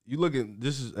 you look at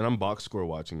this and I'm box score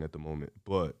watching at the moment,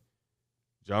 but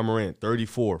Ja Morant,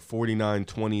 34, 49,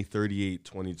 20, 38,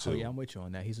 22. Oh, yeah, I'm with you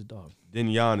on that. He's a dog. Then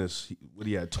Giannis, what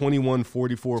he had? 21,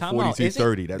 44, Time 42, out.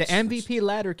 30. The MVP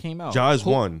ladder came out. Ja is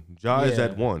 1. Ja is Yeah.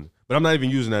 at 1. But I'm not even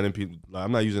using that MVP. Like,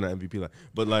 I'm not using that MVP ladder.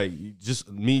 But, like, just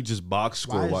box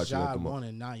score Why is watching Ja at the moment. 1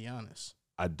 and not Giannis?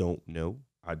 I don't know.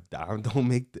 I don't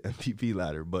make the MVP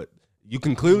ladder, but you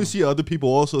can clearly see other people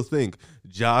also think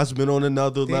Ja's been on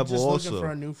another They're level just also. looking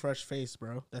for a new, fresh face,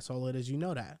 bro. That's all it is. You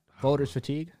know that. Voters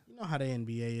fatigue. You know how the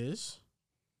NBA is.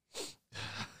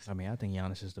 I mean, I think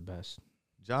Giannis is the best.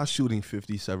 Ja's shooting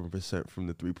 57% from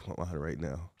the 3-point line right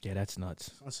now. Yeah, that's nuts.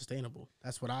 It's unsustainable.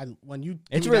 That's what when you.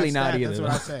 It's give me really that not stat, either, That's what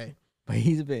I though. say. But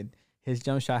his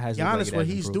jump shot has Giannis, what has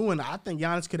he's improved. doing, I think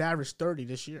Giannis could average 30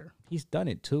 this year. He's done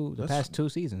it too. The past 2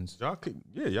 seasons.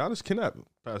 Giannis cannot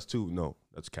pass 2. No,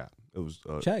 that's cap. It was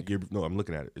Check. No, I'm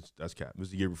looking at it. That's cap. It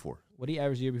was the year before. What did he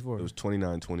average the year before? It was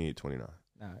 29, 28, 29.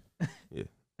 Nah. Yeah.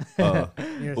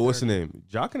 Near But what's the 30. name?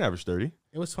 Ja can average 30.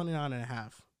 It was 29 and a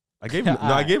half. I gave him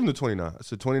I gave him the 29. I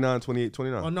said 29, 28,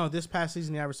 29. Oh, no, this past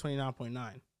season he averaged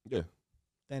 29.9. Yeah.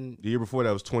 Then The year before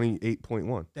that was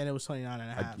 28.1. it was 29 and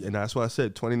a half. And that's why I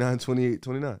said 29, 28,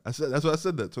 29. That's why I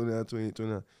said that 29, 28,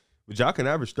 29. But Ja can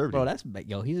average 30.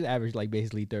 Bro, he's averaged like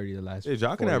basically 30 the last. Yeah,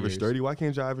 Ja can 4 average years. 30. Why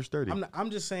can't Ja average 30? I'm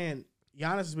just saying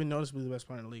Giannis has been noticeably the best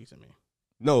player in the league to me.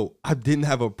 No, I didn't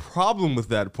have a problem with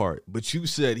that part. But you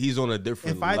said he's on a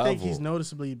different If I level. think he's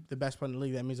noticeably the best player in the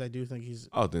league, that means I do think he's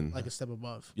then like a step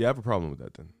above. yeah, I have a problem with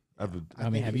that then. I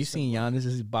mean, have you seen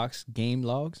Giannis's box game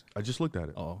logs? I just looked at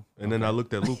it. Oh, And then I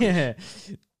looked at Lucas. yeah,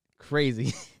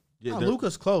 crazy. Yeah,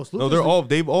 Luka's close. no, Luka's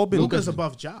they've all been Luka's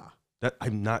above Ja. That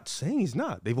I'm not saying he's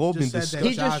not. They've all Just been said that discussed.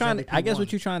 He's just Ja's trying to. MVP I guess won.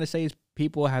 what you're trying to say is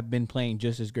people have been playing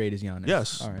just as great as Giannis.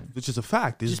 Yes, all right. which is a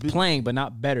fact. It's Just been- playing, but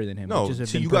not better than him. No, just have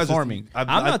see, been you guys. performing. I'm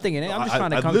not thinking it. I'm just trying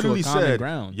to come to a literally common said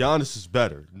ground. Giannis is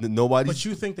better. Nobody's. But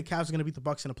you think the Cavs are going to beat the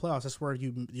Bucks in the playoffs? That's where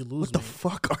you lose. What the me.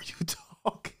 fuck are you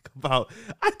talking about?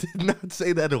 I did not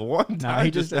say that at one time. Nah, he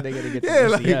just said they're gonna get to yeah, the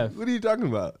like, ECF. what are you talking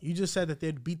about? You just said that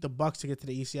they'd beat the Bucks to get to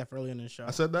the ECF earlier in the show.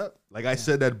 I said that? Like I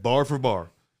said that bar for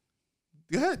bar.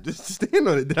 Go ahead, just stand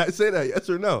on it. Did I say that? Yes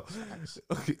or no?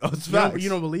 Okay, it's facts. You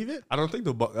don't believe it? I don't think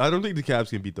the Cavs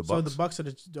can beat the Bucks. So the Bucks are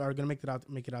going to make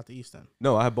it out the East then.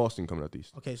 No, I have Boston coming out the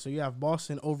East. Okay, so you have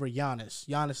Boston over Giannis.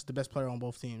 Giannis is the best player on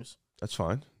both teams. That's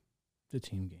fine. The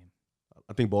team game.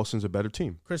 I think Boston's a better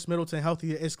team. Chris Middleton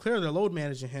healthy. It's clear they're load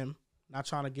managing him, not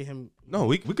trying to get him. No,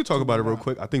 we could talk about it real LeBron.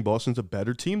 quick. I think Boston's a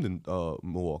better team than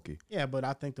Milwaukee, Yeah, but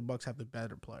I think the Bucks have the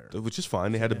better player. which is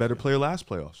fine. They had a better player last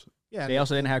playoffs. Yeah, They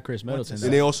also didn't have Chris Middleton.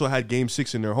 And they also had Game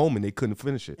 6 in their home, and they couldn't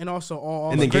finish it. and also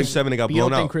all And then the Game 7, they got But you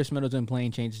blown don't think out. Chris Middleton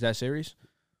playing changes that series?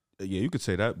 Yeah, you could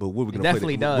say that, but what we're It gonna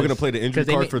definitely play? does. We're gonna play the injury 'Cause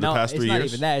they card ma- for the no, past 3 it's not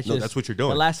years. even that. It's No, just that's what you're doing.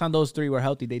 The last time those three were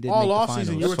healthy, they didn't all make the off finals.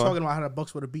 season you were That's fine. talking about how the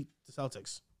Bucks would have beat the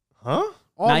Celtics. Huh?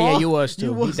 All Nah, yeah, off- you was too.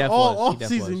 You He was def all was. He off def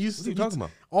season. was. What are you talking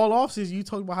about? All off season you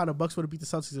talked about how the Bucks would have beat the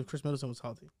Celtics if Chris Middleton was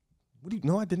healthy.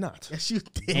 No, I did not. Yes, you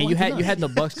did. And you had the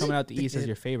Bucks coming out the You East as did.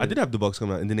 your favorite. I did have the Bucks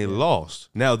coming out, and then they lost.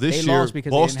 Now this They year, lost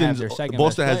because they didn't have their second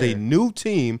Boston best has a player. new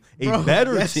team, a Bro,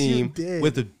 better yes, you team did.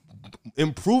 with the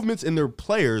improvements in their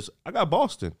players. I got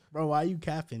Boston. Bro, why are you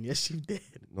capping? Yes, you did.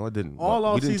 No, I didn't. All we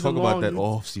off didn't season talk about long, that you-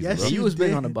 all season. yes, bro. He you was big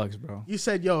did. on the Bucks, bro. You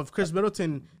said, yo, if Chris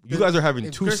Middleton. You guys are having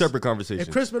if two Chris- separate conversations.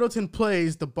 If Chris Middleton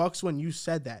plays, the Bucks win. You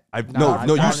said that. No,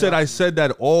 you I- said I said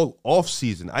that all off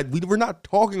season. We were not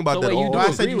talking about So that wait, you all. do I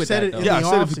off said agree you with said that, it though? in Yeah, I the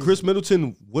said if offseason. Chris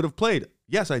Middleton would have played,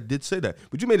 yes, I did say that.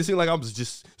 But you made it seem like I was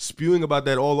just spewing about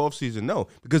that all offseason. No,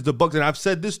 because the Bucks, and I've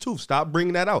said this too. Stop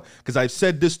bringing that out, because I've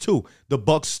said this too. The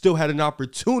Bucks still had an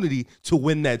opportunity to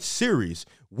win that series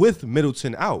with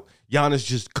Middleton out. Giannis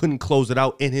just couldn't close it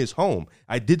out in his home.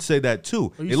 I did say that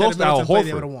too. Well, you They said lost if to Al Middleton played, they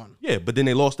Horford. would've won. Yeah, but then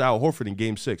they lost to Al Horford in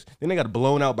Game 6. Then they got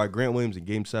blown out by Grant Williams in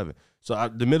Game 7. So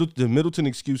the Middleton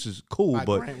excuse is cool, By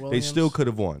but Grant they Williams? still could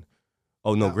have won.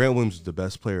 Oh, no, No. Grant Williams is the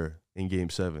best player in Game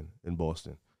 7 in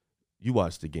Boston. You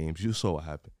watched the games. You saw what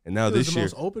happened. And now He was this the year,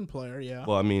 most open player, yeah.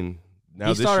 well, I mean, now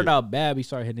He this started year, out bad. He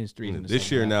started hitting his threes. In the this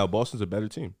second year half. now, Boston's a better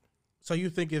team. So you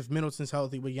think if Middleton's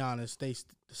healthy with Giannis, the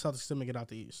Celtics still make it out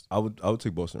the East? I would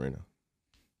take Boston right now.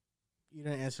 You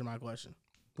didn't answer my question.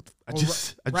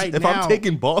 If now, I'm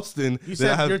taking Boston, you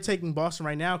said you're taking Boston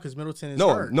right now because Middleton is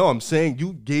hurt. No, I'm saying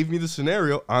you gave me the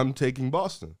scenario. I'm taking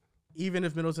Boston. Even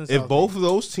if Middleton's if healthy. both of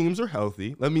those teams are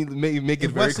healthy, let me make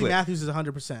it very Wesley clear. Matthews is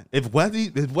 100%. If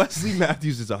Wesley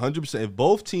Matthews is 100%, if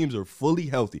both teams are fully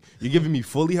healthy, you're giving me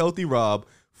fully healthy Rob,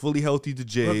 fully healthy the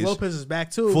Jays. Brook Lopez is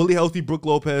back too. Fully healthy Brook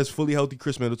Lopez, fully healthy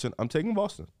Chris Middleton. I'm taking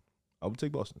Boston. I would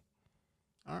take Boston.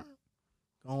 All right.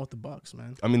 Going with the Bucks,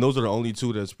 man. I mean, those are the only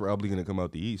two that's probably going to come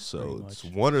out the East. So it's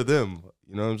one of them.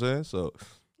 You know what I'm saying? So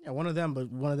yeah, one of them, but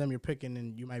one of them you're picking,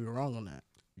 and you might be wrong on that.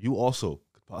 You also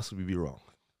could possibly be wrong.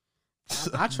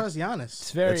 I trust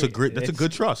Giannis. That's a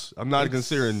good trust. I'm not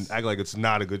considering act like it's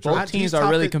not a good trust. Both teams are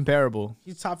really comparable.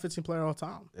 He's top 15 player all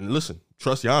time. And listen,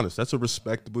 trust Giannis. That's a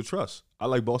respectable trust. I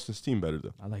like Boston's team better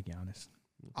though. I like Giannis.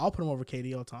 I'll put him over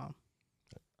KD all time.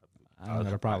 I don't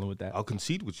have a problem with that. I'll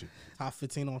concede with you. Top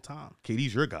 15 all time.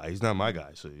 KD's your guy. He's not my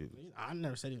guy. So I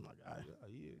never said he's my guy.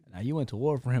 Now you went to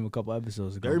war for him a couple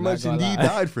episodes ago. Very much indeed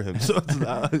died for him. So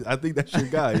I think that's your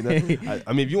guy. You know?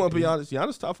 I mean, if you want to put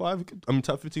Giannis top 5,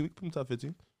 top 15. We can put him top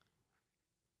 15.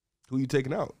 Who you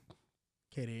taking out?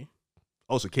 KD.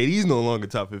 Oh, so KD's no longer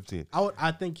top 15.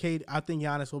 I think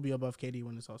Giannis will be above KD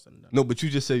when it's all said and done. No, but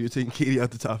you just said you're taking KD out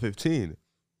the top 15.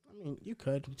 I mean, you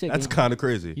could. That's kind of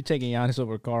crazy. You taking Giannis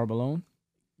over Karl Malone?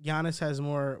 Giannis has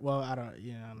more. Well, I don't.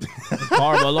 Yeah.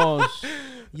 Karl Malone.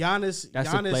 Giannis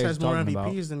has more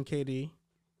MVPs than KD.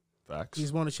 Facts.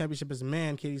 He's won a championship as a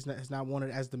man. KD has not won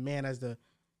it as the man, as the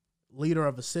leader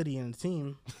of a city and a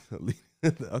team.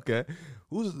 Okay.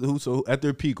 So at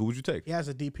their peak, who would you take? He has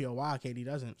a DPOY. KD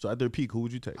doesn't. So at their peak, who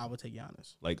would you take? I would take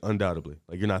Giannis. Like undoubtedly.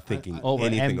 Like you're not thinking over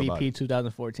anything MVP about it.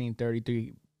 2014,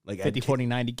 33, like 50, 40,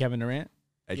 90 Kevin Durant.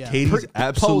 At KD's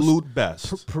absolute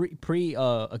best. Pre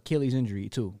Achilles injury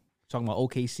too. Talking about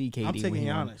OKC KD. I'm taking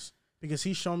Giannis because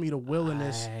he's shown me the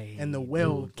willingness and the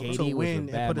will to win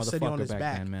and put a city on his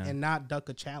back and not duck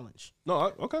a challenge.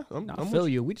 No, okay. I feel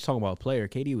you. We just talking about a player.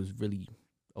 KD was really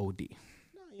OD.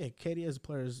 No, yeah, KD as a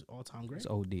player is all time great. It's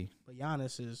OD. But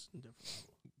Giannis is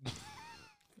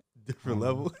different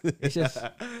level. It's just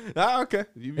okay.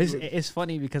 It's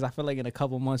funny because I feel like in a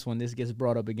couple months when this gets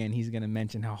brought up again, he's gonna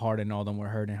mention how Harden and all them were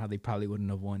hurt and how they probably wouldn't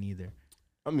have won either.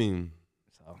 I mean,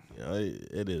 so yeah,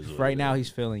 it is. Right now, he's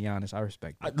feeling Giannis. I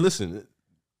respect it. Listen, the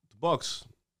Bucks.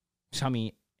 I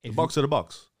mean, the Bucks are the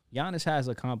Bucks. Giannis has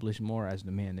accomplished more as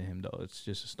the man than him, though. It's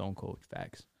just a stone cold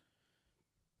facts.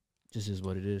 Just is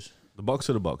what it is. The Bucks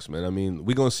are the Bucks, man. I mean,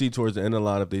 we're gonna see towards the end of the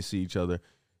line if they see each other.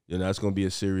 You know, that's gonna be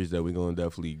a series that we're gonna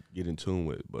definitely get in tune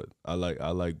with. But I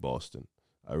like Boston.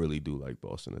 I really do like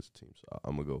Boston as a team. So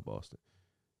I'm gonna go Boston.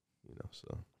 You know,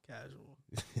 so casual.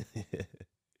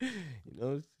 You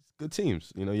know, it's good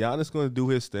teams. You know, Giannis gonna do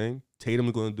his thing.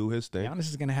 Tatum's gonna do his thing. Giannis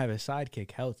is gonna have his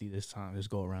sidekick healthy this time, this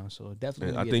go around. So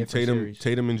definitely, I think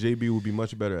Tatum and JB will be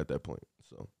much better at that point.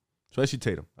 So especially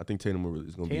Tatum. I think Tatum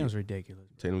is gonna be. Tatum's ridiculous.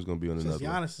 Tatum's gonna be on another.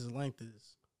 Giannis's length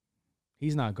is.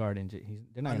 He's not guarding.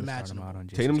 They're not going to start him out on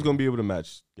Jason. Tatum's going to be able to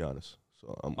match Giannis.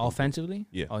 So offensively?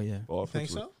 Yeah. Oh, yeah. You think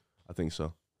so? I think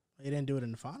so. He didn't do it in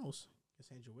the finals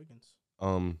against Andrew Wiggins.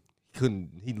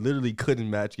 He literally couldn't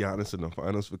match Giannis in the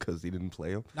finals because he didn't play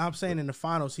him. No, I'm saying in the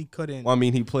finals he couldn't. Well, I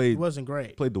mean, he wasn't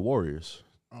great. Played the Warriors.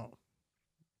 Oh.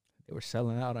 They were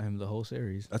selling out on him the whole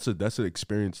series. That's an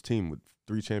experienced team with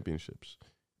 3 championships.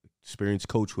 Experienced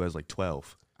coach who has like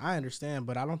 12. I understand,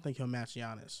 but I don't think he'll match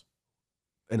Giannis.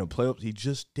 In the playoffs, he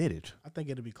just did it. I think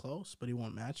it'll be close, but he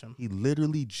won't match him. He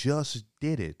literally just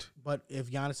did it. But if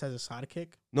Giannis has a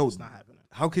sidekick, no, it's not happening.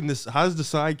 How does the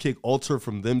sidekick alter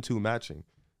from them two matching?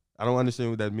 I don't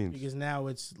understand what that means. Because now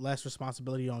it's less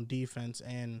responsibility on defense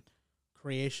and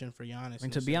creation for Giannis.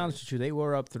 And to be honest with you, they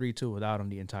were up 3-2 without him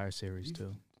the entire series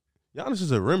too. Giannis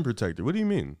is a rim protector. What do you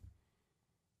mean?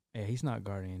 Yeah, he's not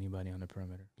guarding anybody on the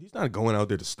perimeter. He's not going out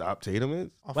there to stop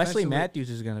Tatum. Wesley Matthews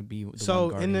is going to be the one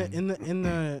guarding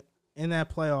him. in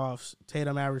that playoffs,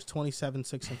 Tatum averaged 27,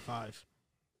 6, and 5.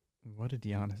 What did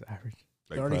Giannis average?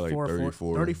 Like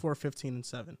 34, 15, and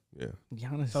 7. Yeah.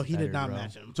 Giannis. So he did not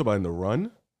match him. So about in the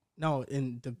run? No,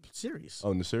 in the series.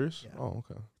 Oh, in the series? Yeah. Oh,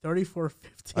 okay. 34,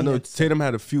 15. I know Tatum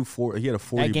had a few he had a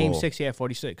 40 At game ball. 6, he had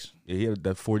 46. Yeah, he had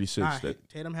that 46.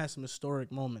 Tatum has some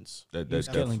historic moments. He was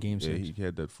killing game 6. Yeah, he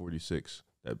had that 46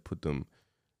 that put them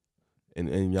in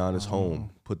Giannis'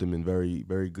 home, put them in very,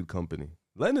 very good company.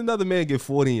 Letting another man get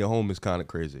 40 in your home is kind of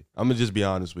crazy. I'm going to just be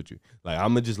honest with you. Like,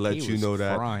 I'm going to just let you know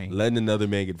that. Frying. Letting another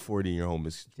man get 40 in your home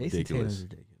is ridiculous.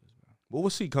 Ridiculous, bro. Well, we'll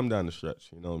see come down the stretch.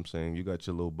 You know what I'm saying? You got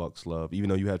your little Bucks love. Even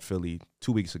though you had Philly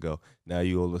 2 weeks ago, now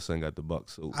you all of a sudden got the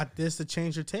Bucks. So This to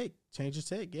change your take. Change your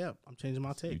take. Yeah, I'm changing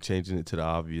my take. you're changing it to the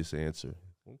obvious answer.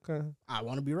 Okay. I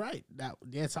want to be right.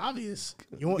 It's obvious.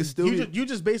 You You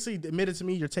just basically admitted to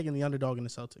me you're taking the underdog in the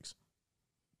Celtics.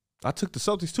 I took the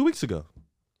Celtics 2 weeks ago.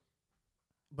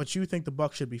 But you think the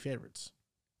Bucks should be favorites.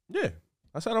 Yeah.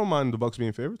 I said I don't mind the Bucks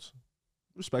being favorites.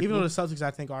 Respectable. Even though the Celtics,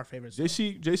 I think, are favorites.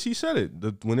 JC said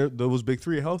it. When those big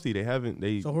three are healthy, they haven't.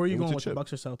 So who are you going with, the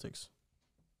Bucks or Celtics?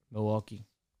 Milwaukee.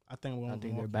 I think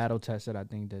they're battle tested. I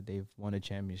think that they've won a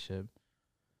championship.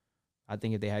 I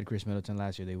think if they had Chris Middleton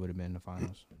last year, they would have been in the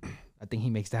finals. I think he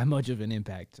makes that much of an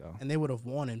impact. So. And they would have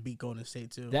won and beat Golden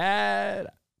State, too.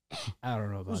 That, I don't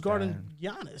know about Who's guarding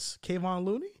Giannis? Kayvon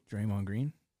Looney? Draymond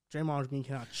Green. Draymond Green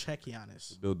cannot check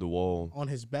Giannis. Build the wall. On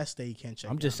his best day, he can't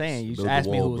check I'm just Giannis. saying, you just asked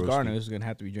me who was guarding. This is going to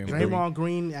have to be Draymond Green. Draymond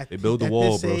Green at, they build the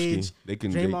wall, this age.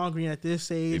 Draymond Green at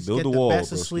this age. They build get the wall,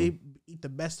 best of broski. sleep, eat the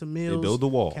best of meals. They build the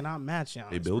wall. Cannot match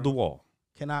Giannis. They build the wall.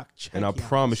 Cannot check And I Giannis.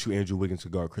 promise you, Andrew Wiggins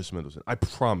can guard Chris Middleton. I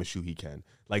promise you he can.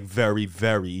 Like, very,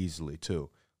 very easily, too.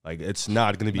 Like, it's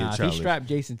not going to be a If challenge. he strapped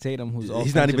Jason Tatum, who's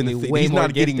he's not even way he's more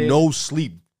not getting gifted. no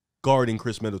sleep guarding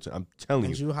Chris Middleton. I'm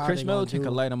telling you. Chris Middleton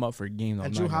can light him up for games.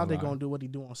 And Drew Holiday going to do what he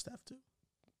do on Steph, too?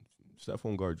 Steph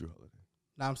won't guard Drew Holiday.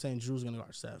 Now I'm saying Drew's going to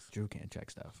guard Steph. Drew can't check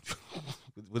Steph.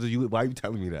 Why are you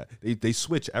telling me that? They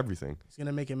switch everything. He's going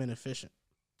to make him inefficient.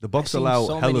 The Bucks allow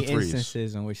hella threes.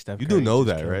 Instances in which Steph you Curry do know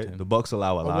just that, killed right? him. The Bucks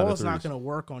allow a lot of threes. It's not going to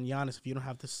work on Giannis if you don't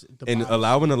have this. And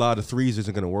allowing a lot of threes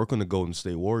isn't going to work on the Golden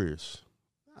State Warriors.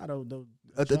 I don't know.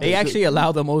 They actually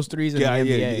allow the most threes in the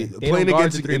NBA. They playing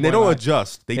against and they don't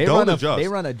adjust. They don't adjust. They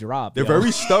run a drop. They're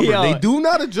very stubborn. They do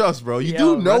not adjust, bro. You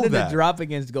do know that. The drop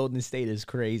against Golden State is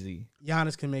crazy.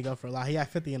 Giannis can make up for a lot. He had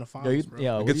 50 in the finals,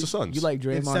 bro. Against the Suns. You like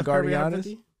Draymond guarding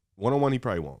Giannis? One-on-one, he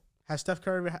probably won't. Has Steph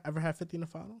Curry ever had 50 in the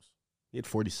finals? He had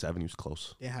 47. He was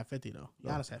close. They had 50, though.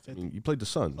 Giannis had 50. I mean, you played the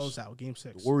Suns. Close out, game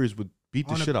 6. The Warriors would beat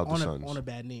the shit out of the Suns. On a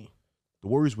bad knee. The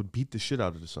Warriors would beat the shit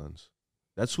out of the Suns.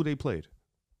 That's who they played.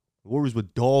 The Warriors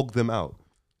would dog them out.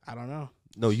 I don't know.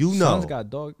 No, you know. Suns got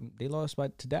dogged. They lost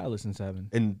to Dallas in 7.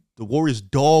 And the Warriors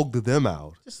dogged them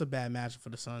out. Just a bad matchup for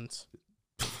the Suns.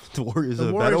 The Warriors are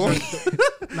a better one?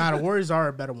 Nah, the Warriors are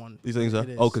a better one. These things are?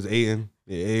 Oh, because Aiden.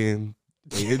 Yeah, Aiden.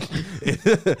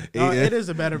 No, it is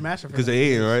a better matchup because of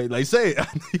Aiden, right? Like, say it.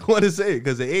 You want to say it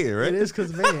because of Aiden, right? It is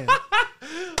because of Aiden.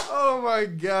 Oh, my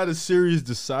God. A series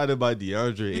decided by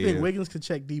DeAndre You think Wiggins could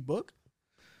check D-Book?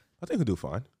 I think he'll do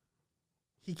fine.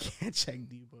 He can't check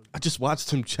D-Book. I just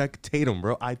watched him check Tatum,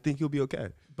 bro. I think he'll be okay.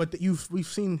 But we've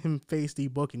seen him face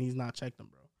D-Book, and he's not checked him,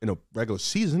 bro. In a regular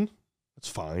season, that's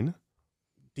fine.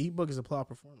 D-Book is a playoff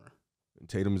performer. And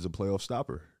Tatum is a playoff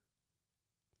stopper.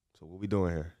 So what we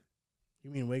doing here?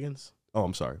 You mean Wiggins? Oh,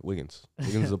 I'm sorry. Wiggins.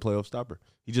 Wiggins is a playoff stopper.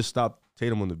 He just stopped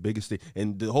Tatum on the biggest thing.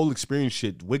 And the whole experience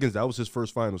shit, Wiggins, that was his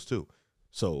first finals too.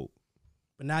 So.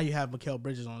 But now you have Mikal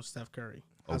Bridges on Steph Curry.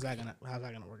 How's that gonna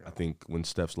work out? I think when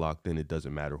Steph's locked in, it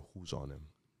doesn't matter who's on him.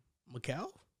 Mikal?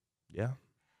 Yeah.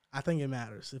 I think it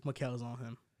matters if Mikal's on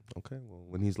him. Okay, well,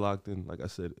 when he's locked in, like I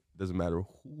said, it doesn't matter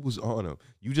who's on him.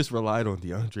 You just relied on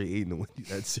DeAndre Ayton to win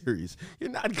that series. You're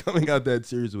not coming out that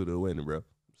series with a win, bro.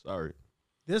 Sorry.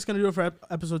 This is going to do it for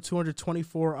episode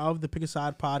 224 of the Pick a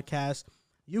Side podcast.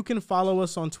 You can follow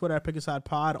us on Twitter at Pick a Side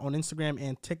Pod, on Instagram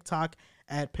and TikTok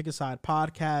at Pick a Side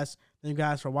Podcast. Thank you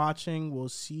guys for watching. We'll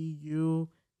see you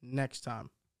next time.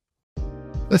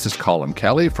 This is Colin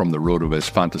Kelly from the RotoViz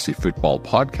Fantasy Football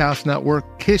Podcast Network.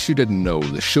 In case you didn't know,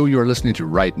 the show you're listening to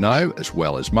right now, as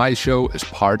well as my show, is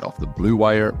part of the Blue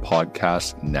Wire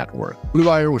Podcast Network. Blue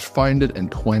Wire was founded in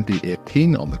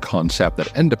 2018 on the concept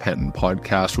that independent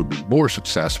podcasts would be more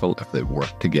successful if they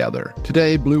worked together.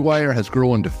 Today, Blue Wire has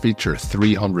grown to feature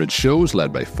 300 shows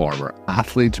led by former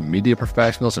athletes, media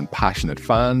professionals, and passionate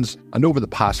fans. And over the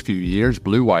past few years,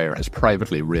 Blue Wire has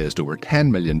privately raised over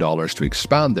 $10 million to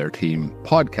expand their team,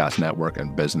 podcast network,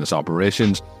 and business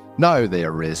operations. Now they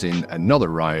are raising another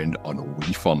round on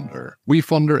WeFunder.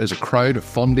 WeFunder is a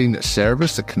crowdfunding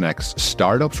service that connects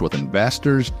startups with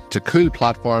investors. It's a cool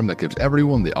platform that gives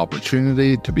everyone the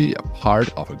opportunity to be a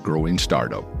part of a growing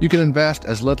startup. You can invest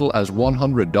as little as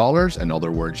 $100. In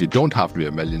other words, you don't have to be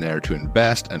a millionaire to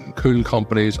invest in cool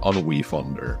companies on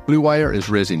WeFunder. Blue Wire is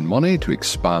raising money to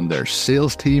expand their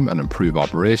sales team and improve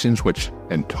operations, which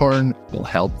in turn will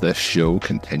help this show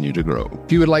continue to grow.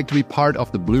 If you would like to be part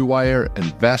of the Blue Wire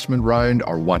investment round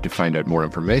or want to find out more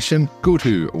information, go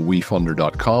to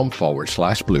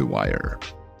wefunder.com/Blue Wire.